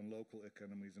on local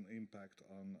economies and impact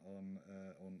on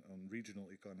regional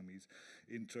economies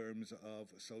in terms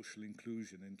of social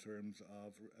inclusion, in terms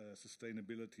of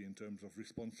sustainability, in terms of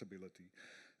responsibility.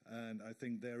 And I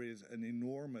think there is an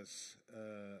enormous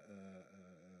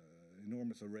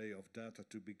array of data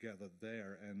to be gathered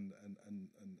there, and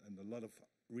a lot of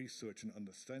research and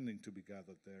understanding to be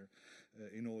gathered there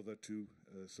in order to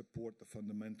support the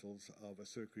fundamentals of a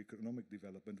circular economic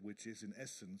development, which is in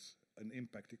essence an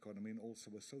impact economy and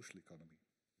also a social economy.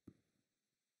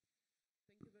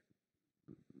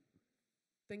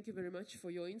 Thank you very much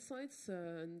for your insights,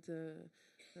 and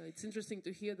it's interesting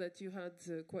to hear that you had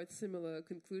quite similar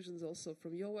conclusions also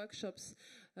from your workshops.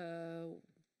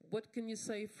 What can you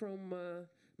say from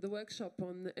the workshop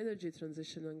on energy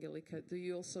transition, Angelika? Do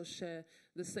you also share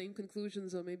the same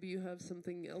conclusions, or maybe you have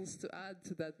something else to add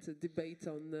to that debate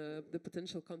on the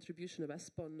potential contribution of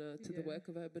Espon to the work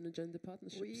of Urban Agenda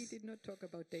Partnerships? We did not talk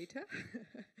about data.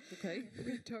 Okay.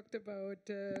 We talked about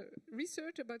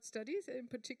research, about studies. In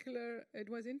particular, it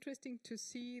was interesting to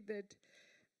see that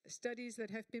studies that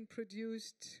have been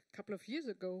produced a couple of years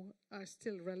ago are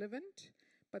still relevant,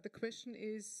 but the question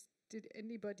is, did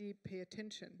anybody pay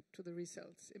attention to the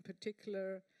results? In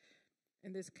particular,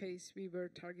 in this case, we were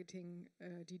targeting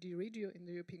DG Regio in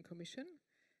the European Commission.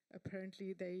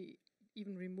 Apparently, they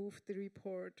even removed the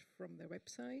report from their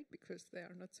website because they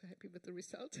are not so happy with the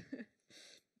result.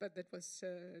 But that was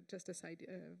just a side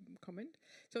comment.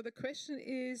 So the question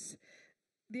is,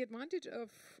 the advantage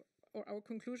of, or our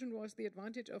conclusion was, the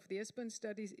advantage of the Espon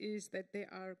studies is that they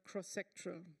are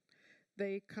cross-sectoral.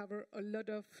 They cover a lot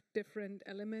of different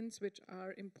elements which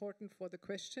are important for the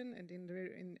question, and in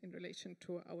relation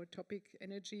to our topic,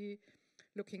 energy,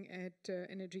 looking at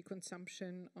energy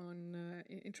consumption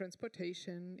in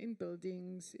transportation, in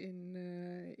buildings, in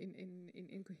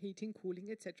heating, cooling,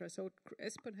 etc. So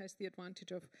Espon has the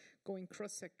advantage of going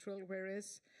cross-sectoral,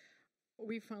 whereas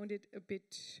we found it a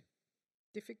bit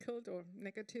difficult or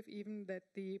negative even that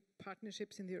the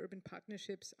partnerships in the urban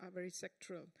partnerships are very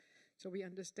sectoral. So we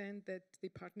understand that the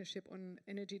partnership on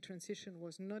energy transition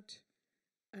was not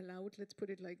allowed, let's put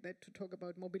it like that, to talk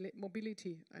about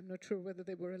mobility. I'm not sure whether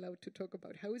they were allowed to talk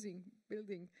about housing,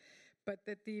 building, but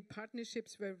that the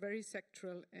partnerships were very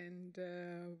sectoral and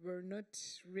were not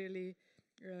really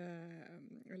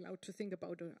allowed to think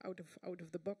about out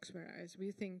of the box, whereas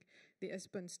we think the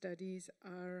Espon studies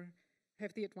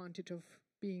have the advantage of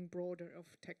being broader, of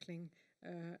tackling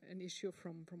an issue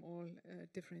from all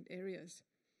different areas.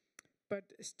 But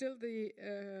still, the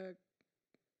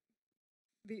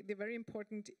very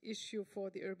important issue for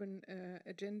the urban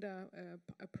agenda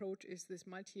approach is this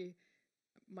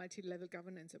multi-level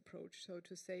governance approach. So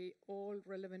to say all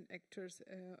relevant actors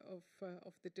of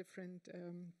the different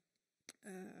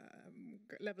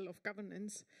level of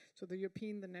governance. So the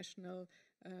European, the national,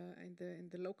 and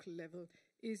the local level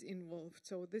is involved.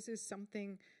 So this is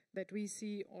something that we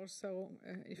see also,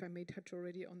 if I may touch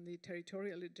already on the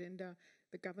territorial agenda,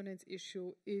 the governance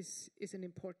issue is an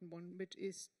important one, which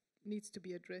needs to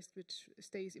be addressed, which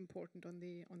stays important in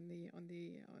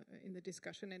the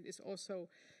discussion, and is also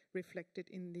reflected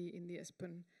in the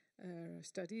Espon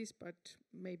studies, but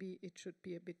maybe it should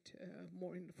be a bit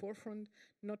more in the forefront,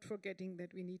 not forgetting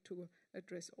that we need to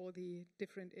address all the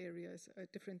different areas,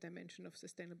 different dimension of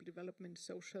sustainable development,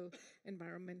 social,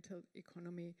 environmental,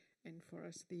 economy, and for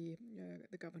us the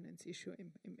governance issue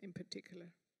in particular.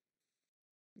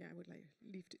 Yeah, I would like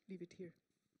leave it here.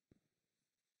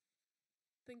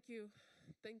 Thank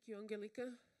you, Angelika.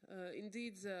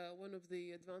 Indeed, one of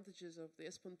the advantages of the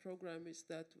Espon program is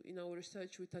that in our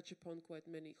research we touch upon quite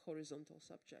many horizontal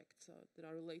subjects that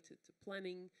are related to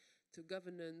planning, to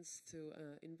governance, to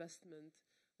investment,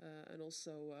 and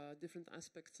also different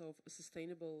aspects of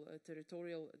sustainable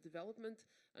territorial development.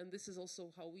 And this is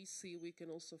also how we see we can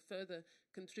also further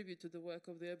contribute to the work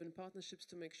of the urban partnerships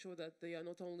to make sure that they are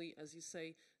not only, as you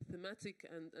say, thematic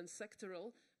and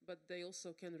sectoral, but they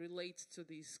also can relate to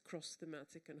these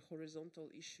cross-thematic and horizontal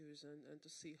issues, and to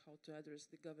see how to address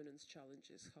the governance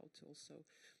challenges, how to also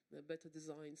better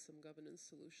design some governance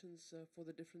solutions for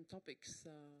the different topics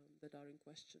that are in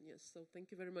question. Yes, so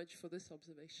thank you very much for this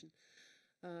observation.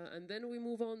 And then we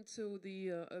move on to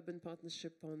the urban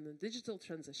partnership on the digital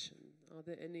transition. Are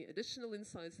there any additional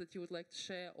insights that you would like to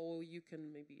share, or you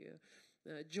can maybe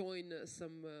join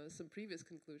some previous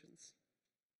conclusions?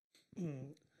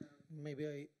 Maybe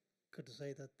I could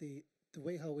say that the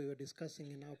way how we were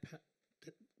discussing in our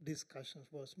discussions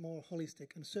was more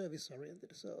holistic and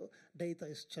service-oriented. So data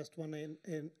is just one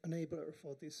enabler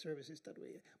for these services that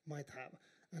we might have.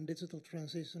 And digital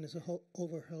transition is a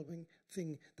overwhelming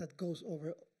thing that goes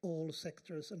over all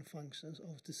sectors and functions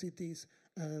of the cities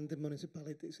and the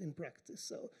municipalities in practice.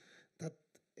 So that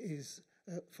is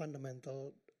a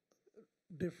fundamental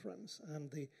difference. And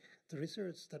the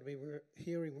research that we were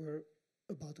hearing were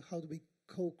about how do we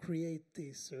co-create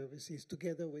these services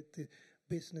together with the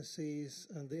businesses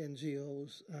and the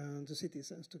NGOs and the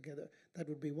citizens together. That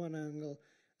would be one angle.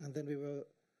 And then we were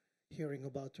hearing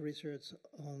about research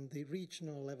on the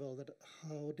regional level, that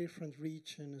how different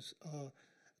regions are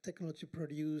technology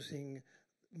producing,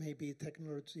 maybe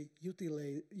technology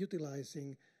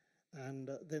utilizing, and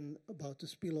then about the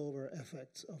spillover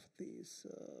effects of these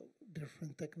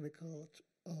different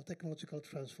technological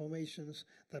transformations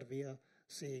that we are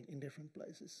seeing in different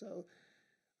places. So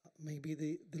maybe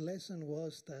the lesson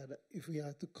was that if we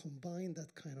are to combine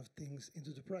that kind of things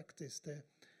into the practice, the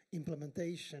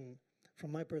implementation,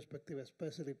 from my perspective,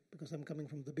 especially because I'm coming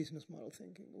from the business model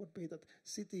thinking, would be that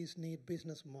cities need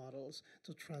business models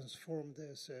to transform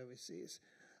their services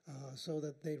so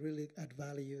that they really add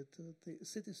value to the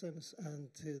citizens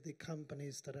and to the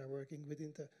companies that are working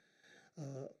within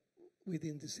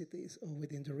the cities or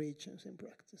within the regions in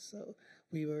practice. So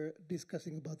we were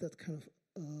discussing about that kind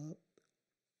of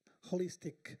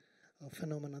holistic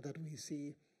phenomena that we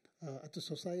see at the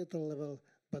societal level,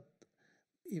 but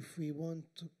if we want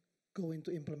to go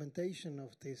into implementation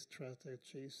of these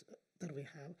strategies that we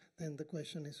have, then the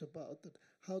question is about that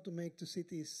how to make the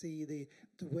cities see the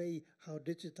way how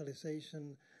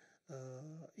digitalization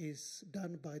is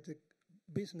done by the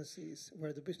businesses,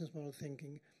 where the business model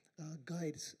thinking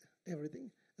guides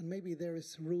everything. And maybe there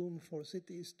is room for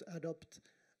cities to adopt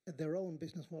their own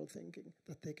business model thinking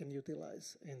that they can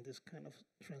utilize in this kind of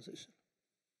transition.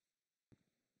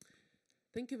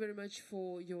 Thank you very much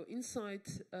for your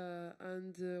insight,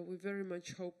 and we very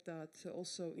much hope that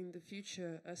also in the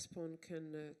future Espon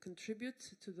can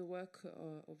contribute to the work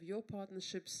of your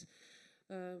partnerships.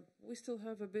 We still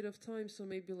have a bit of time, so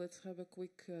maybe let's have a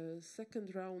quick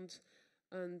second round.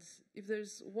 And if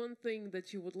there's one thing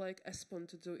that you would like Espon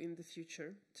to do in the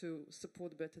future to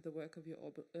support better the work of your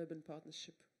urban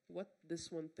partnership, what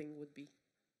this one thing would be?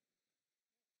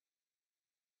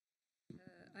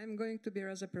 I'm going to be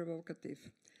rather provocative.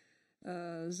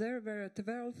 There were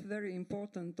 12 very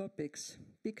important topics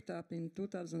picked up in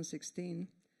 2016,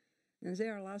 and they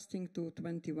are lasting to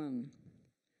 21.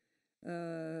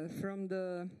 From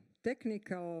the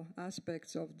technical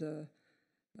aspects of the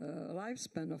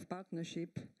lifespan of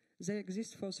partnership, they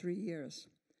exist for 3 years.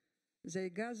 They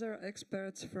gather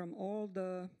experts from all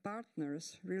the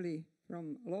partners, really,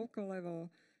 from local level,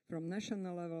 from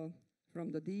national level,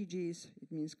 from the DGs,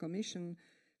 it means Commission,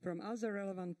 from other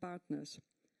relevant partners.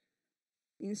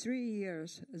 In 3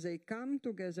 years, they come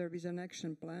together with an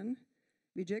action plan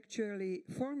which actually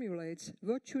formulates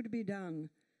what should be done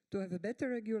to have a better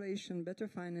regulation, better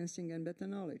financing, and better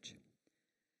knowledge.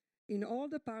 In all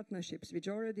the partnerships which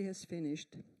already have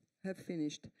finished,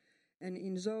 and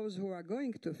in those who are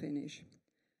going to finish,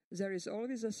 there is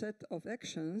always a set of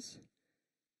actions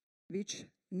which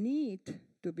need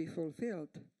to be fulfilled.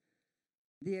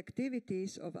 The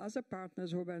activities of other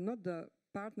partners who were not the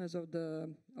partners of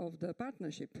the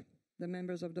partnership, the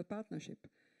members of the partnership.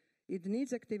 It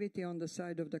needs activity on the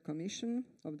side of the Commission,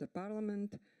 of the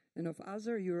Parliament, and of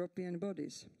other European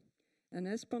bodies. And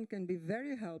Espon can be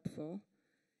very helpful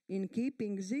in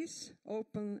keeping these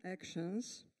open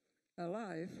actions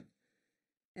alive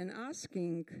and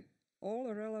asking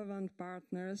all relevant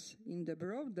partners in the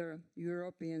broader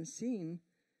European scene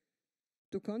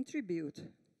to contribute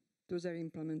to their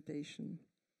implementation.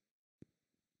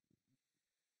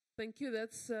 Thank you.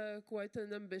 That's quite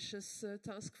an ambitious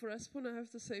task for Espon, I have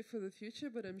to say, for the future,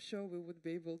 but I'm sure we would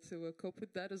be able to cope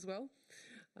with that as well.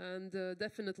 And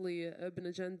definitely, Urban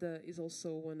Agenda is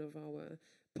also one of our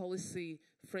policy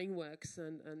frameworks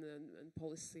and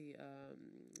policy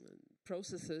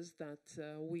processes that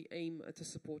we aim to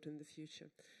support in the future.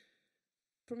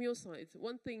 From your side,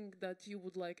 one thing that you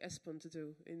would like Espon to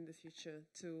do in the future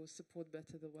to support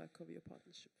better the work of your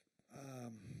partnership?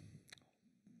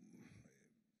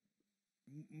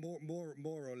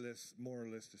 More or less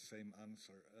the same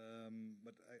answer.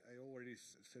 But I already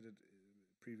said it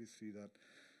previously that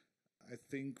I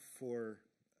think for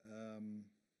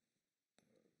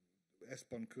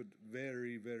Espon could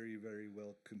very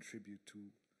well contribute to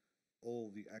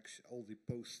all the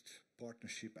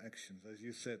post-partnership actions. As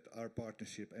you said, our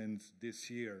partnership ends this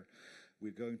year.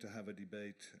 We're going to have a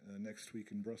debate next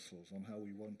week in Brussels on how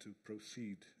we want to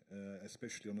proceed,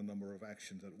 especially on a number of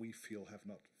actions that we feel have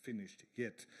not finished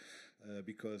yet,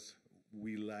 because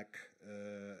we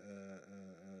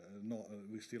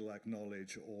still lack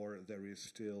knowledge, or there is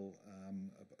still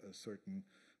a certain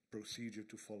procedure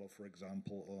to follow, for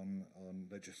example, on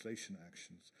legislation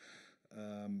actions.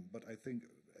 But I think,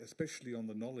 especially on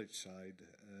the knowledge side,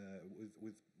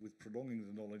 with prolonging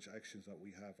the knowledge actions that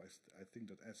we have, I think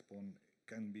that Espon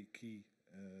can be key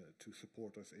to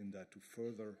support us in that, to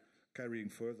carrying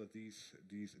further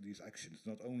these actions,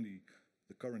 not only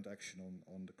the current action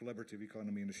on the collaborative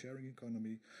economy and the sharing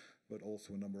economy, but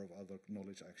also a number of other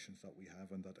knowledge actions that we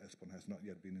have and that Espon has not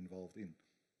yet been involved in.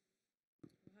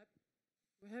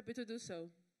 We're happy to do so.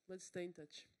 Let's stay in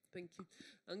touch. Thank you.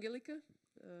 Angelika,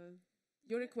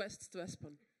 your requests to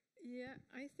Espon. Yeah,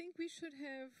 I think we should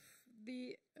have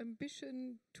the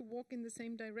ambition to walk in the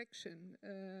same direction.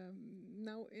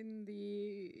 Now in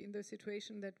the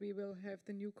situation that we will have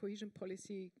the new cohesion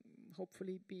policy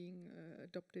hopefully being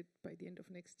adopted by the end of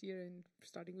next year and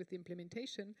starting with the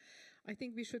implementation, I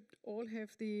think we should all have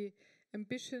the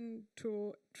ambition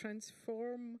to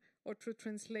transform or to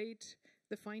translate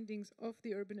the findings of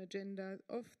the urban agenda,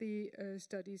 of the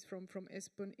studies from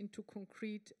Espon into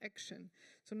concrete action.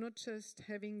 So not just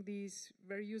having these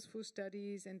very useful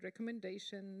studies and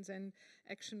recommendations and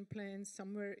action plans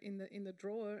somewhere in the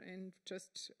drawer and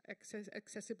just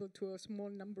accessible to a small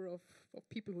number of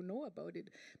people who know about it,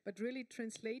 but really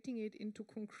translating it into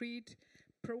concrete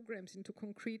programs, into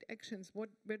concrete actions.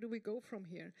 Where do we go from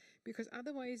here? Because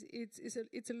otherwise it's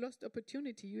a lost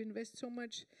opportunity. You invest so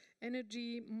much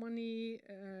energy, money,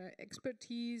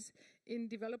 expertise in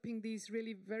developing these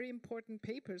really very important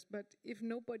papers, but if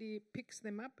nobody picks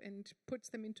them up and puts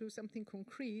them into something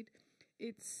concrete,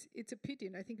 it's a pity.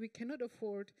 And I think we cannot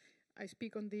afford, I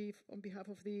speak on behalf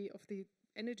of the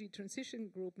energy transition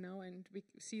group now, and we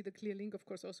see the clear link, of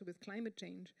course, also with climate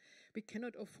change. We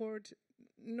cannot afford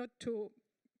not to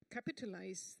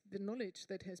capitalize the knowledge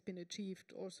that has been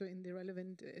achieved also in the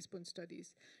relevant Espon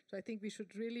studies. So I think we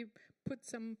should really put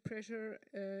some pressure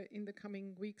in the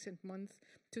coming weeks and months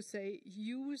to say,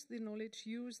 use the knowledge,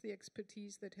 use the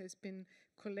expertise that has been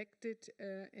collected,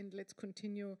 and let's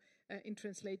continue in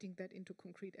translating that into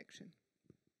concrete action.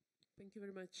 Thank you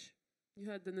very much. You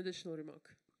had an additional remark.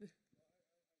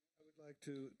 Like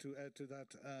to add to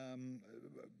that,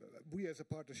 we as a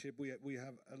partnership, we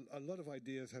have a lot of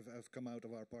ideas have come out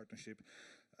of our partnership,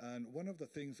 and one of the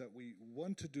things that we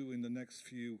want to do in the next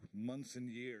few months and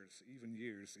years, even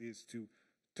years, is to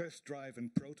test drive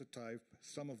and prototype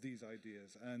some of these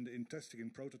ideas. And in testing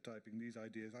and prototyping these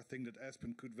ideas, I think that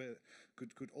Espon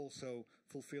could also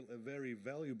fulfill a very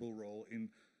valuable role in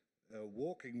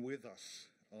walking with us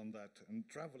on that and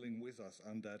traveling with us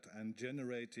on that and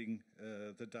generating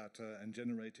the data and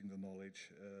generating the knowledge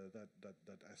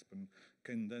that Espon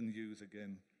can then use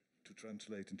again to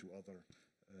translate into other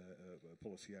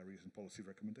policy areas and policy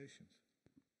recommendations.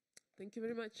 Thank you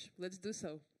very much. Let's do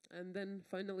so. And then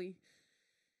finally,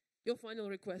 your final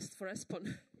request for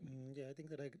Espon. Yeah, I think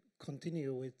that I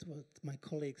continue with what my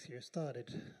colleagues here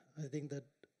started. I think that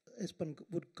Espon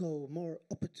would go more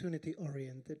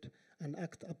opportunity-oriented and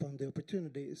act upon the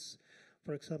opportunities.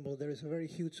 For example, there is a very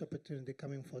huge opportunity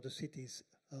coming for the cities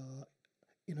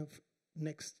in the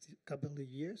next couple of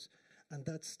years, and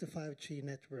that's the 5G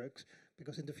networks,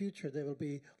 because in the future there will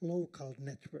be local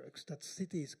networks that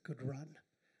cities could run.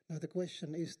 Now the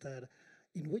question is that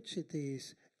in which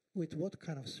cities, with what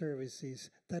kind of services,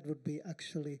 that would be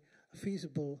actually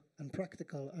feasible and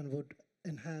practical and would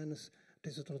enhance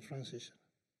digital transition.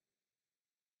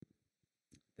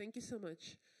 Thank you so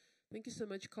much. Thank you so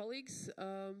much, colleagues.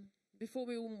 Before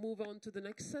we move on to the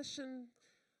next session,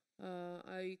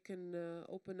 I can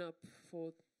open up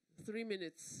for 3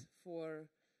 minutes for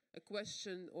a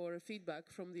question or a feedback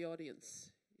from the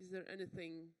audience. Is there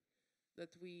anything that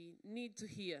we need to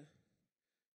hear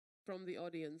from the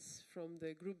audience, from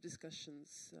the group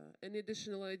discussions? Any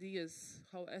additional ideas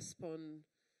how Espon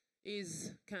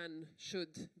is, can,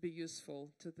 should be useful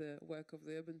to the work of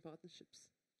the urban partnerships?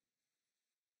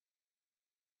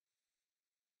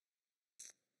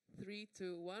 3,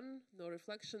 2, 1, no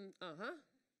reflection.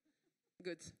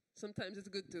 Good. Sometimes it's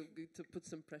good to put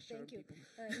some pressure on people.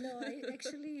 No, I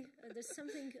actually, there's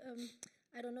something,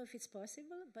 I don't know if it's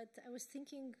possible, but I was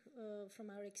thinking from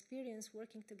our experience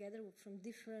working together from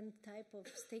different type of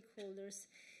stakeholders,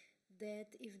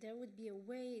 that if there would be a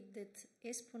way that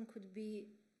Espon could be,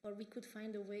 or we could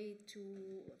find a way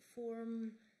to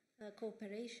form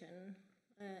cooperation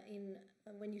in,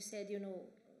 when you said,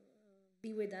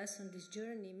 be with us on this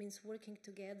journey, means working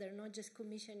together, not just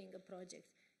commissioning a project.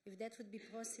 If that would be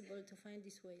possible to find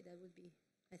this way, that would be,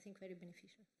 I think, very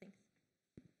beneficial. Thanks.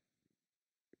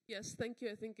 Yes, thank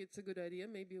you. I think it's a good idea.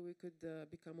 Maybe we could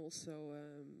become also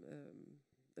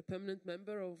a permanent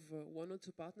member of 1 or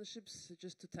 2 partnerships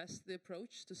just to test the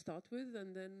approach to start with,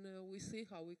 and then we see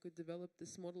how we could develop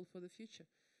this model for the future.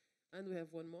 And we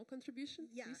have one more contribution.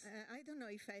 Yeah, I don't know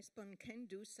if Espon can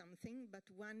do something, but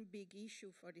one big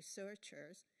issue for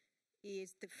researchers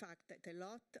is the fact that a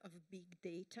lot of big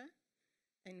data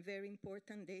and very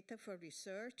important data for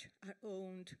research are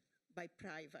owned by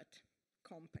private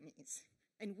companies.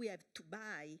 And we have to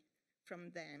buy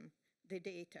from them the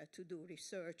data to do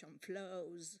research on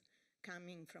flows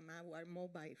coming from our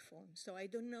mobile phone. So I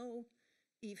don't know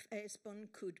if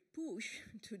Espon could push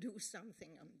to do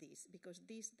something on this, because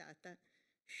this data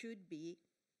should be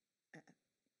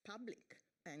public,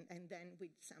 and then with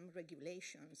some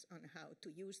regulations on how to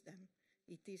use them.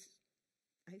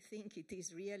 I think it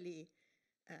is really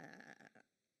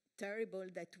terrible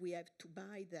that we have to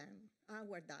buy them,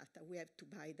 our data, we have to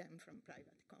buy them from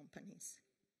private companies.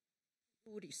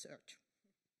 Do research.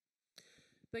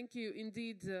 Thank you.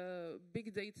 Indeed,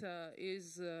 big data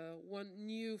is one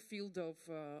new field of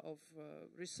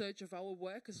research of our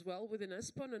work as well within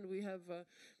Espon, and we have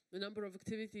a number of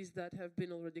activities that have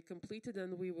been already completed,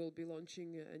 and we will be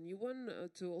launching a new one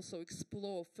to also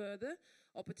explore further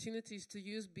opportunities to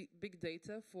use big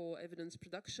data for evidence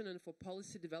production and for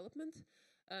policy development.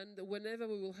 And whenever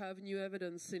we will have new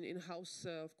evidence in-house,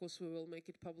 of course, we will make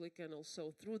it public, and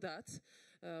also through that,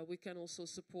 we can also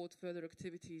support further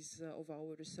activities of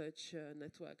our research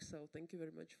network. So thank you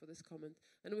very much for this comment.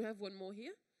 And we have one more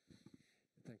here.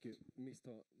 Thank you. Mr.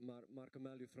 Marko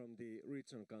Mälly from the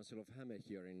Regional Council of Häme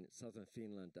here in southern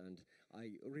Finland. And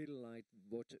I really liked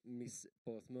what Ms.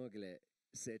 Porth-Mögele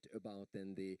said about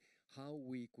then how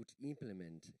we could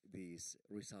implement these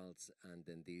results and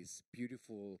then this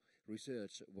beautiful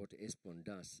research what Espon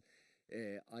does.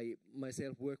 I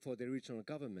myself work for the regional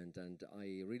government, and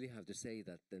I really have to say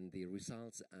that then the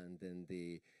results and then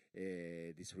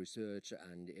this research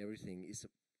and everything is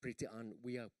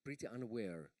we are pretty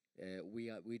unaware.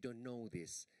 We don't know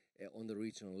this on the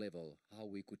regional level how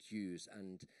we could use,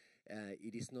 and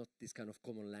it is not this kind of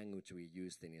common language we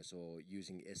use then, so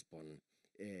using Espon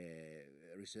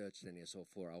research then, so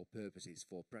for our purposes,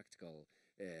 for practical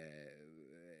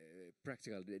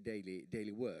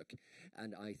daily work.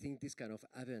 And I think this kind of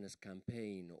awareness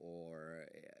campaign, or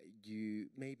you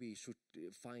maybe should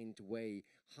find a way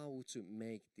how to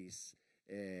make this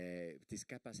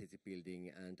capacity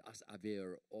building and us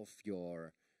aware of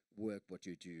your work, what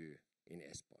you do in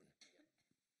Espon.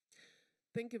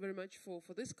 Thank you very much for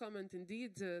this comment.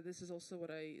 Indeed, this is also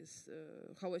what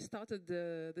how I started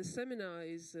this seminar.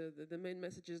 Is the main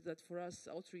message is that for us,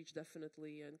 outreach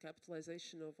definitely and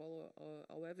capitalization of all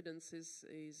our evidence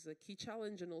is a key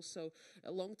challenge, and also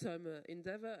a long-term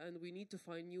endeavor. And we need to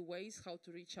find new ways how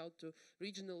to reach out to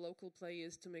regional, local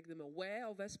players to make them aware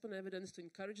of Espon evidence, to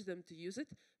encourage them to use it.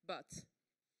 But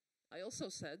I also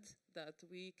said that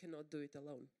we cannot do it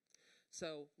alone.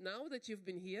 So now that you've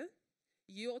been here,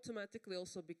 you automatically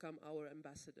also become our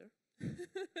ambassador.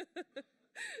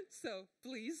 So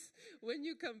please, when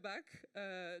you come back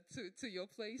to your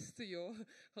place, to your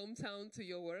hometown, to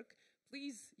your work,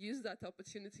 please use that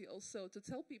opportunity also to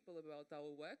tell people about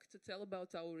our work, to tell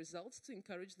about our results, to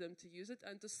encourage them to use it,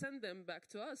 and to send them back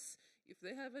to us if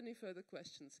they have any further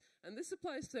questions. And this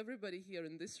applies to everybody here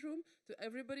in this room, to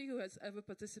everybody who has ever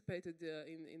participated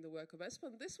in the work of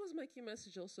Espon. This was my key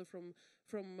message also from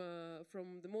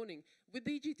the morning. With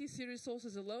the EGTC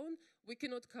resources alone, we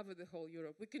cannot cover the whole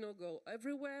Europe. We cannot go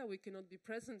everywhere. We cannot be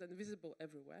present and visible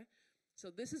everywhere.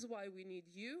 So this is why we need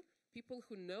you, people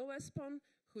who know Espon,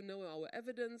 who know our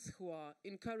evidence, who are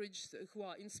encouraged, who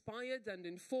are inspired and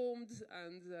informed,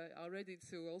 and are ready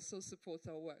to also support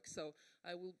our work. So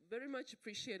I will very much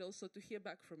appreciate also to hear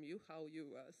back from you how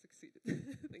you succeeded.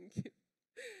 Thank you.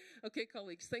 Okay,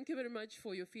 colleagues, thank you very much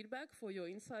for your feedback, for your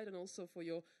insight, and also for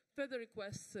your further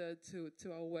requests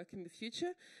to our work in the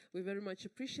future. We very much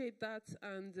appreciate that.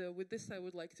 And with this, I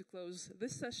would like to close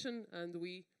this session, and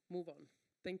we move on.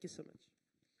 Thank you so much.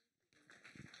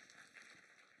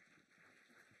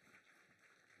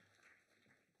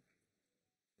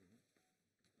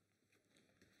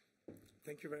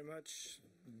 Thank you very much.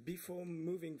 Before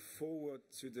moving forward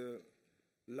to the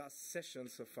last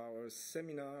sessions of our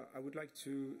seminar, I would like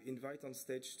to invite on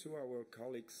stage two our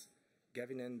colleagues,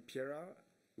 Gavin and Piera,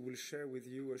 who will share with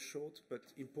you a short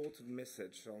but important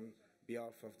message on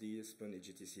behalf of the Espon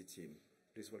EGTC team.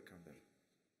 Please welcome them.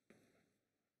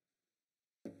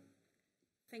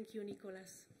 Thank you,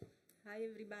 Nicolas. Hi,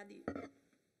 everybody.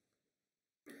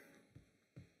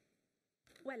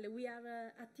 Well, we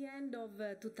are at the end of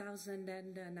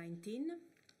 2019,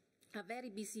 a very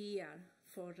busy year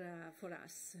for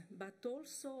us, but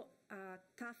also a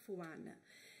tough one,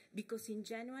 because in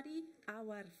January,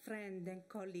 our friend and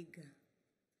colleague,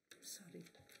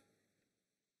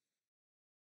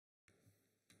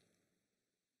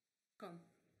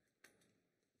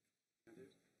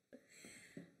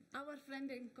 our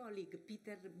friend and colleague,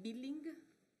 Peter Billing,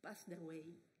 passed away.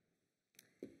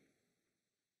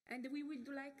 And we would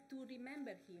like to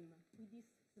remember him with his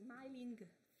smiling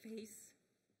face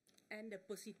and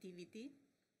positivity.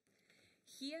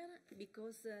 Here,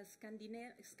 because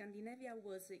Scandinavia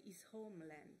was his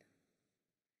homeland.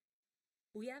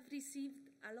 We have received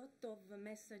a lot of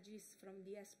messages from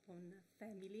the Espon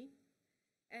family,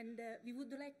 and we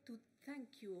would like to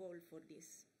thank you all for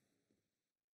this.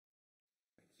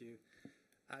 Thank you.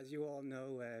 As you all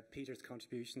know, Peter's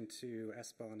contribution to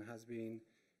Espon has been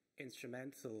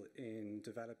instrumental in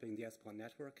developing the Espon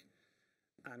network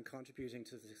and contributing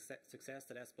to the success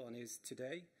that Espon is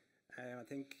today. I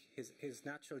think his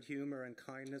natural humour and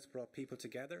kindness brought people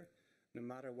together, no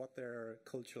matter what their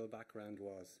cultural background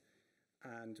was.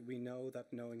 And we know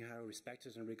that knowing how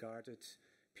respected and regarded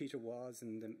Peter was,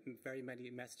 and the very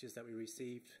many messages that we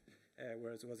received,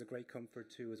 was a great comfort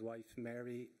to his wife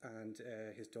Mary and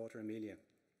his daughter Amelia.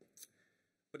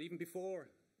 But even before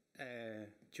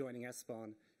joining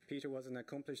Espon, Peter was an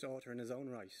accomplished author in his own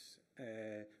right,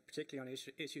 particularly on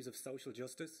issues of social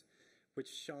justice, which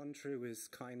shone through his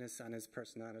kindness and his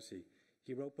personality.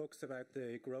 He wrote books about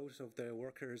the growth of the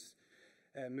workers'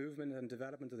 movement and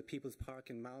development of the People's Park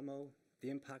in Malmo, the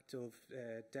impact of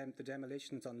the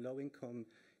demolitions on low-income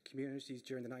communities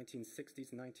during the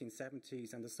 1960s and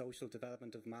 1970s, and the social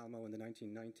development of Malmo in the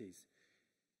 1990s.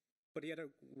 But he had a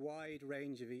wide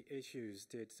range of issues,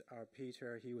 did our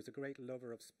Peter. He was a great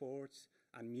lover of sports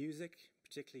and music,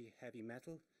 particularly heavy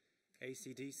metal.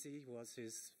 AC/DC was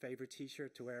his favourite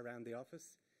T-shirt to wear around the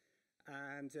office.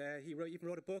 And he even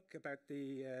wrote a book about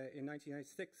in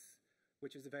 1996,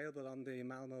 which is available on the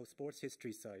Malmo Sports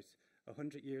History site,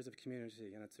 100 Years of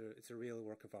Community, and it's a real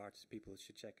work of art. People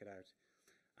should check it out.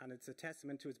 And it's a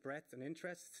testament to his breadth and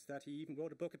interests that he even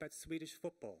wrote a book about Swedish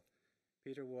football.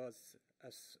 Peter was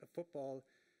a football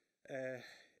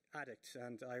addict,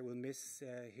 and I will miss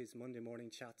his Monday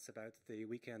morning chats about the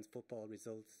weekend's football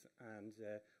results and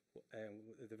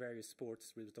the various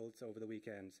sports results over the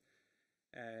weekend.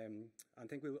 I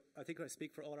think I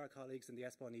speak for all our colleagues in the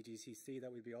Espon EGTC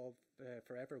that we'll be all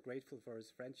forever grateful for his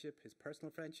friendship, his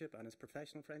personal friendship and his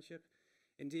professional friendship.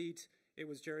 Indeed, it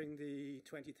was during the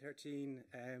 2013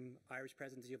 Irish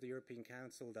presidency of the European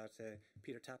Council that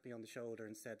Peter tapped me on the shoulder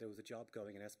and said there was a job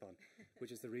going in Espon,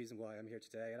 which is the reason why I'm here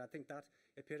today. And I think that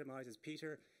epitomises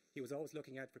Peter. He was always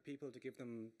looking out for people to give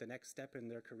them the next step in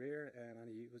their career, and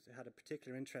he had a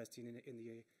particular interest in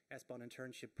the Espon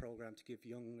internship program to give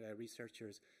young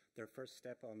researchers their first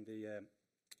step on the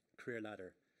career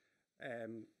ladder.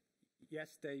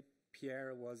 Yesterday,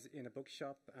 Pierre was in a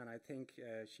bookshop, and I think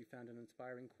she found an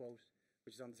inspiring quote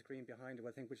which is on the screen behind it,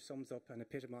 I think, which sums up and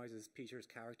epitomizes Peter's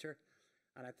character.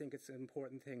 And I think it's an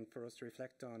important thing for us to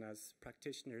reflect on as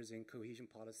practitioners in cohesion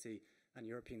policy and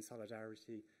European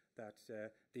solidarity, that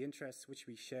the interests which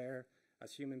we share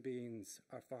as human beings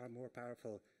are far more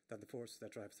powerful than the force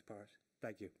that drives us apart.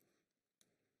 Thank you.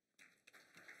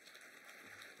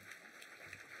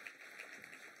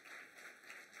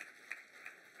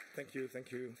 Thank you,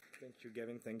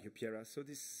 Gavin. Thank you, Piera. So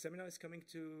this seminar is coming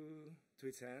to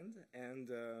its end, and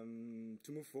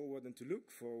to move forward and to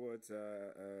look forward,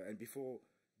 and before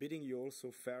bidding you also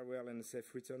farewell and a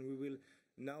safe return, we will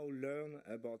now learn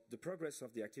about the progress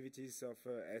of the activities of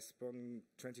Espon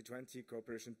 2020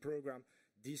 cooperation program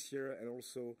this year, and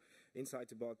also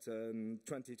insight about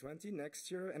 2020 next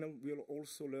year, and we'll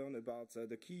also learn about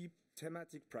the key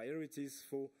thematic priorities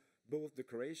for both the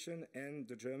Croatian and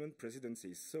the German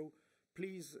presidencies. So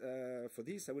please, for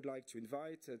this, I would like to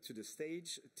invite to the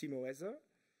stage Timo Ezer.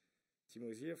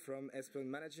 Timo is here from Espon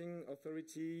Managing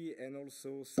Authority, and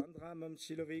also Sandra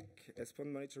Momcilovic,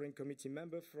 Espon Monitoring Committee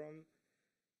member from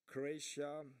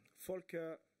Croatia,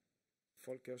 Volker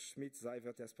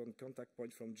Schmidt-Seivert, Espon Contact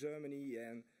Point from Germany,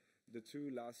 and the two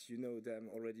last, you know them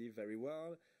already very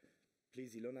well.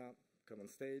 Please, Ilona, come on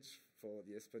stage for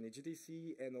the Espon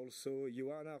EGDC, and also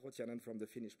Johanna Rotianen from the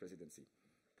Finnish Presidency.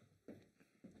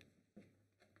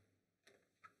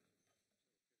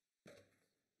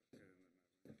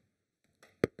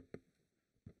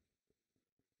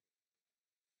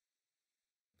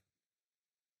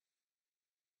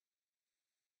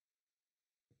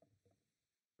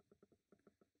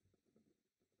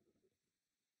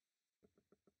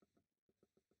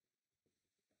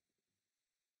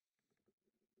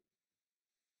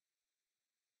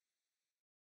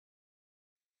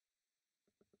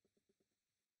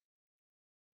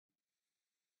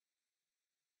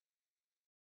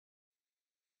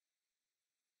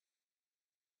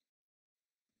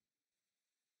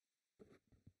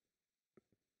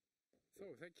 So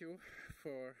thank you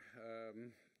for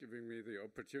giving me the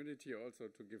opportunity also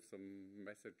to give some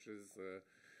messages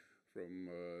from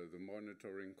the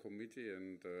monitoring committee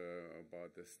and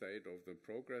about the state of the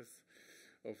progress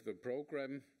of the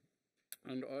program,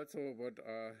 and also what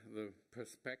are the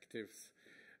perspectives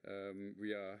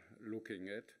we are looking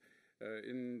at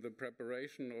in the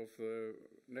preparation of the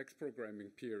next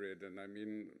programming period. And I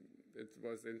mean, it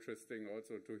was interesting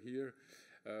also to hear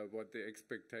what the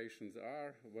expectations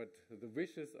are, what the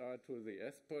wishes are to the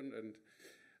Espon, and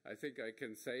I think I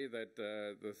can say that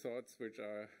the thoughts which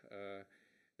are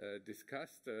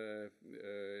discussed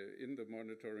in the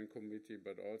monitoring committee,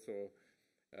 but also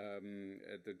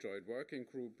at the joint working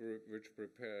group which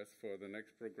prepares for the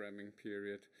next programming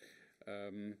period,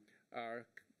 are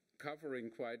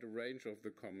covering quite a range of the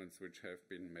comments which have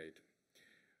been made.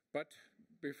 But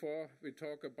before we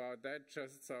talk about that,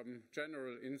 just some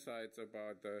general insights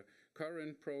about the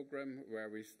current program, where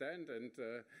we stand. And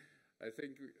I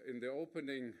think in the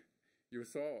opening you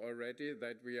saw already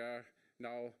that we are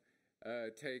now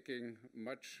taking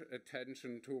much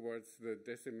attention towards the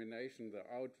dissemination, the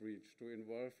outreach, to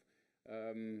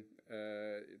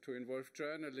involve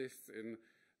journalists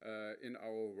in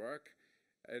our work.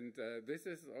 And this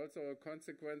is also a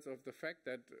consequence of the fact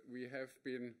that we have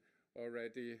been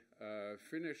already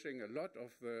finishing a lot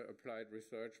of the applied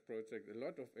research project, a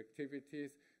lot of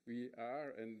activities. We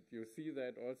are, and you see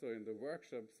that also in the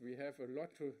workshops, we have a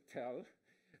lot to tell.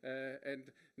 And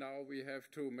now we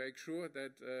have to make sure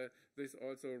that this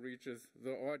also reaches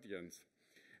the audience.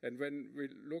 And when we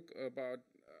look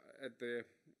at the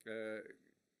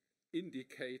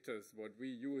indicators, what we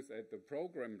use at the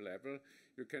program level,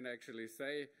 you can actually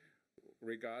say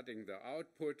regarding the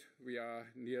output, we are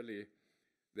nearly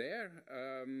there.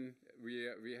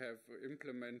 We have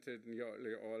implemented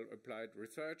nearly all applied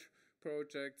research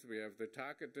projects. We have the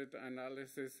targeted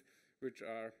analysis, which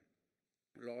are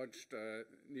launched,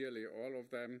 nearly all of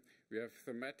them. We have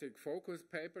thematic focus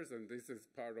papers, and this is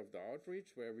part of the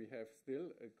outreach, where we have still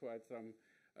quite some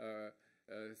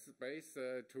space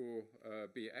to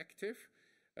be active.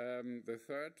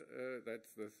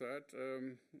 That's the third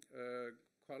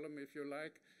column, if you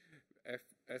like.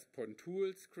 Espon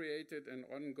tools created and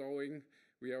ongoing.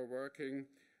 We are working.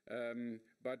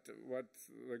 But what's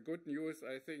the good news,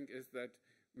 I think, is that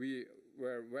we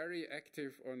were very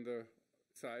active on the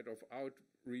side of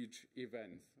outreach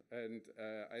events. And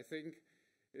I think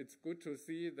it's good to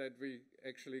see that we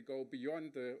actually go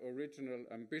beyond the original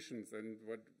ambitions. And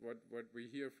what we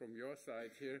hear from your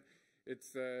side here,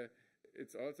 it's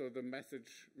also the message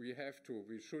we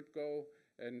should go,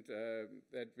 and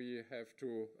that we have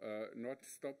to not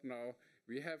stop now.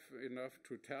 We have enough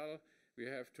to tell, we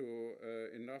have to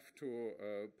enough to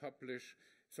publish.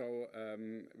 So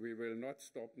we will not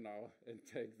stop now and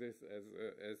take this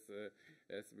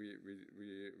as we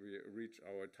reach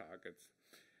our targets.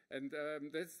 And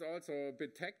this is also a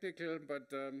bit technical,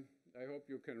 but I hope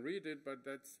you can read it. But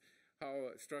that's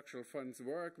how structural funds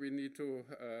work. We need to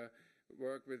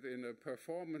work within a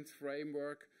performance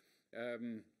framework.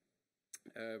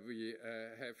 We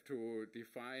have to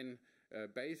define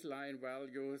baseline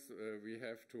values. We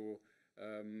have to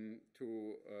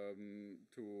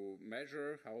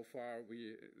measure how far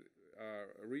we are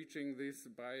reaching these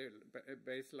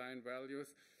baseline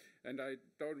values. And I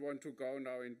don't want to go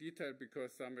now in detail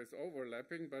because some is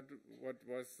overlapping, but what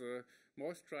was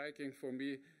most striking for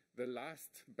me, the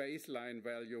last baseline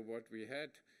value what we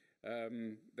had,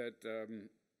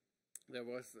 there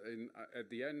was at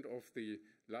the end of the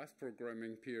last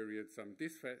programming period some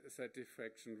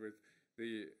dissatisfaction with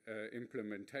the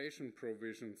implementation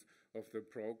provisions of the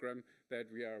program, that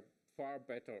we are far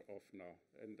better off now.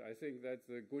 And I think that's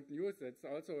a good news. That's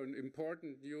also an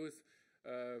important news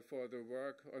for the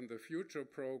work on the future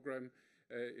program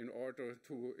in order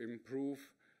to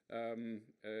improve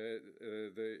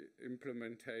the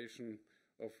implementation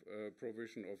of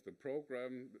provision of the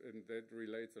program, and that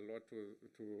relates a lot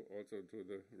also to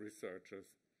the researchers.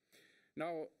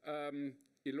 Now,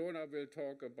 Ilona will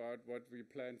talk about what we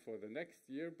plan for the next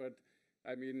year, but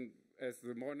I mean, as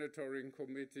the monitoring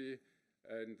committee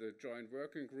and the joint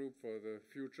working group for the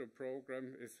future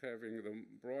program is having the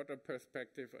broader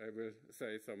perspective, I will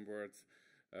say some words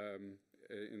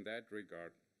in that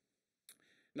regard.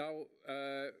 Now,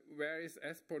 where is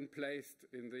Espon placed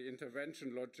in the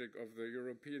intervention logic of the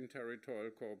European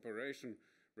Territorial Cooperation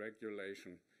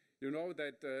regulation? You know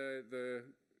that the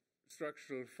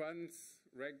structural funds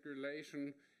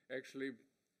regulation actually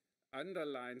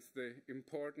underlines the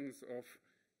importance of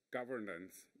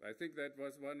governance. I think that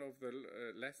was one of the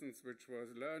lessons which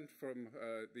was learned from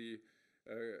the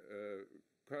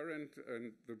current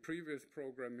and the previous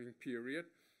programming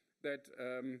period, that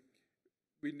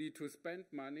we need to spend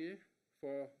money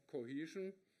for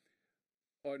cohesion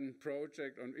on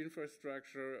project, on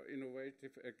infrastructure,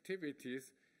 innovative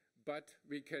activities, but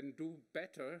we can do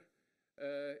better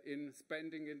in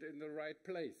spending it in the right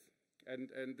place.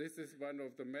 And this is one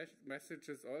of the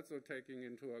messages also taking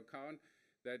into account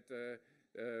that the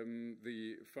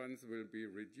funds will be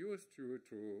reduced due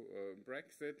to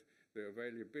Brexit, the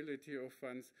availability of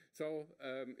funds. So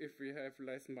if we have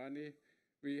less money,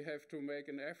 we have to make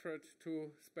an effort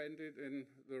to spend it in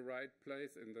the right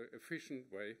place, in the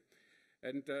efficient way.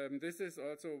 And this is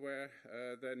also where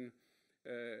then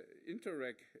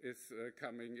Interreg is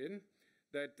coming in,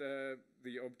 that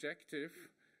the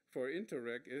objective for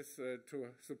Interreg is to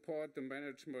support the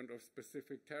management of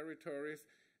specific territories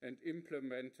and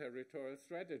implement territorial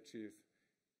strategies.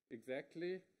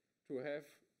 Exactly, to have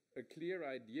a clear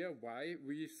idea why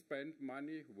we spend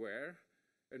money where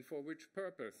and for which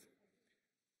purpose.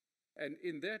 And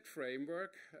in that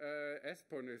framework,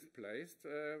 Espon is placed,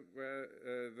 where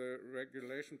the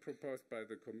regulation proposed by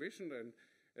the Commission, and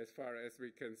as far as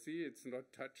we can see, it's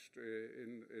not touched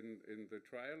in the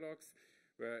trialogues,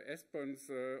 where Espon's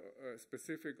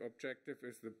specific objective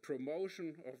is the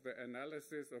promotion of the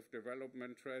analysis of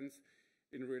development trends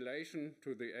in relation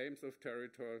to the aims of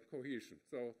territorial cohesion.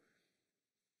 So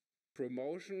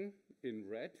promotion in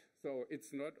red, so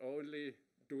it's not only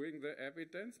doing the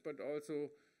evidence, but also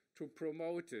to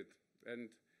promote it. And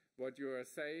what you are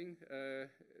saying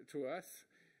to us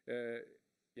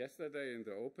yesterday in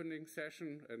the opening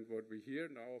session, and what we hear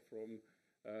now from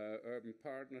urban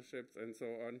partnerships and so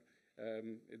on,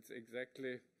 it's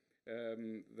exactly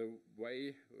the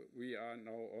way we are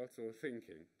now also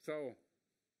thinking. So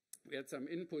we had some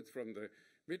inputs from the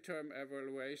midterm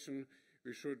evaluation.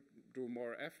 We should do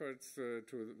more efforts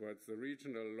towards the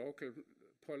regional, local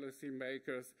policy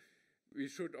makers. We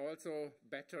should also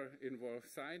better involve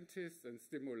scientists and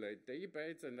stimulate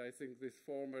debates, and I think this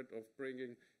format of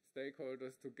bringing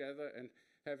stakeholders together and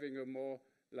having a more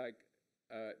like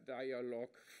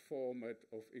dialogue format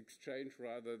of exchange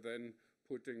rather than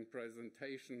putting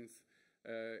presentations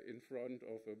in front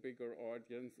of a bigger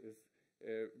audience is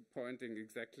pointing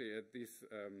exactly at this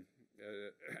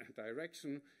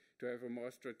direction, to have a more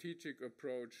strategic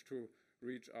approach to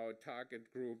reach our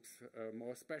target groups,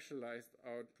 more specialized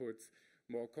outputs,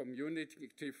 more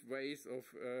communicative ways of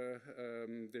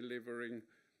delivering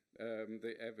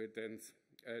the evidence,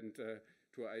 and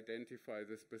to identify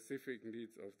the specific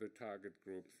needs of the target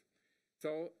groups.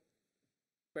 So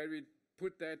when we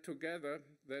put that together,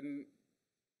 then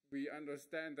we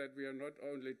understand that we are not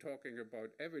only talking about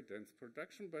evidence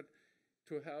production, but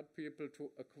to help people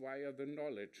to acquire the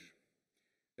knowledge.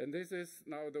 And this is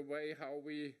now the way how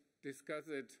we discuss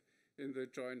it in the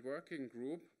joint working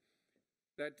group,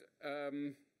 that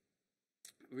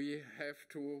we have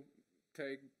to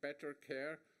take better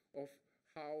care of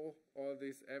how all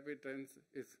this evidence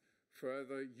is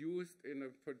further used in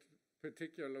a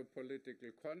particular political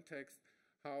context,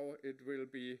 how it will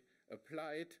be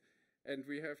applied, and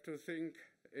we have to think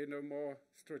in a more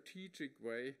strategic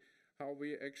way how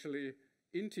we actually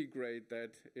integrate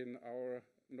that in our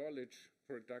knowledge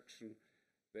production.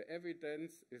 The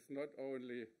evidence is not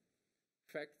only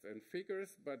facts and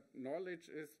figures, but knowledge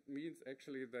means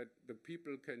actually that the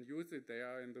people can use it, they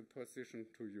are in the position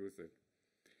to use it.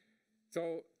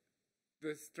 So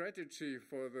the strategy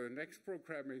for the next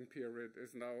programming period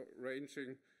is now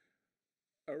ranging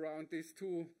around these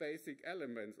two basic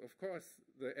elements. Of course,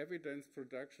 the evidence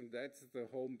production, that's the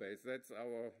home base, that's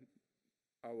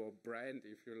our brand,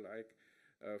 if you like,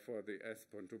 for the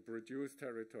Espon, to produce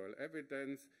territorial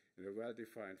evidence in a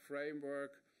well-defined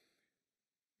framework.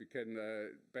 We can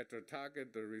better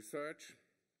target the research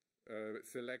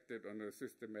selected on a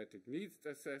systematic needs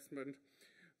assessment,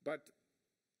 but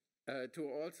to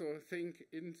also think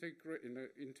in an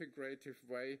integrative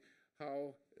way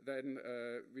how then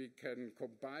we can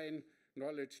combine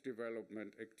knowledge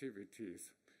development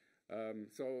activities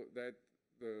so that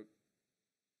the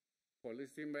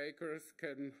policymakers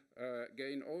can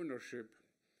gain ownership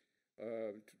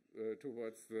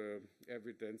towards the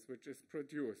evidence which is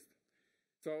produced.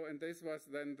 So, and this was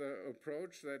then the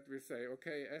approach that we say,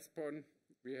 okay, Espon,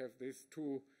 we have these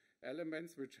two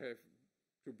elements which have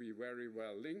to be very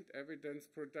well linked, evidence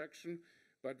production,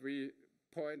 but we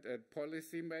point at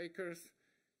policymakers,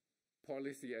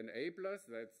 policy enablers,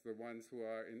 that's the ones who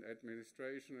are in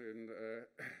administration,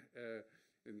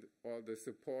 in all the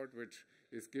support which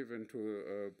is given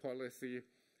to policy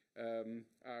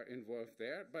are involved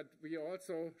there. But we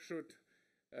also should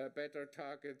better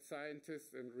target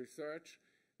scientists and research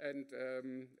and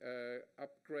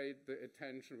upgrade the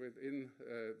attention within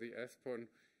the Espon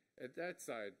at that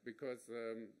side, because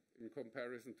in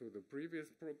comparison to the previous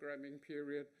programming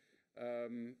period,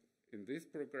 in this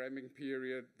programming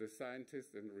period, the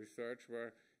scientists and research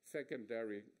were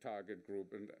secondary target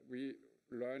group, and we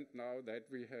learned now that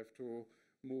we have to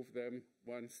move them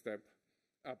one step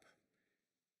up.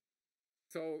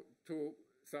 So to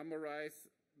summarize,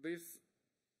 this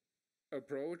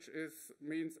approach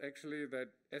means actually that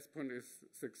Espon is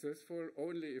successful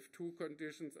only if two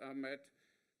conditions are met: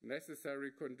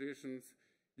 necessary conditions,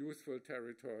 useful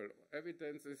territorial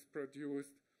evidence is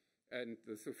produced, and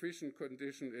the sufficient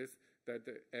condition is that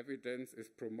the evidence is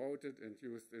promoted and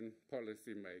used in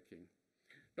policy making.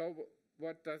 Now,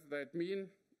 what does that mean?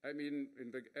 I mean,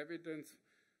 in the evidence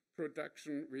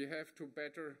production, we have to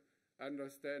better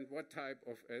understand what type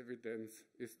of evidence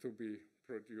is to be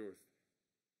produced.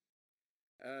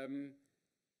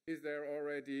 Is there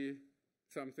already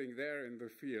something there in the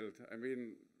field? I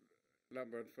mean,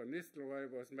 Lambert van Nistelrooy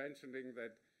was mentioning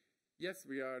that, yes,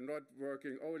 we are not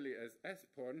working only as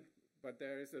Espon, but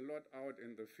there is a lot out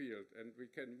in the field, and we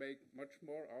can make much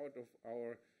more out of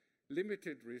our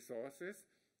limited resources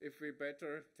if we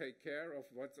better take care of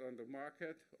what's on the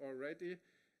market already,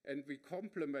 and we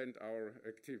complement our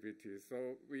activities.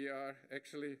 So we are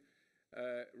actually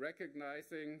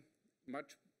recognizing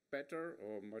much better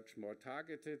or much more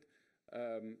targeted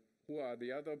who are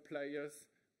the other players,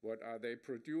 what are they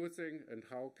producing, and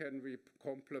how can we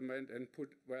complement and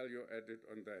put value added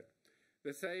on that.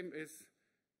 The same is,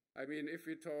 I mean, if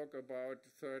we talk about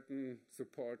certain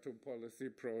support to policy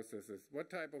processes, what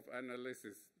type of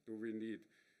analysis do we need?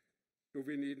 Do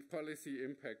we need policy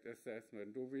impact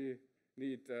assessment? Do we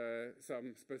need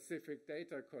some specific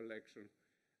data collection?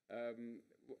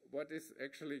 What is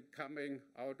actually coming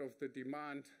out of the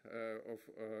demand of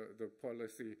the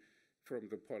policy from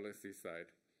the policy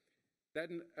side?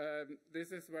 Then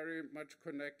this is very much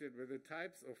connected with the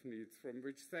types of needs, from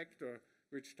which sector,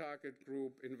 which target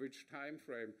group, in which time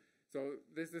frame. So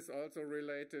this is also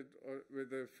related with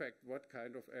the fact what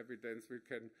kind of evidence we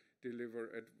can deliver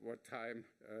at what time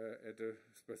at a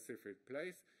specific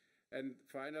place. And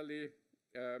finally,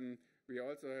 we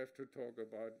also have to talk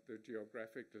about the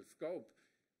geographical scope.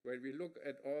 When we look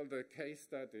at all the case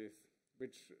studies,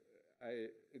 which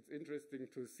it's interesting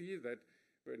to see that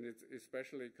when it's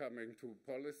especially coming to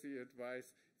policy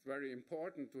advice, it's very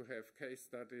important to have case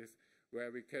studies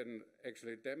where we can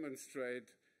actually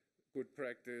demonstrate good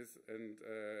practice and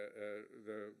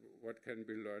what can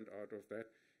be learned out of that.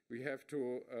 We have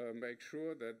to make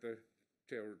sure that the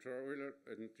territorial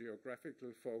and geographical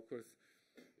focus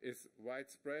is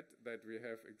widespread, that we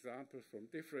have examples from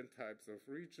different types of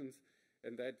regions,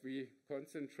 and that we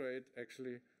concentrate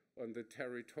actually on the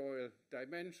territorial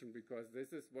dimension, because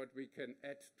this is what we can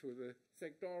add to the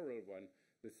sectoral one.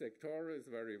 The sectoral is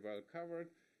very well covered.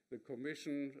 The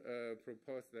Commission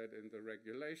proposed that in the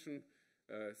regulation,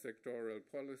 sectoral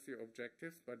policy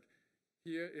objectives, but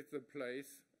here it's a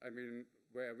place, I mean,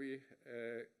 where we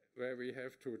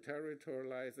have to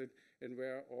territorialize it and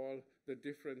where all the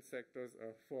different sectors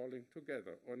are falling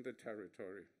together on the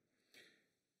territory.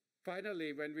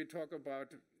 Finally, when we talk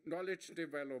about knowledge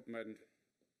development,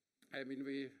 I mean,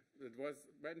 it was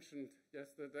mentioned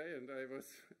yesterday, and I was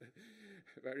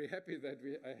very happy that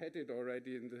I had it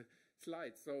already in the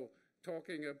slides. So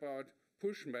talking about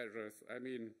push measures, I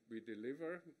mean, we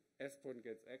deliver, Espon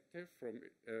gets active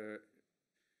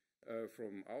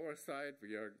from our side.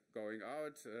 We are going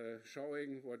out,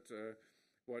 showing what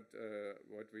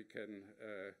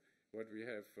we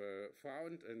have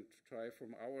found, and try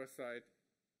from our side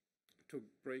to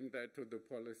bring that to the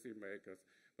policymakers.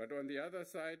 But on the other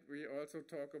side, we also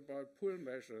talk about pull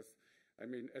measures. I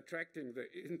mean, attracting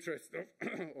the interest of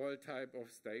all type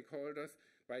of stakeholders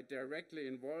by directly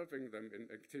involving them in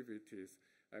activities.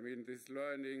 I mean, this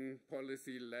learning,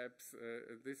 policy labs,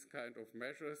 this kind of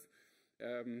measures,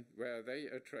 where they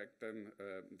attract then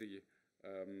the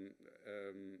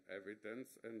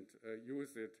evidence and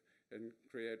use it and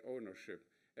create ownership.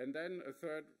 And then a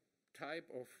third type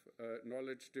of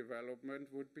knowledge development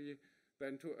would be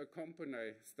then to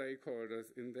accompany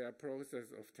stakeholders in their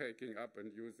process of taking up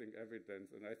and using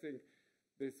evidence. And I think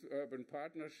these urban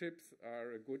partnerships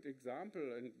are a good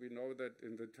example, and we know that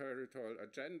in the territorial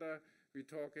agenda we're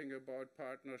talking about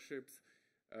partnerships.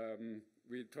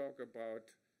 We talk about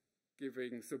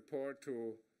giving support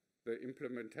to the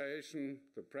implementation,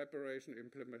 the preparation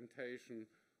implementation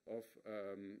of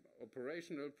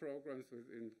operational programs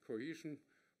within cohesion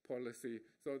policy.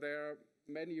 So there are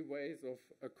many ways of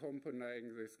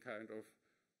accompanying this kind of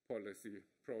policy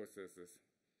processes.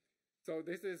 So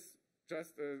this is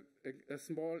just a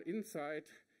small insight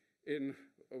in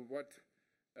what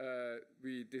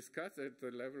we discuss at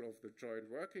the level of the joint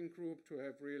working group to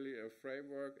have really a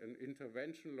framework and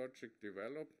intervention logic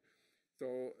developed.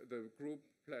 So the group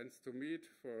plans to meet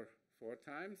for 4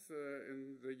 times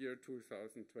in the year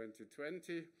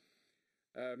 2020.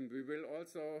 We will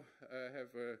also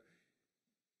have a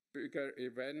bigger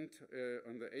event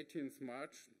on the 18th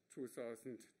March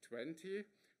 2020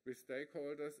 with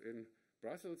stakeholders in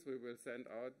Brussels. We will send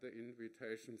out the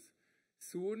invitations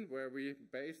soon, where we,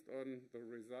 based on the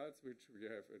results which we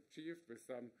have achieved with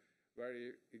some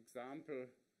very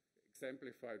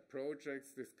exemplified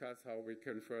projects, discuss how we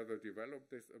can further develop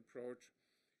this approach.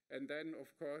 And then,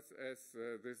 of course, as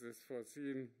this is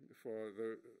foreseen for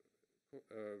the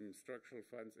structural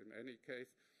funds in any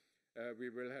case, we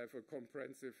will have a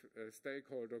comprehensive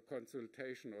stakeholder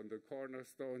consultation on the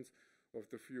cornerstones of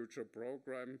the future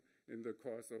program in the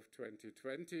course of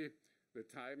 2020. The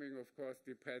timing, of course,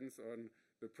 depends on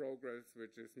the progress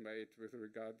which is made with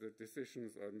regard to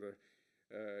decisions on the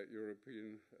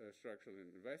European Structural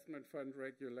and Investment Fund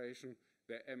regulation,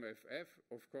 the MFF,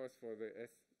 of course, for the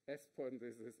Espon.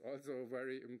 This is also a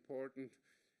very important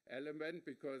element,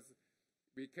 because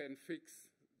we can fix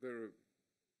the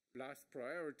last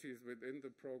priorities within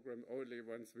the program only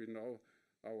once we know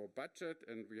our budget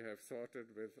and we have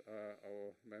sorted with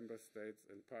our member states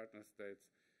and partner states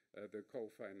the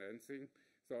co-financing.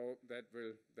 So that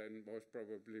will then most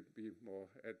probably be more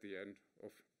at the end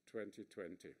of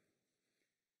 2020.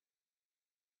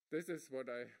 This is what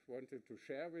I wanted to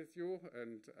share with you,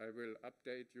 and I will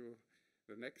update you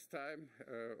the next time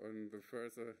on the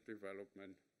further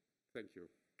development. Thank you.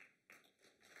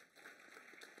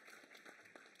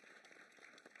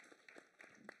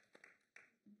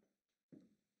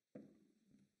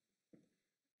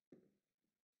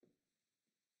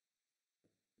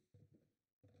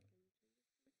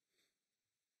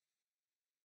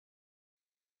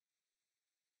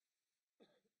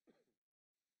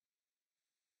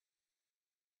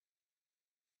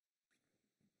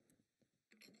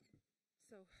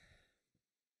 So,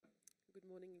 good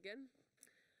morning again.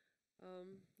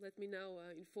 Let me now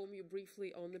inform you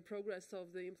briefly on the progress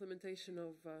of the implementation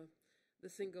of the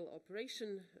single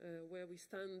operation, where we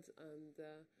stand, and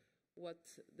what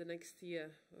the next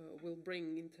year will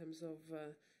bring in terms of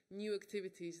new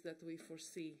activities that we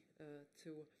foresee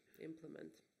to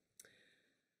implement.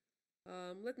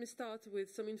 Let me start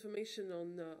with some information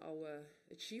on our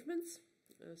achievements.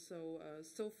 So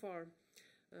far,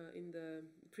 in the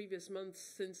previous months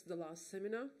since the last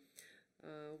seminar,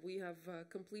 we have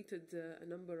completed a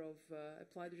number of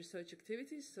applied research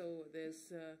activities. So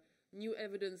there's new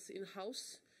evidence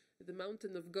in-house. The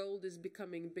mountain of gold is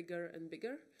becoming bigger and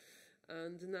bigger.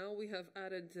 And now we have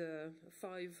added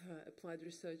 5 applied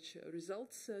research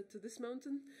results to this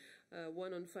mountain.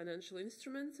 One on financial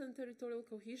instruments and territorial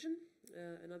cohesion,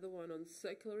 another one on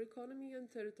circular economy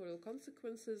and territorial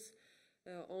consequences,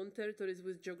 on territories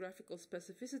with geographical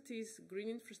specificities, green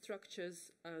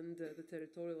infrastructures, and the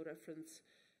territorial reference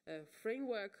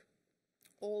framework.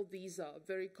 All these are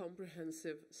very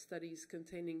comprehensive studies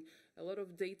containing a lot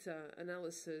of data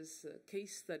analysis,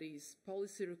 case studies,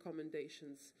 policy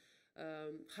recommendations,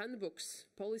 handbooks,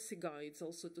 policy guides,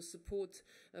 also to support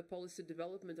policy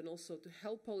development and also to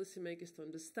help policymakers to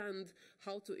understand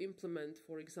how to implement,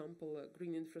 for example,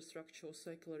 green infrastructure or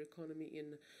circular economy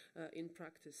in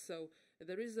practice. So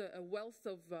there is a wealth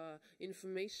of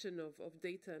information of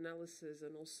data analysis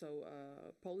and also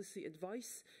policy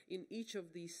advice in each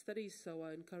of these studies. So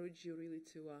I encourage you really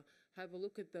to have a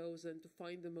look at those and to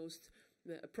find the most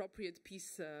appropriate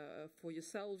piece for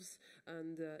yourselves.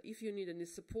 And if you need any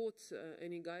support,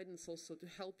 any guidance also to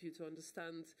help you to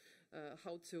understand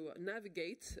how to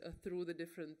navigate through the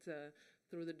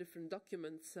different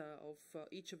documents of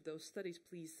each of those studies,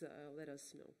 please let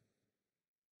us know.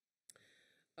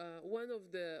 One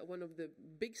of the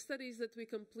big studies that we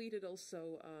completed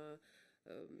also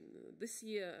this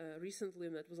year recently,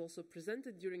 and that was also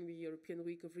presented during the European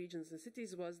Week of Regions and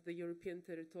Cities, was the European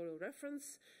Territorial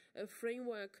Reference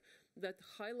Framework that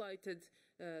highlighted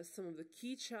some of the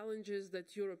key challenges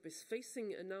that Europe is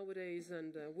facing nowadays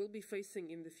and will be facing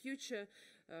in the future,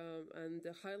 and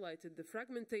highlighted the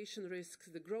fragmentation risks,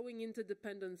 the growing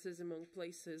interdependencies among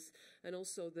places, and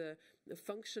also the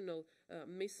functional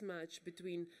mismatch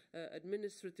between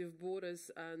administrative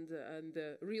borders and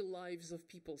the real lives of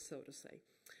people, so to say.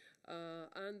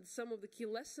 And some of the key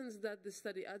lessons that the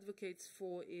study advocates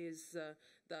for is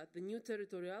that the new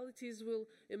territorialities will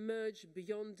emerge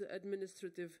beyond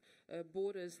administrative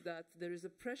borders, that there is a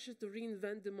pressure to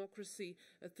reinvent democracy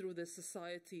through the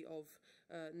society of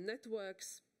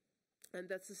networks, and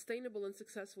that sustainable and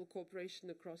successful cooperation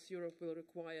across Europe will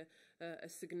require a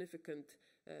significant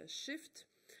shift.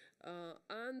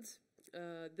 And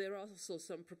there are also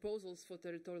some proposals for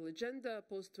territorial agenda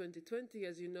post-2020.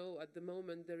 As you know, at the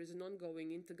moment there is an ongoing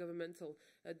intergovernmental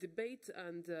debate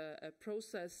and a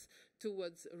process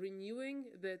towards renewing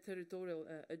the territorial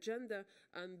agenda,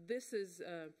 and this is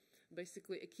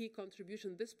basically a key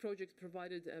contribution. This project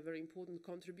provided a very important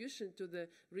contribution to the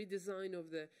redesign of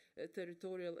the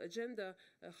territorial agenda,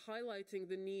 highlighting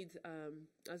the need,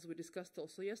 as we discussed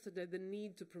also yesterday, the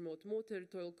need to promote more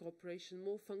territorial cooperation,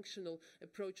 more functional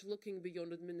approach looking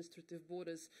beyond administrative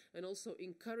borders, and also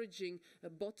encouraging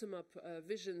bottom-up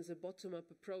visions, a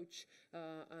bottom-up approach,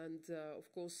 and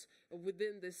of course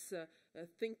within this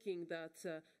thinking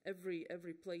that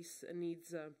every place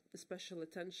needs special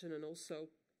attention and also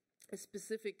a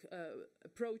specific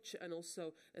approach and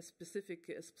also a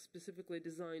specifically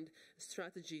designed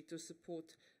strategy to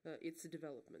support its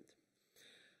development.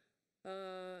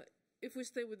 If we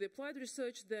stay with the applied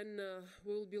research, then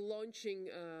we'll be launching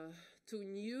 2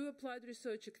 new applied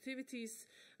research activities.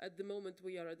 At the moment,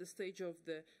 we are at the stage of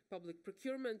the public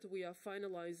procurement. We are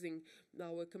finalizing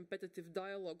our competitive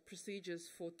dialogue procedures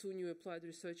for 2 new applied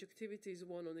research activities,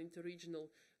 one on interregional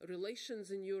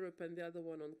relations in Europe and the other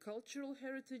one on cultural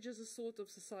heritage as a sort of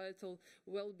societal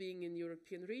well-being in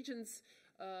European regions.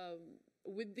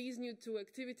 With these new 2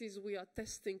 activities, we are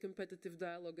testing competitive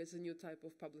dialogue as a new type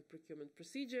of public procurement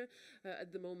procedure.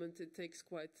 At the moment, it takes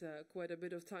quite a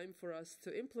bit of time for us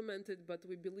to implement it, but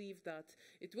we believe that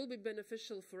it will be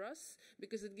beneficial for us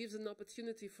because it gives an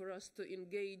opportunity for us to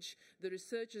engage the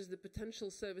researchers, the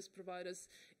potential service providers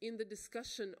in the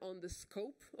discussion on the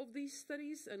scope of these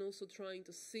studies, and also trying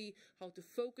to see how to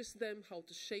focus them, how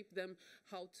to shape them,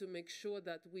 how to make sure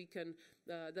that we can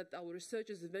that our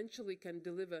researchers eventually can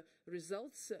deliver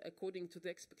results according to the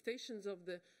expectations of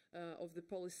the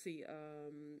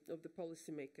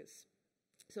policymakers.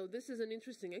 So this is an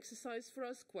interesting exercise for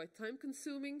us, quite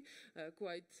time-consuming,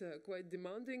 quite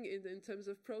demanding in terms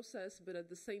of process, but at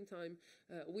the same time,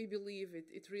 we believe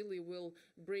it really will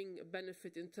bring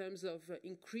benefit in terms of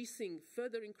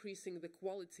further increasing the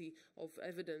quality of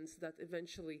evidence that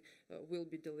eventually will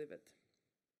be delivered.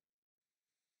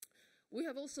 We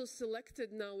have also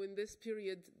selected now in this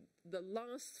period the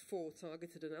last 4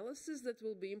 targeted analyses that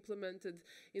will be implemented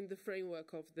in the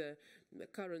framework of the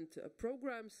current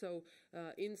program. So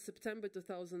in September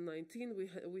 2019,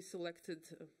 we selected,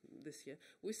 this year,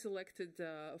 we selected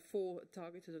 4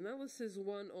 targeted analyses,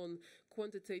 one on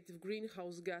quantitative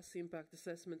greenhouse gas impact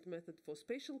assessment method for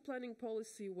spatial planning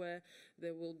policy, where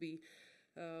there will be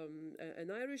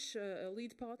an Irish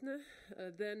lead partner.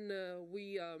 Then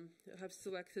we have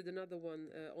selected another one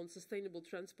on sustainable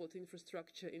transport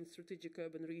infrastructure in strategic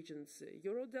urban regions,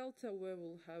 Eurodelta, where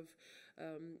we'll have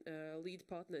lead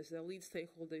partners, lead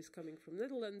stakeholders coming from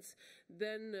Netherlands.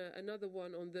 Then another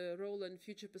one on the role and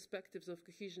future perspectives of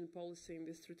cohesion policy in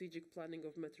the strategic planning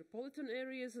of metropolitan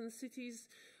areas and cities,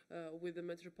 with the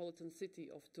metropolitan city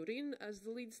of Turin as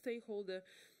the lead stakeholder.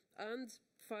 And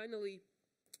finally,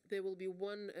 there will be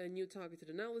one new targeted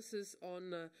analysis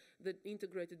on the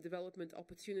integrated development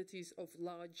opportunities of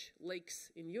large lakes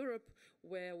in Europe,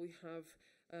 where we have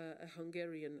a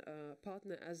Hungarian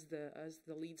partner as the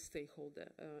lead stakeholder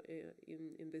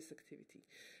in this activity.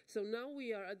 So now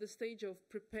we are at the stage of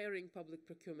preparing public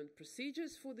procurement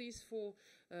procedures for these 4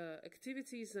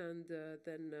 activities, and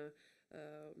then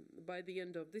by the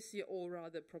end of this year, or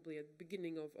rather probably at the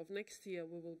beginning of next year,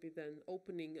 we will be then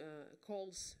opening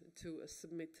calls to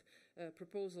submit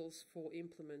proposals for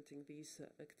implementing these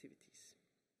activities.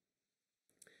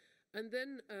 And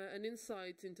then an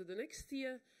insight into the next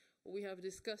year. We have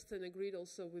discussed and agreed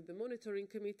also with the monitoring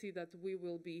committee that we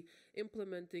will be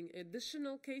implementing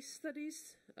additional case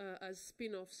studies as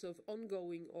spin-offs of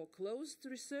ongoing or closed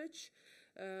research.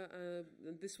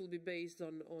 This will be based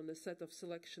on a set of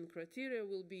selection criteria.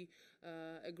 We'll be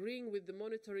agreeing with the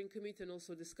monitoring committee and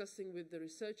also discussing with the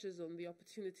researchers on the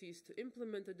opportunities to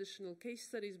implement additional case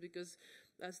studies, because,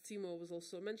 as Timo was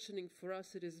also mentioning, for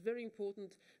us it is very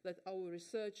important that our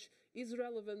research is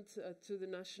relevant to the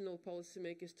national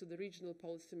policymakers, to the regional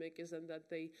policymakers, and that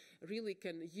they really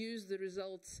can use the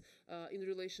results in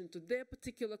relation to their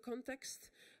particular context.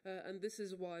 And this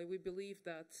is why we believe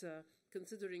that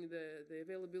considering the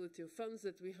availability of funds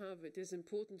that we have, it is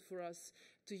important for us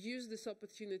to use this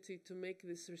opportunity to make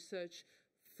this research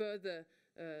further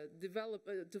develop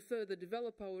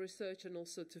our research, and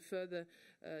also to further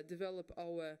develop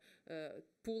our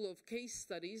pool of case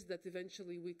studies that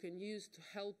eventually we can use to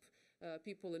help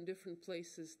people in different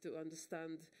places to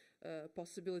understand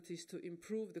possibilities to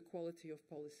improve the quality of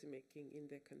policymaking in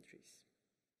their countries.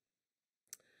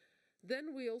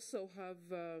 Then we also have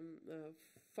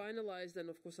finalized, and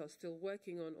of course are still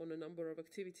working on a number of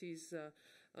activities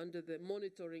under the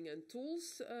monitoring and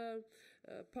tools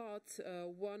part.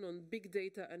 One on big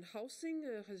data and housing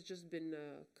has just been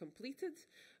completed,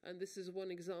 and this is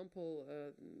one example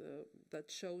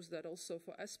that shows that also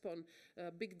for Espon,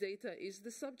 big data is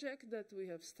the subject that we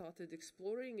have started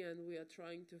exploring, and we are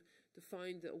trying to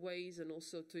find ways and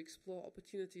also to explore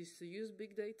opportunities to use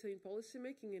big data in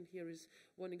policymaking. And here is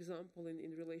one example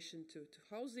in relation to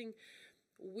housing.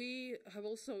 We have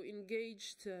also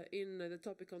engaged in the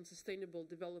topic on sustainable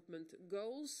development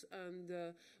goals, and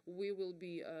we will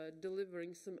be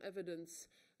delivering some evidence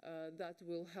that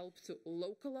will help to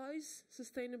localize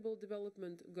sustainable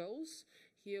development goals.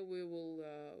 Here we will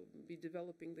be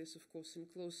developing this, of course, in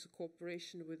close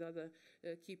cooperation with other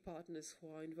key partners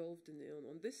who are involved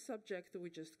on this subject.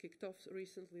 We just kicked off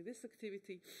recently this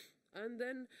activity. And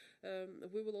then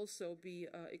we will also be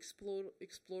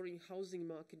exploring housing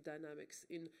market dynamics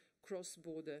in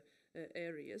cross-border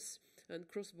areas. And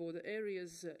cross-border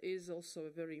areas is also a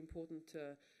very important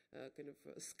kind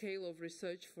of scale of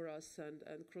research for us,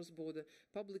 and cross-border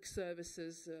public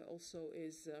services also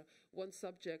is one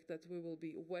subject that we will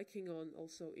be working on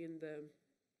also in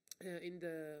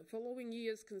the following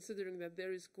years, considering that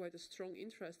there is quite a strong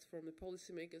interest from the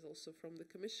policymakers, also from the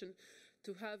Commission,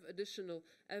 to have additional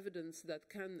evidence that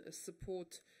can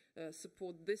support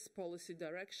this policy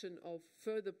direction of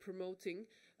further promoting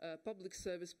public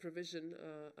service provision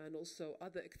and also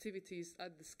other activities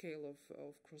at the scale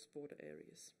of cross-border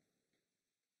areas.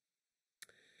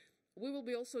 We will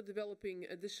be also developing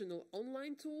additional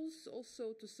online tools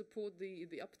also to support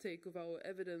the uptake of our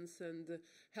evidence and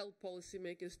help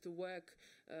policymakers to work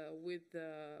with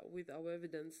our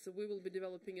evidence. So we will be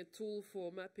developing a tool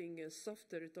for mapping soft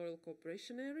territorial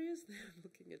cooperation areas. I'm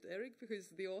looking at Eric, because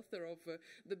the author of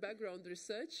the background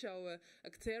research, our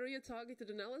Acteria targeted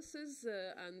analysis,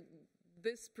 and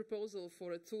this proposal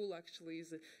for a tool actually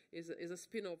is a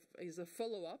spin-off, is a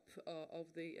follow-up of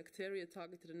the Acteria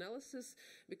targeted analysis,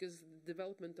 because the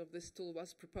development of this tool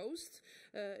was proposed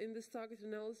in this targeted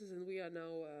analysis, and we are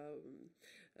now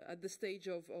at the stage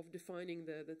of defining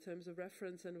the terms of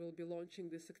reference, and we'll be launching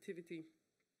this activity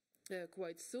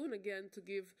quite soon, again to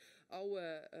give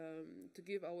our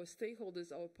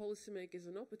stakeholders, our policymakers,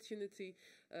 an opportunity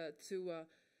to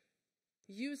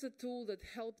use a tool that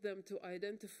helps them to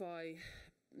identify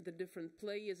the different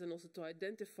players and also to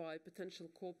identify potential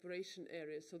cooperation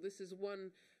areas. So this is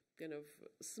one kind of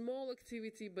small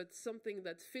activity, but something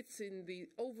that fits in the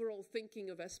overall thinking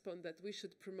of Espon that we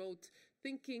should promote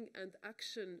thinking and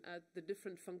action at the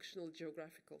different functional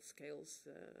geographical scales.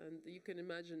 And you can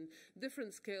imagine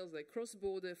different scales like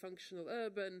cross-border, functional,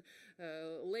 urban,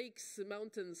 lakes,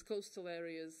 mountains, coastal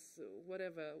areas,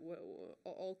 whatever,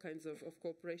 all kinds of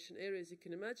cooperation areas you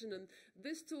can imagine. And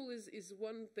this tool is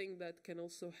one thing that can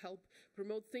also help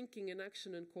promote thinking and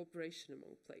action and cooperation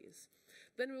among players.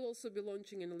 Then we'll also be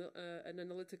launching an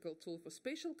analytical tool for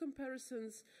spatial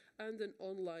comparisons and an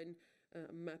online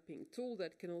mapping tool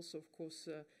that can also, of course,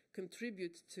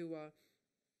 contribute to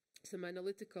some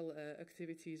analytical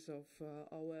activities of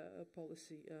our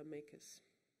policy makers.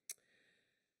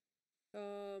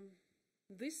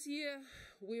 This year,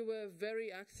 we were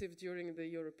very active during the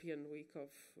European Week of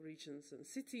Regions and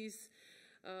Cities.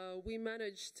 We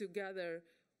managed to gather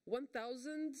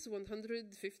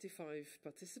 1,155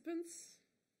 participants.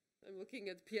 I'm looking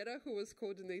at Piera, who was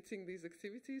coordinating these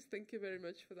activities. Thank you very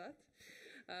much for that.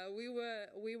 We were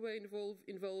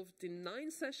involved in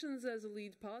 9 sessions as a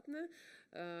lead partner,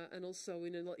 and also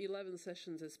in 11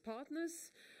 sessions as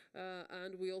partners.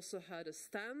 And we also had a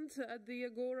stand at the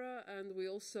Agora, and we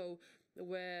also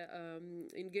were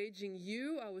engaging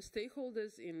you, our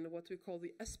stakeholders, in what we call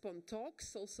the Espon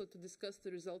Talks, also to discuss the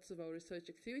results of our research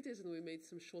activities, and we made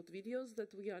some short videos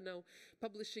that we are now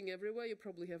publishing everywhere. You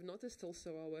probably have noticed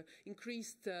also our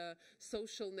increased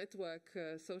social network,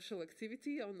 social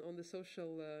activity on the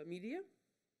social media.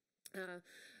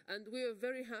 And we are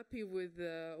very happy with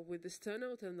this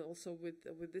turnout and also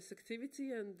with this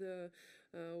activity, and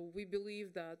we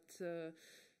believe that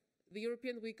the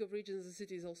European Week of Regions and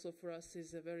Cities also for us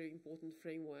is a very important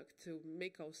framework to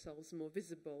make ourselves more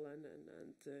visible and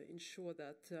ensure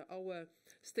that our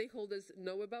stakeholders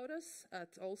know about us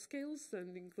at all scales,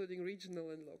 and including regional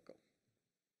and local.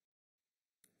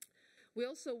 We're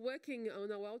also working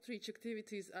on our outreach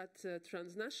activities at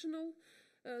transnational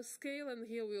scale, and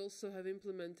here we also have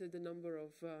implemented a number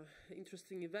of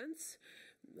interesting events.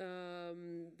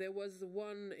 There was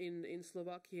one in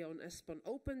Slovakia on Espon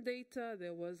Open Data.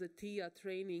 There was a TIA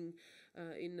training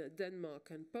in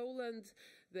Denmark and Poland.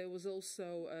 There was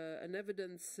also an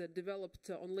evidence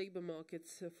developed on labor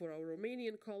markets for our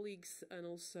Romanian colleagues, and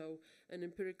also an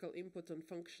empirical input on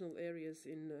functional areas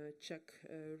in Czech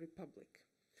Republic.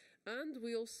 And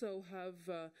we also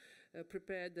have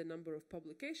prepared a number of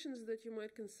publications that you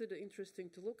might consider interesting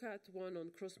to look at. One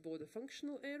on cross-border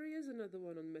functional areas, another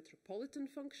one on metropolitan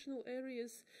functional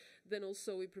areas. Then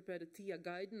also we prepared a TIA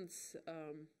guidance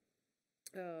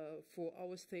for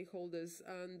our stakeholders,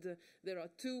 and there are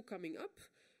 2 coming up.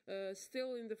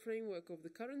 Still in the framework of the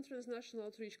current transnational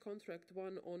outreach contract,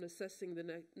 one on assessing the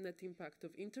net impact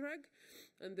of Interreg,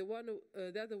 and the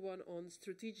other one on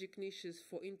strategic niches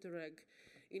for Interreg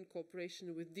in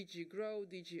cooperation with DG GROW,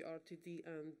 DG RTD,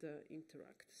 and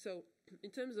Interact. So in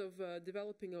terms of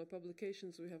developing our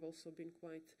publications, we have also been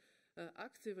quite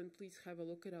active, and please have a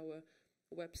look at our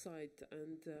website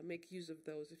and make use of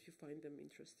those if you find them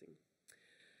interesting.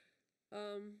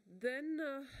 Then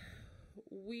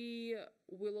we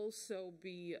will also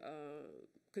be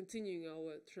continuing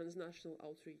our transnational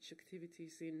outreach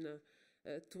activities in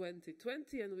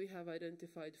 2020, and we have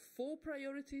identified 4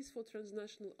 priorities for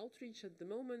transnational outreach at the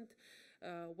moment.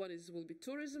 One will be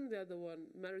tourism, the other one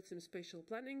maritime spatial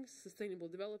planning, sustainable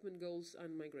development goals,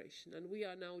 and migration. And we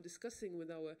are now discussing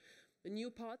with our new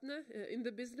partner in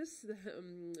the business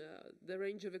the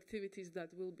range of activities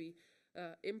that will be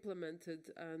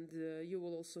implemented, and you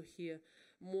will also hear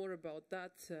more about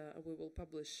that. We will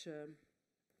publish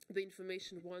the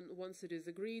information once it is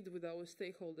agreed with our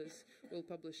stakeholders. We'll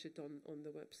publish it on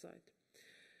the website.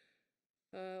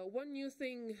 One new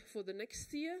thing for the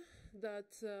next year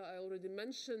that I already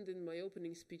mentioned in my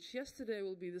opening speech yesterday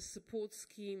will be the support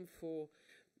scheme for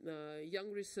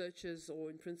young researchers, or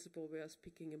in principle we are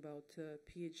speaking about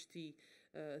PhD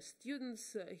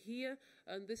students here,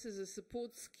 and this is a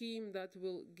support scheme that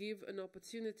will give an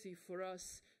opportunity for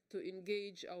us to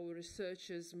engage our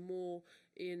researchers more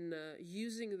in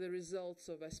using the results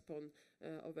of Espon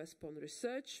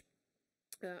research.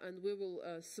 And we will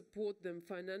support them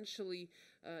financially,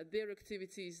 their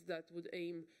activities that would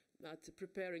aim at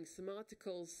preparing some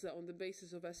articles on the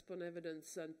basis of Espon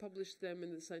evidence and publish them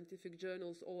in the scientific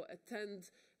journals, or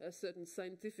attend certain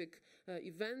scientific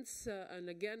events and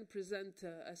again present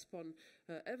Espon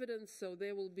evidence. So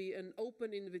there will be an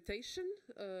open invitation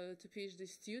to PhD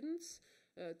students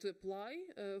to apply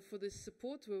for this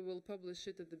support. We will publish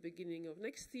it at the beginning of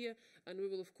next year, and we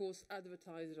will of course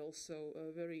advertise it also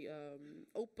very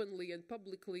openly and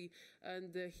publicly.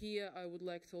 And here I would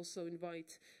like to also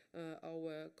invite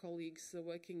our colleagues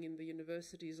working in the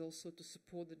universities also to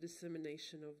support the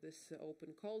dissemination of this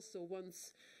open call. So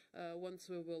once Once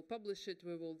we will publish it,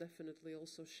 we will definitely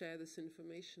also share this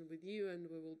information with you, and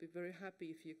we will be very happy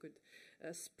if you could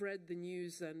spread the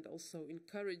news and also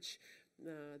encourage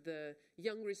the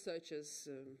young researchers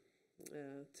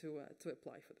to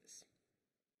apply for this.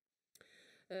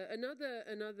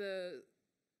 Another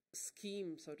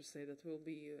scheme, so to say, that we'll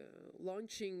be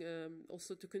launching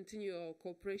also to continue our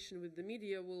cooperation with the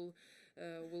media will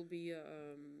be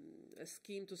a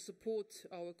scheme to support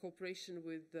our cooperation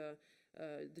with the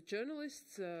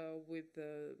journalists.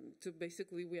 To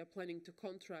basically, we are planning to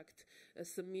contract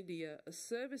some media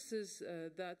services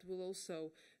that will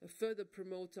also further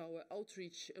promote our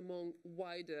outreach among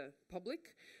wider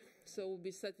public. So we'll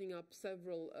be setting up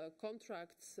several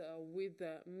contracts with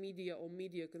media or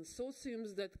media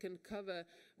consortiums that can cover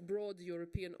broad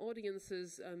European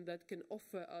audiences and that can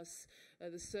offer us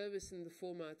the service in the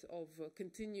format of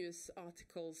continuous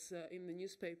articles in the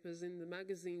newspapers, in the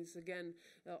magazines, again,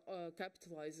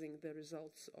 capitalizing the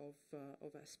results of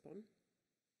Espon.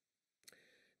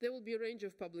 There will be a range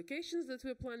of publications that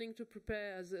we're planning to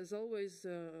prepare, as always,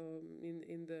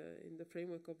 in the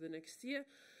framework of the next year.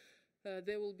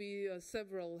 There will be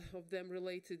several of them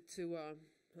related to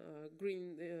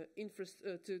green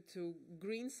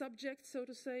subjects, so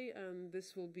to say, and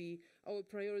this will be our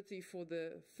priority for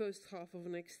the first half of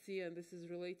next year, and this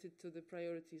is related to the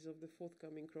priorities of the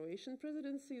forthcoming Croatian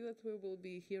presidency that we will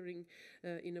be hearing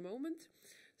in a moment.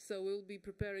 So we'll be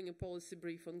preparing a policy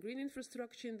brief on green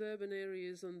infrastructure in the urban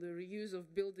areas, on the reuse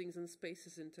of buildings and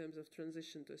spaces in terms of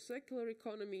transition to a circular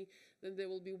economy. Then there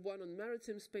will be one on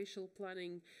maritime spatial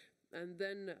planning, and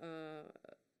then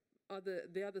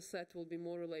the other set will be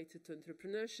more related to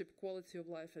entrepreneurship, quality of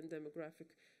life, and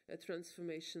demographic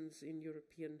transformations in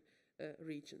European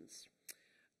regions.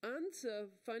 And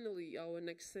finally, our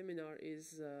next seminar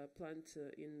is planned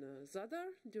in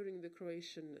Zadar during the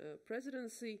Croatian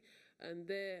presidency, and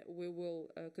there we will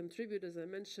contribute, as I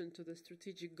mentioned, to the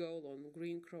strategic goal on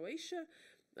Green Croatia.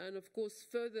 And of course,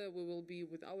 further, we will be,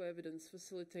 with our evidence,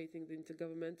 facilitating the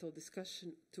intergovernmental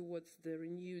discussion towards the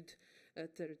renewed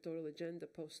territorial agenda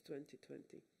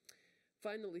post-2020.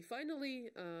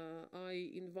 Finally,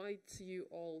 I invite you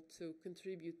all to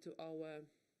contribute to our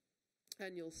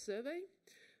annual survey,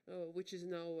 which is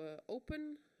now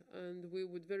open, and we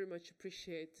would very much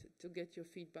appreciate to get your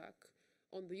feedback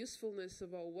on the usefulness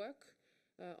of our work,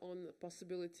 on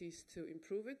possibilities to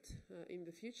improve it in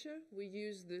the future. We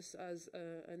use this as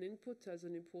an input, as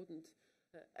an important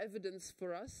evidence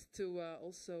for us to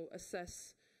also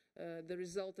assess the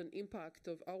result and impact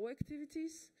of our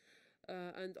activities.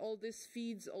 And all this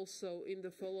feeds also in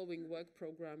the following work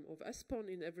program of Espon,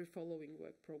 in every following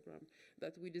work program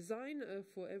that we design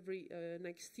for every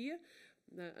next year.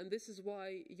 And this is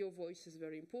why your voice is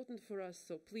very important for us,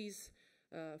 so please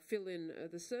fill in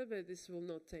the survey. This will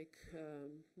not take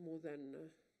more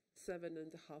than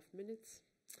 7.5 minutes.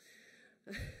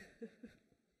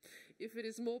 If it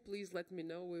is more, please let me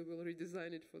know. We will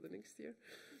redesign it for the next year.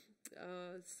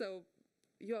 So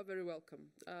you are very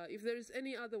welcome. If there is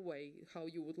any other way how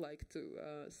you would like to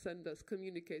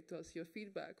communicate to us your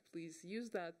feedback, please use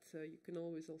that. You can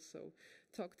always also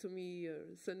talk to me,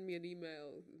 or send me an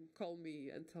email, call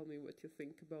me and tell me what you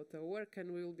think about our work, and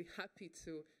we will be happy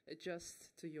to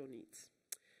adjust to your needs.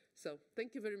 So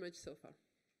thank you very much so far.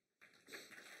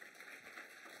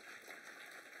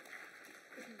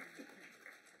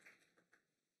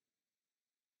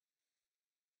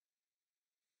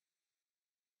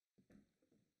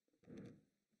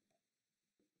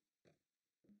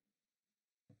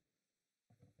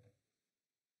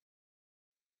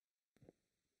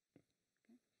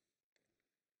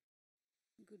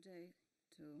 Good day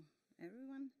to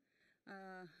everyone.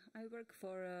 I work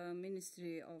for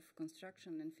Ministry of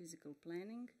Construction and Physical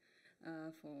Planning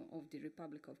of the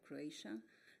Republic of Croatia,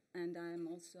 and I am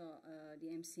also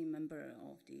the MC member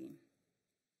of the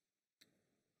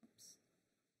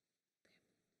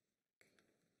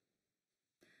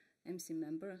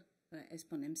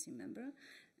Espon MC member,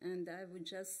 and I would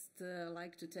just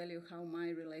like to tell you how my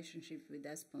relationship with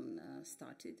Espon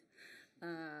started.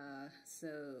 So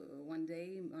one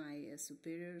day my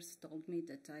superiors told me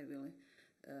that I will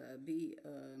be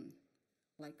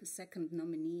like a second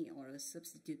nominee or a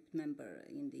substitute member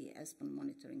in the Espon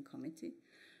Monitoring Committee,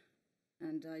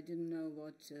 and I didn't know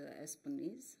what Espon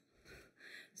is,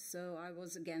 so I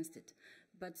was against it.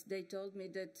 But they told me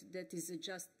that that is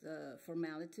just a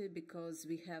formality because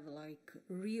we have like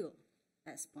real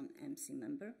Espon MC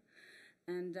member,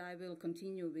 and I will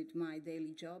continue with my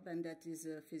daily job, and that is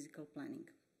physical planning.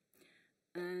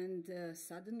 And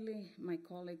suddenly my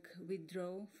colleague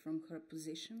withdrew from her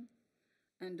position,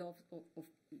 and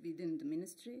within the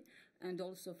ministry, and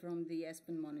also from the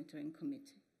Espon Monitoring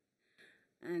Committee.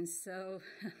 And so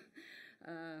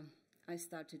I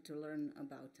started to learn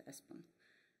about Espon.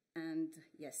 And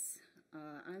yes,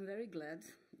 I'm very glad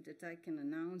that I can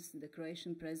announce the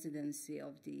Croatian presidency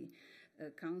of the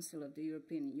Council of the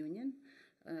European Union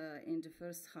in the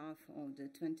first half of the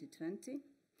 2020.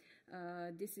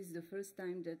 This is the first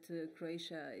time that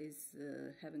Croatia is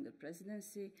having a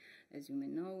presidency, as you may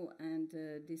know, and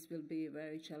this will be a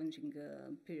very challenging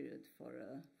period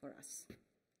for us.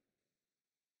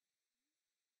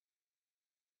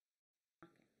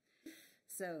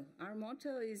 So, our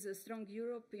motto is a strong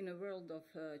Europe in a world of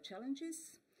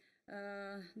challenges.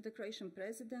 The Croatian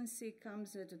presidency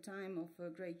comes at a time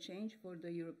of great change for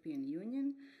the European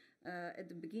Union, at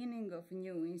the beginning of a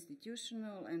new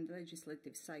institutional and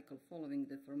legislative cycle following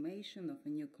the formation of a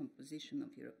new composition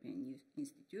of European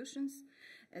institutions,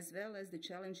 as well as the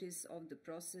challenges of the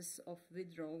process of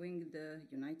withdrawing the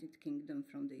United Kingdom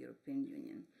from the European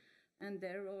Union. And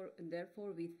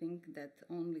therefore we think that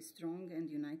only strong and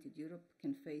united Europe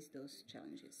can face those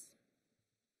challenges.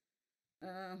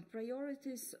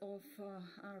 Priorities of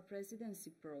our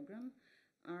presidency program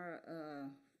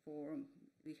are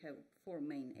we have four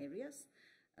main areas: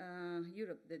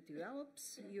 Europe that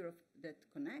develops, Europe that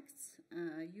connects,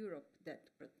 Europe that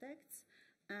protects,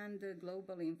 and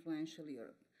globally influential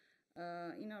Europe.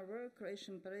 In our work,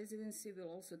 Croatian presidency will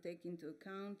also take into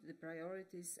account the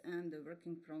priorities and the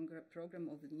working program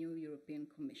of the new European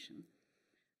Commission.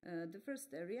 The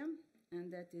first area,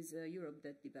 and that is Europe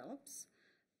that develops,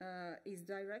 is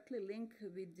directly linked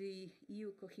with the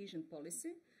EU cohesion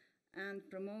policy and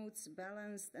promotes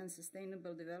balanced and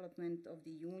sustainable development of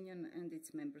the Union and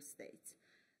its member states.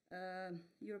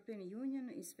 European Union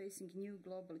is facing new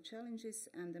global challenges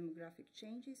and demographic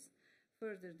changes.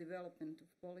 Further development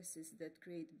of policies that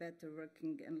create better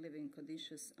working and living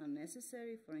conditions are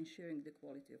necessary for ensuring the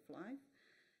quality of life,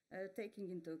 taking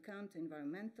into account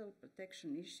environmental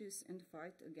protection issues and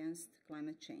fight against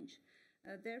climate change.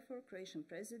 Therefore, Croatian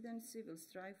presidency will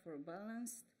strive for a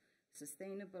balanced,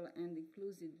 sustainable and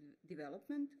inclusive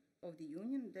development of the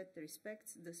Union that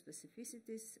respects the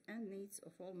specificities and needs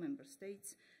of all member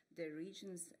states, their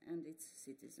regions and its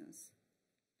citizens.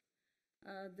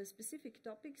 The specific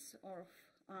topics of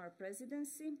our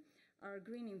presidency are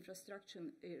green infrastructure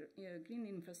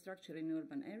in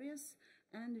urban areas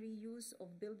and reuse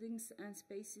of buildings and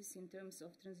spaces in terms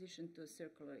of transition to a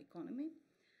circular economy.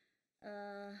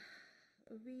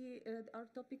 Our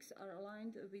topics are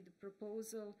aligned with the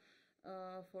proposal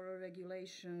for a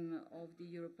regulation of the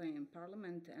European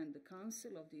Parliament and the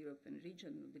Council of the European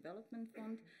Regional Development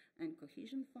Fund and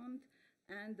Cohesion Fund,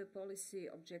 and the policy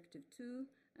objective 2,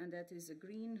 and that is a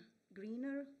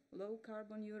greener,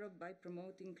 low-carbon Europe by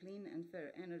promoting clean and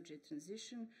fair energy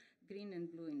transition, green and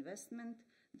blue investment,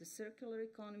 the circular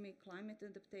economy, climate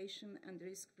adaptation, and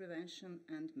risk prevention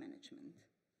and management.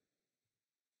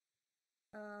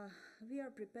 We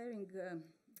are preparing a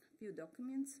few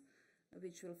documents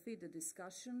which will feed the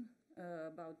discussion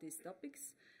about these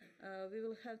topics. We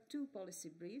will have two policy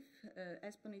briefs.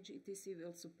 Espon ETC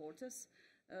will support us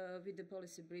with the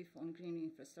policy brief on green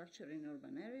infrastructure in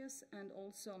urban areas and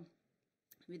also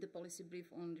with the policy brief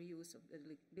on reuse of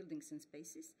buildings and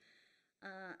spaces.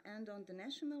 And on the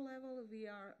national level, we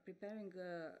are preparing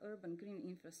an urban green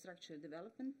infrastructure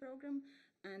development program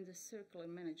and the circular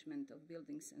management of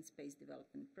buildings and space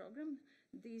development program.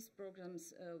 These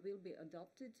programs will be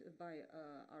adopted by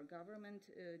our government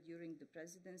during the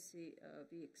presidency.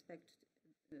 We expect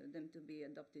them to be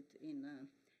adopted in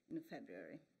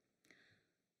February.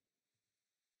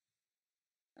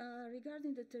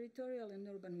 Regarding the territorial and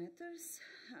urban matters,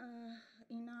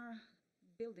 in our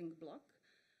building block,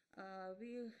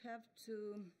 we have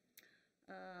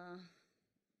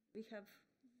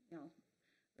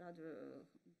rather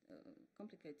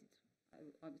complicated,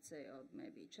 I would say, or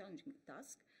maybe challenging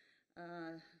task.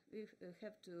 We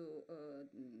have to,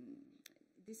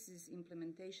 this is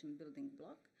implementation building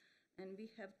block, and we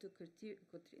have to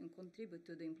contribute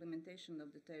to the implementation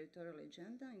of the territorial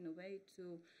agenda in a way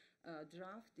to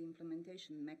draft the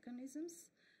implementation mechanisms,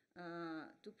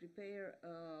 to prepare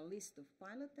a list of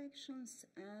pilot actions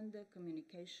and a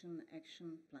communication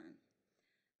action plan.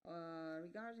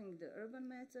 Regarding the urban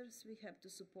matters, we have to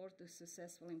support the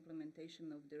successful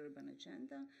implementation of the urban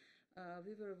agenda.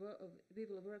 We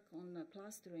will work on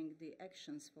clustering the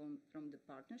actions from the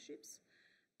partnerships,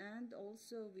 and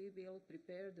also we will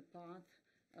prepare the path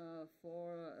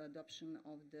for adoption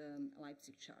of the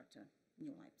Leipzig Charter,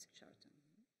 new Leipzig Charter.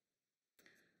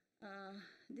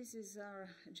 This is our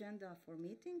agenda for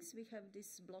meetings. We have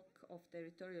this block of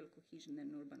Territorial Cohesion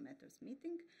and Urban Matters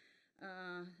meeting.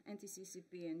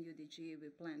 NTCCP and UDG we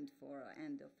planned for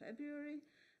end of February,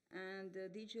 and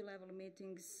DG level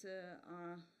meetings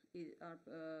are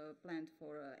planned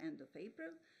for end of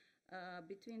April.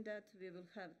 Between that, we will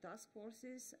have task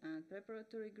forces and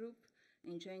preparatory group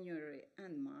in January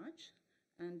and March,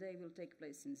 and they will take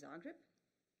place in Zagreb.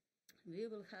 We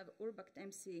will have Urbact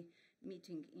MC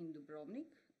meeting in Dubrovnik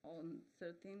on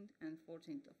 13th and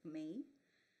 14th of May,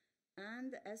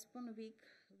 and Espon Week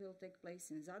will take place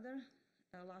in Zadar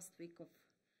last week of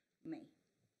May.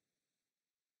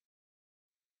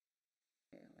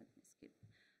 Okay, let me skip.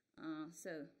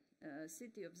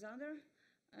 City of Zadar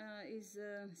is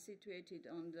situated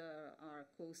on our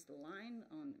coastal line,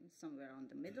 somewhere on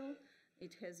the middle.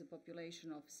 It has a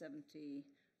population of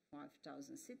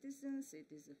 75,000 citizens.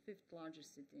 It is the 5th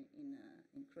largest city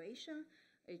in Croatia.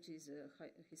 It is a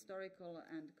historical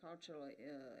and cultural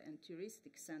and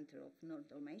touristic center of North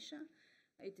Dalmatia.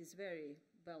 It is very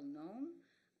well known.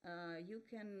 You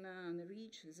can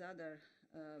reach Zadar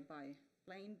by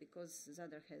plane because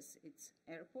Zadar has its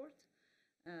airport.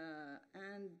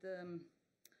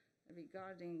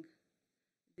 Regarding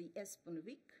the Espon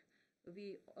Week,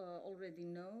 we already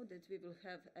know that we will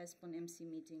have Espon MC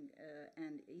meeting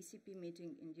and ECP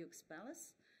meeting in Duke's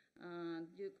Palace.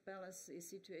 Duke Palace is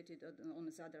situated on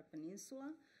the Zadar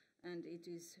Peninsula, and it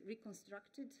is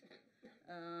reconstructed.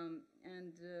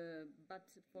 But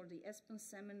for the Espon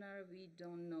seminar, we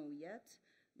don't know yet,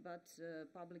 but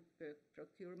public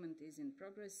procurement is in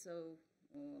progress, so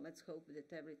let's hope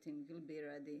that everything will be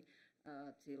ready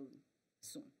till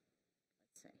soon,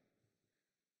 let's say.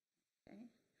 Okay,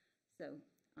 so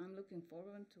I'm looking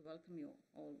forward to welcome you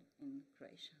all in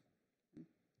Croatia.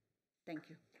 Thank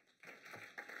you.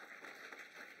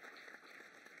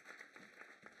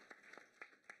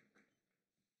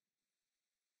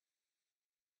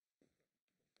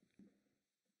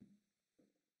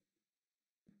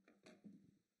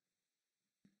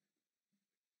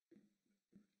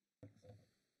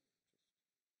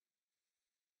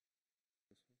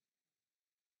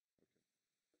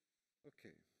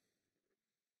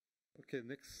 Okay,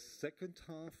 next second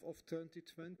half of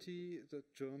 2020, the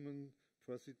German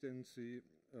presidency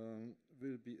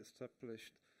will be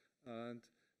established, and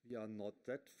we are not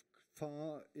that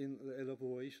far in the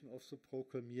elaboration of the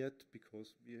program yet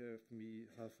because we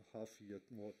have half year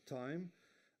more time.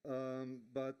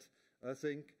 But I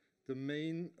think the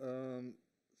main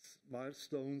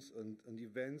milestones and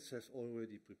events has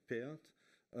already prepared,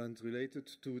 and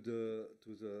related to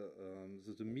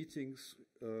the meetings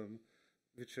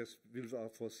which are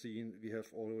foreseen, we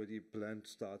have already planned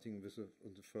starting with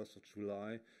on the 1st of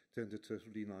July,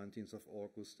 tentatively 19th of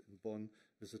August in Bonn,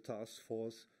 with a task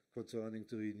force concerning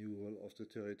the renewal of the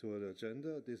territorial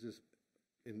agenda. This is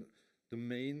in the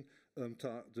main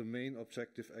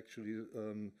objective actually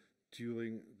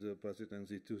during the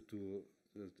presidency to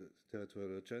the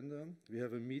territorial agenda. We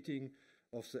have a meeting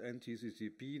of the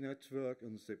NTCCP network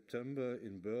in September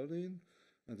in Berlin,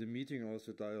 and the meeting of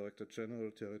the Director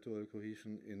General Territorial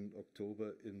Cohesion in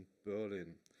October in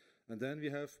Berlin. And then we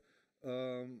have,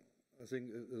 I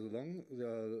think, there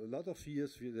are a lot of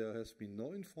years where there has been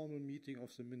no informal meeting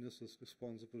of the ministers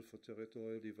responsible for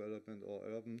territorial development or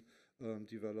urban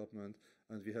development.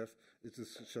 And we have, it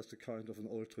is just a kind of an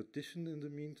old tradition in the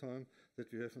meantime,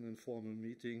 that we have an informal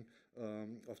meeting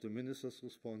of the ministers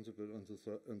responsible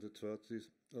on the 30th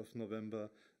of November,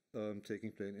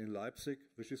 taking place in Leipzig,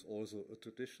 which is also a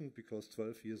tradition because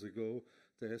 12 years ago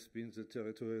there has been the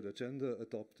territorial agenda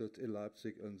adopted in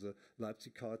Leipzig, and the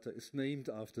Leipzig Charter is named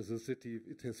after the city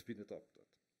it has been adopted.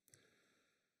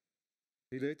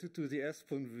 Related to the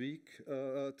Espon week,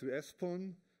 to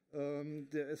Espon,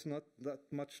 there is not that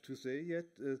much to say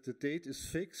yet. The date is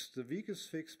fixed, the week is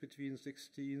fixed between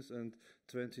 16th and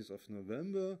 20th of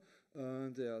November,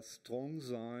 and there are strong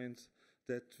signs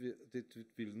that it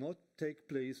will not take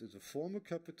place in the former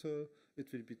capital.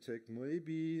 It will be taken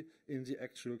maybe in the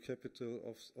actual capital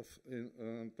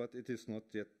but it is not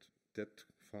yet that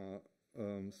far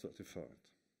certified.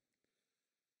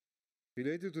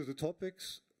 Related to the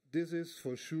topics, this is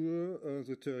for sure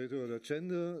the territorial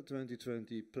agenda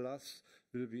 2020 plus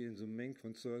will be in the main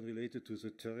concern related to the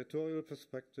territorial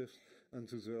perspective and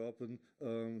to the urban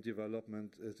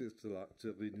development. It is the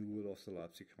renewal of the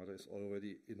Leipzig Charter is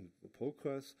already in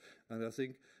progress, and I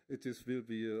think will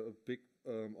be a big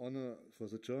honor for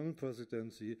the German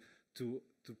presidency to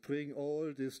bring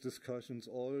all these discussions,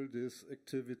 all these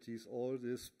activities, all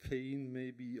this pain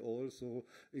maybe also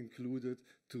included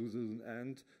to the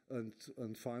end,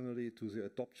 and finally to the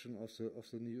adoption of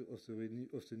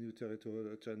the new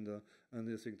territorial agenda.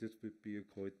 And I think this would be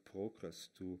a great progress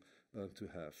to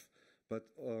have. But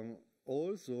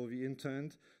also, we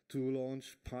intend to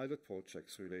launch pilot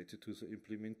projects related to the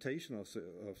implementation of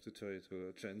the territorial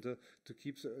agenda to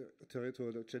keep the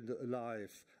territorial agenda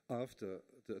alive after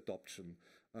the adoption.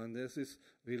 And this is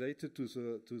related to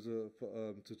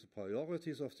the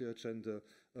priorities of the agenda.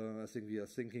 I think we are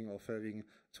thinking of having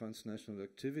transnational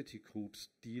activity groups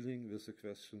dealing with the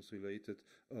questions related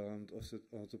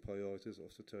of the priorities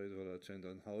of the territorial agenda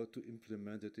and how to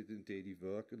implement it in daily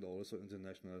work and also in the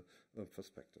national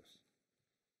perspectives.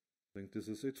 I think this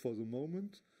is it for the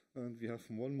moment, and we have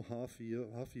one half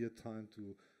year time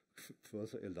to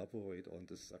further elaborate on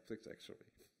this subject actually.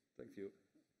 Thank you.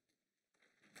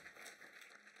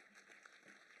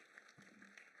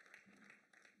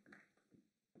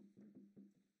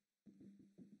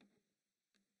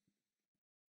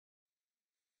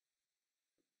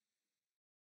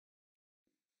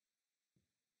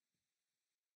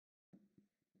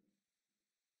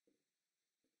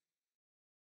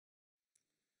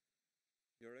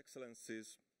 Your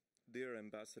Excellencies, dear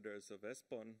ambassadors of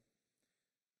Espon,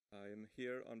 I am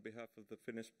here on behalf of the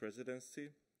Finnish Presidency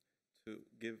to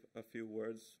give a few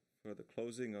words for the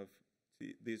closing of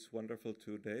these wonderful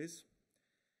 2 days.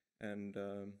 And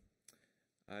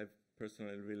I've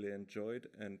personally really enjoyed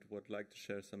and would like to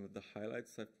share some of the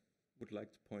highlights I would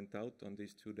like to point out on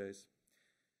these 2 days.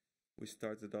 We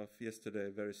started off yesterday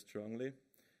very strongly.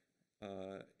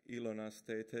 Ilona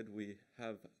stated we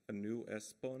have a new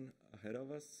Espon ahead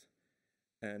of us,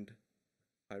 and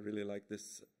I really like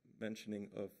this mentioning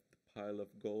of the pile of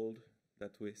gold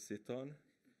that we sit on.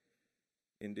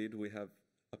 Indeed, we have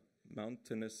a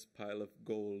mountainous pile of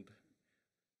gold.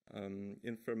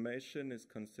 Information is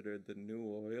considered the new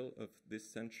oil of this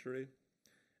century,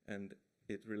 and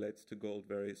it relates to gold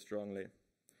very strongly.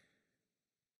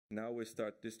 Now we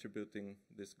start distributing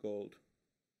this gold.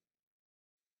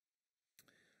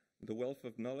 The wealth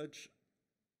of knowledge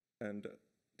and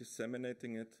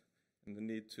disseminating it and the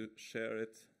need to share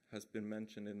it has been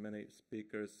mentioned in many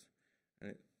speakers,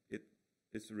 and it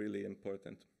is really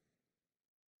important.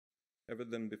 Ever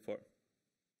than before,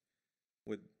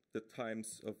 with the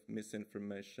times of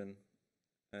misinformation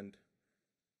and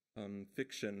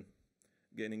fiction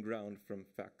gaining ground from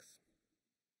facts.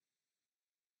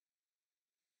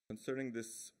 Concerning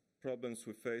these problems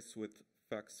we face with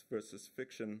facts versus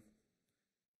fiction,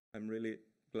 I'm really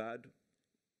glad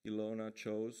Ilona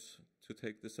chose to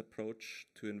take this approach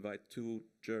to invite 2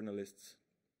 journalists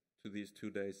to these 2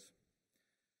 days.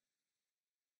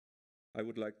 I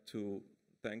would like to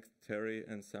thank Terry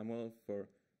and Samuel for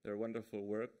their wonderful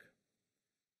work.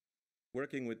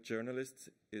 Working with journalists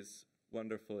is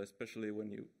wonderful, especially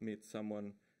when you meet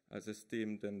someone as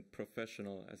esteemed and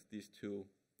professional as these 2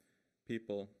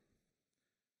 people.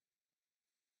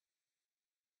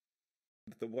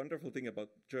 The wonderful thing about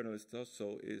journalists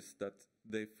also is that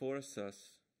they force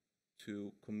us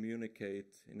to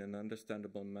communicate in an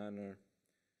understandable manner,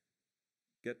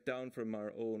 get down from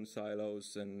our own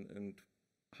silos and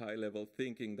high-level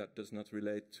thinking that does not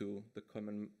relate to the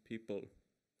common people.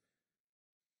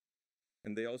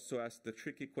 And they also ask the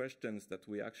tricky questions that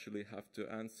we actually have to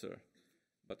answer,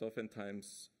 but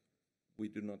oftentimes we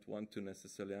do not want to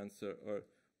necessarily answer or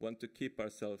want to keep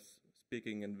ourselves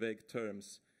speaking in vague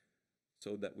terms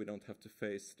so that we don't have to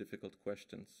face difficult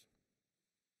questions.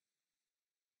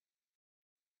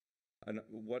 And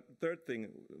third thing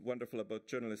wonderful about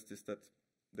journalists is that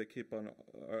they keep on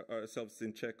ourselves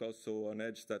in check, also on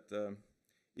edge, that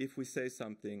if we say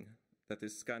something that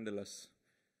is scandalous,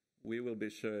 we will be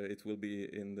sure it will be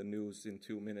in the news in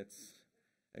 2 minutes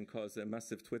and cause a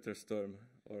massive Twitter storm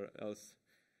or else.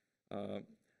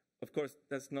 Of course,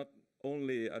 that's not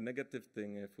only a negative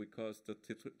thing if we cause the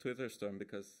Twitter storm,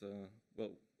 because,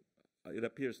 well, it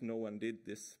appears no one did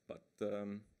this, but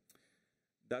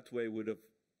that way would have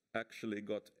actually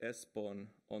got Espon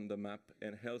on the map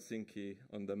and Helsinki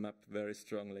on the map very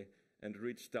strongly and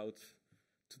reached out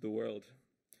to the world,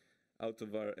 out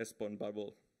of our Espon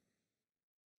bubble.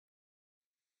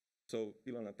 So,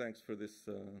 Ilona, thanks for this.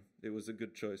 It was a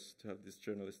good choice to have these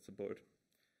journalists aboard.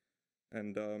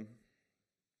 And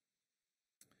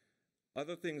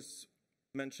other things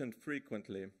mentioned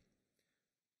frequently: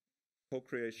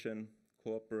 co-creation,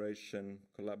 cooperation,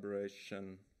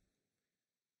 collaboration.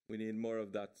 We need more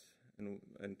of that,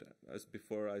 and as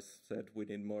before I said, we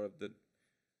need more of the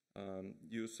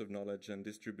use of knowledge and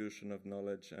distribution of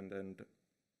knowledge and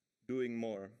doing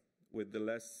more with the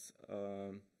less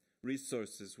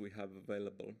resources we have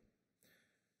available.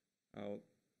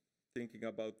 Thinking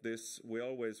about this, we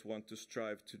always want to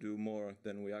strive to do more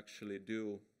than we actually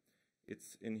do.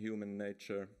 It's in human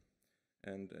nature,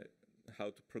 and how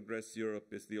to progress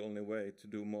Europe is the only way to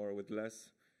do more with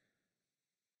less.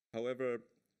 However,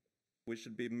 we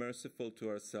should be merciful to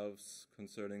ourselves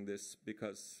concerning this,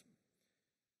 because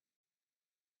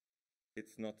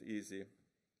it's not easy.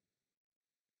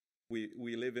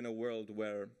 We live in a world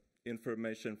where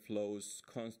information flows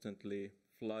constantly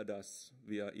flood us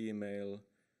via email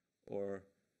or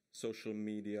social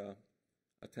media,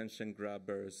 attention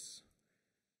grabbers.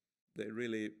 They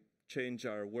really change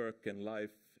our work and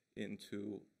life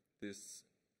into this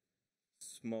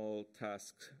small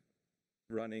task,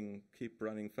 keep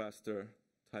running faster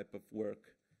type of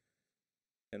work.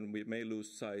 And we may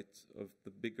lose sight of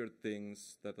the bigger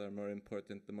things that are more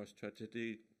important, the more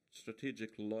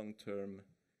strategic long-term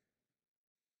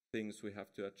things we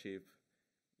have to achieve.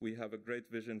 We have a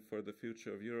great vision for the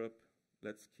future of Europe.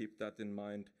 Let's keep that in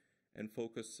mind and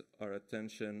focus our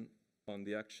attention on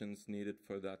the actions needed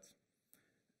for that,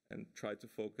 and try to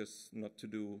focus not to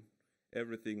do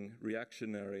everything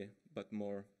reactionary, but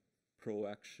more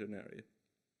pro-actionary.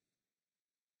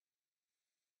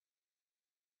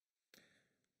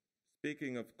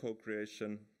 Speaking of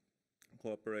co-creation,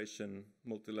 cooperation,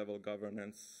 multi-level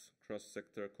governance,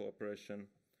 cross-sector cooperation,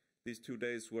 these 2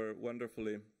 days were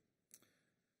wonderfully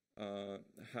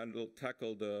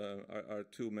tackled our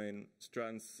two main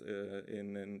strands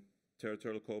in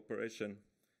territorial cooperation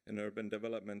and urban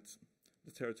development.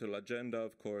 The territorial agenda,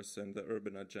 of course, and the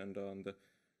urban agenda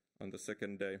on the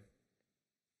second day.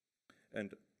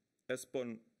 And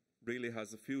Espon really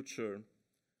has a future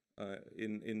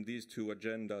in these two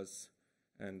agendas,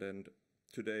 and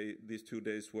today these 2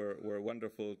 days were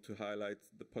wonderful to highlight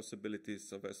the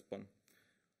possibilities of Espon.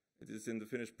 It is in the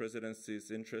Finnish presidency's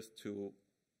interest to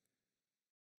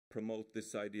promote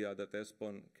this idea that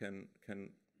Espon can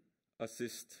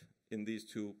assist in these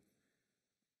two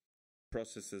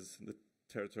processes, the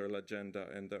territorial agenda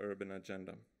and the urban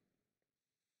agenda.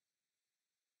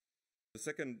 The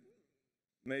second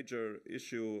major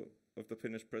issue of the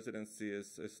Finnish presidency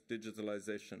is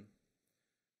digitalization.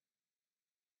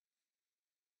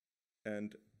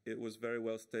 And it was very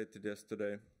well stated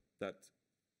yesterday that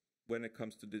when it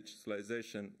comes to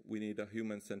digitalization, we need a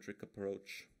human-centric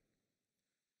approach.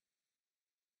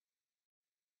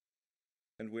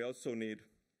 And we also need,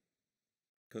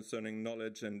 concerning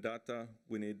knowledge and data,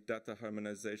 we need data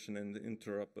harmonization and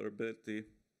interoperability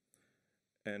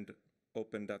and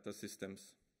open data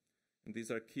systems. And these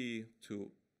are key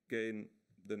to gain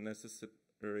the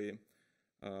necessary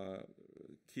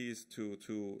keys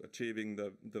to achieving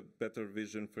the better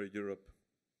vision for Europe.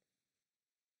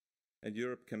 And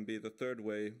Europe can be the third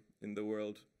way in the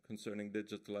world concerning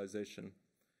digitalization,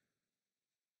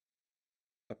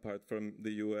 apart from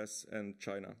the US and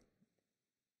China.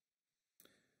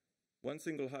 One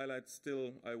single highlight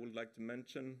still I would like to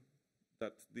mention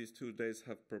that these 2 days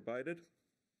have provided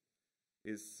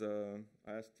is,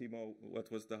 I asked Timo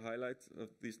what was the highlight of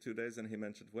these 2 days, and he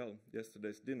mentioned, well,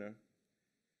 yesterday's dinner.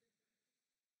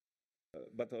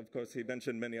 But of course he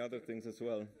mentioned many other things as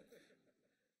well.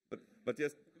 But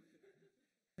yes,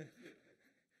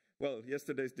 well,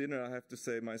 yesterday's dinner, I have to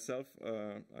say myself,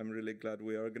 I'm really glad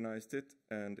we organized it,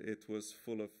 and it was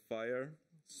full of fire,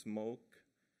 smoke,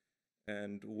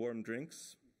 and warm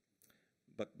drinks.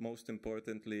 But most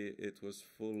importantly, it was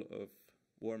full of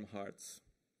warm hearts.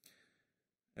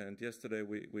 And yesterday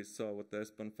we saw what the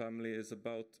Espon family is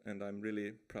about, and I'm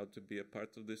really proud to be a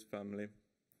part of this family,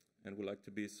 and would like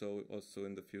to be so also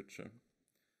in the future.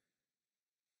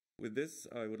 With this,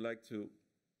 I would like to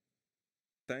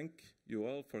thank you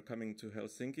all for coming to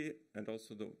Helsinki, and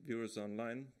also the viewers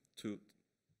online, to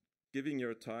giving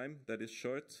your time that is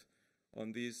short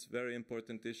on these very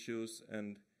important issues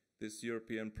and this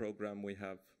European program we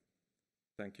have.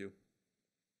 Thank you.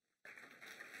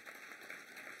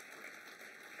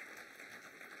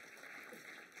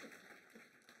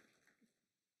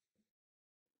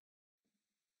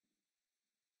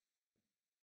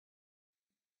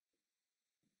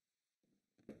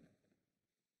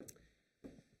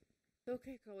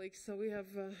 Okay, colleagues, so we have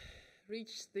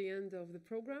reached the end of the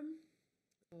program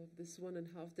of this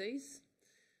 1.5 days.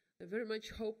 I very much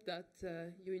hope that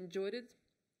you enjoyed it.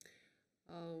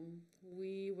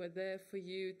 We were there for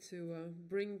you to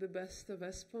bring the best of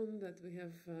Espon that we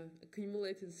have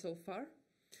accumulated so far.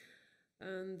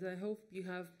 And I hope you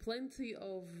have plenty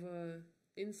of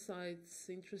insights,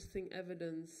 interesting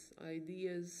evidence,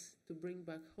 ideas to bring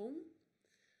back home.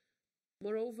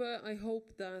 Moreover, I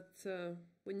hope that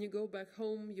when you go back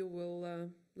home, you will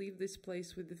leave this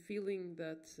place with the feeling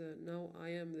that now I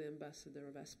am the ambassador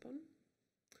of Espon,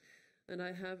 and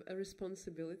I have a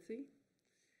responsibility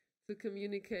to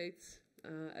communicate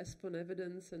Espon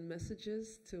evidence and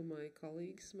messages to my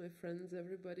colleagues, my friends,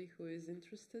 everybody who is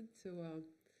interested to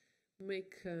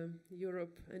make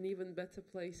Europe an even better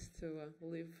place to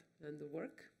live and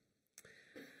work.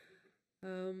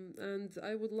 And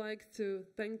I would like to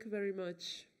thank very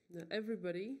much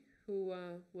everybody who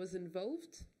was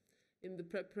involved in the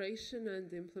preparation and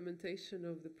the implementation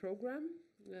of the program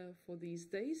for these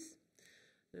days.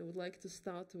 I would like to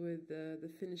start with the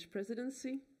Finnish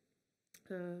Presidency.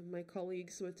 My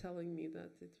colleagues were telling me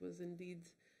that it was indeed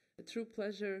a true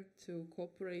pleasure to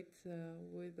cooperate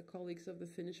with the colleagues of the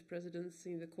Finnish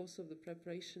Presidency in the course of the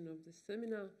preparation of this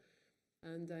seminar,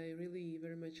 and I really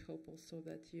very much hope also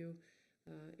that you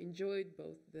enjoyed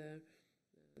both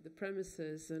the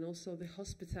premises and also the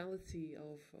hospitality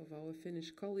of our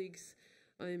Finnish colleagues.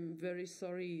 I'm very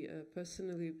sorry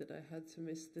personally that I had to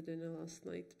miss the dinner last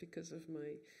night because of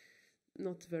my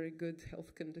not very good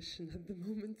health condition at the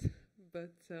moment,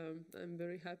 but I'm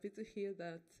very happy to hear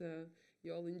that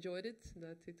you all enjoyed it,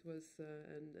 that it was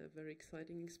a very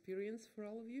exciting experience for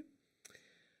all of you.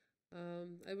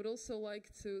 I would also like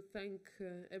to thank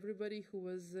everybody who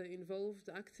was involved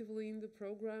actively in the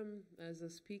program as a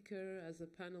speaker, as a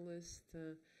panelist,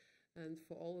 and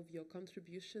for all of your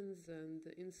contributions and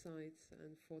insights,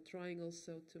 and for trying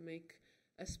also to make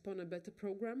Espon a better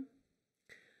program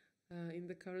in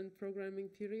the current programming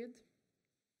period.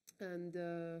 And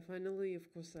finally,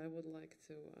 of course, I would like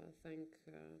to thank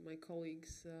my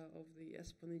colleagues of the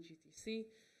Espon EGTC,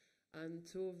 and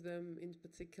two of them in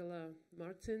particular,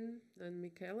 Martin and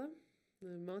Michaela.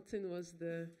 Martin was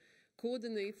the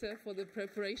coordinator for the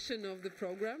preparation of the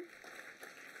program.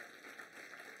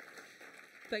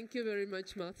 Thank you very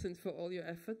much, Martin, for all your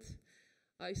effort.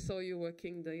 I saw you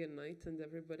working day and night, and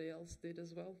everybody else did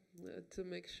as well, to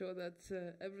make sure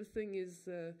that everything is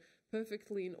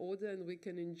perfectly in order and we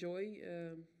can enjoy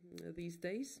these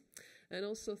days. And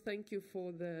also thank you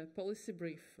for the policy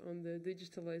brief on the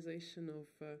digitalization of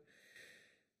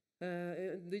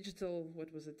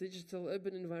digital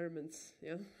urban environments,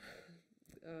 yeah.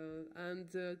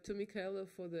 And to Michaela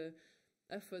for the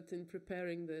effort in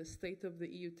preparing the State of the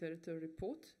EU Territory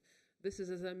report. This is,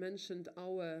 as I mentioned,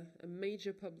 our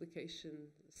major publication,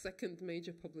 second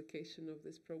major publication of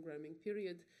this programming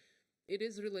period. It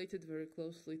is related very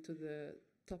closely to the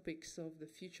topics of the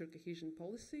future cohesion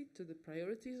policy, to the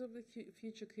priorities of the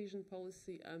future cohesion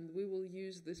policy, and we will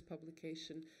use this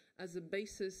publication as a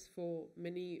basis for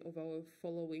many of our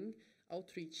following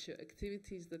outreach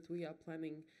activities that we are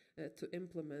planning to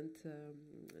implement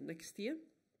next year.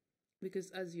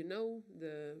 Because, as you know,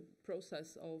 the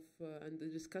process of and the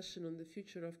discussion on the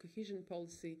future of cohesion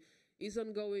policy is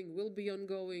ongoing, will be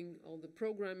ongoing, all the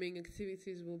programming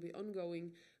activities will be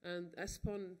ongoing, and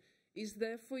Espon is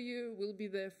there for you, will be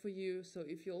there for you. So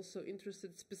if you're also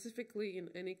interested specifically in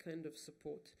any kind of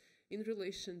support in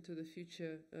relation to the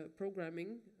future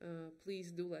programming,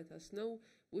 please do let us know.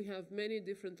 We have many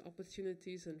different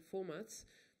opportunities and formats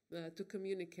to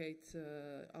communicate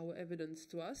our evidence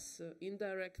to us,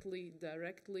 indirectly,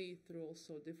 directly, through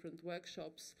also different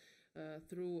workshops,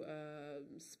 through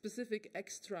specific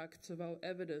extracts of our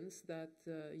evidence that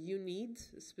you need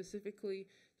specifically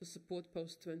to support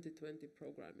post-2020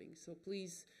 programming. So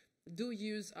please do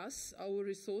use us, our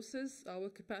resources, our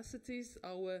capacities,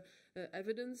 our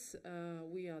evidence.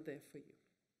 We are there for you.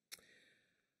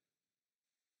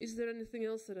 Is there anything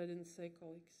else that I didn't say,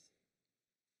 colleagues?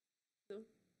 No?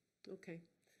 Okay.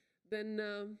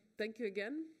 Then thank you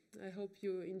again. I hope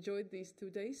you enjoyed these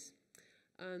 2 days.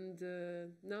 And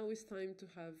now it's time to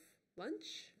have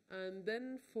lunch. And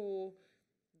then for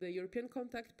the European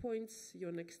contact points,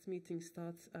 your next meeting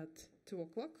starts at 2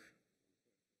 o'clock.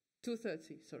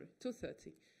 2:30, sorry,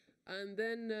 2:30. And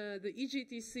then the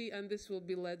EGTC, and this will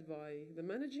be led by the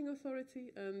managing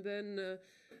authority. And then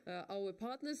our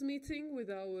partners meeting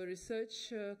with our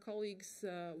research colleagues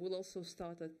will also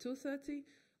start at 2:30.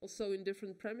 Also in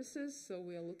different premises, so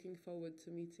we are looking forward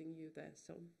to meeting you there.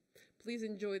 So please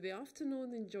enjoy the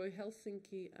afternoon, enjoy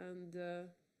Helsinki, and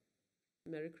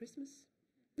Merry Christmas.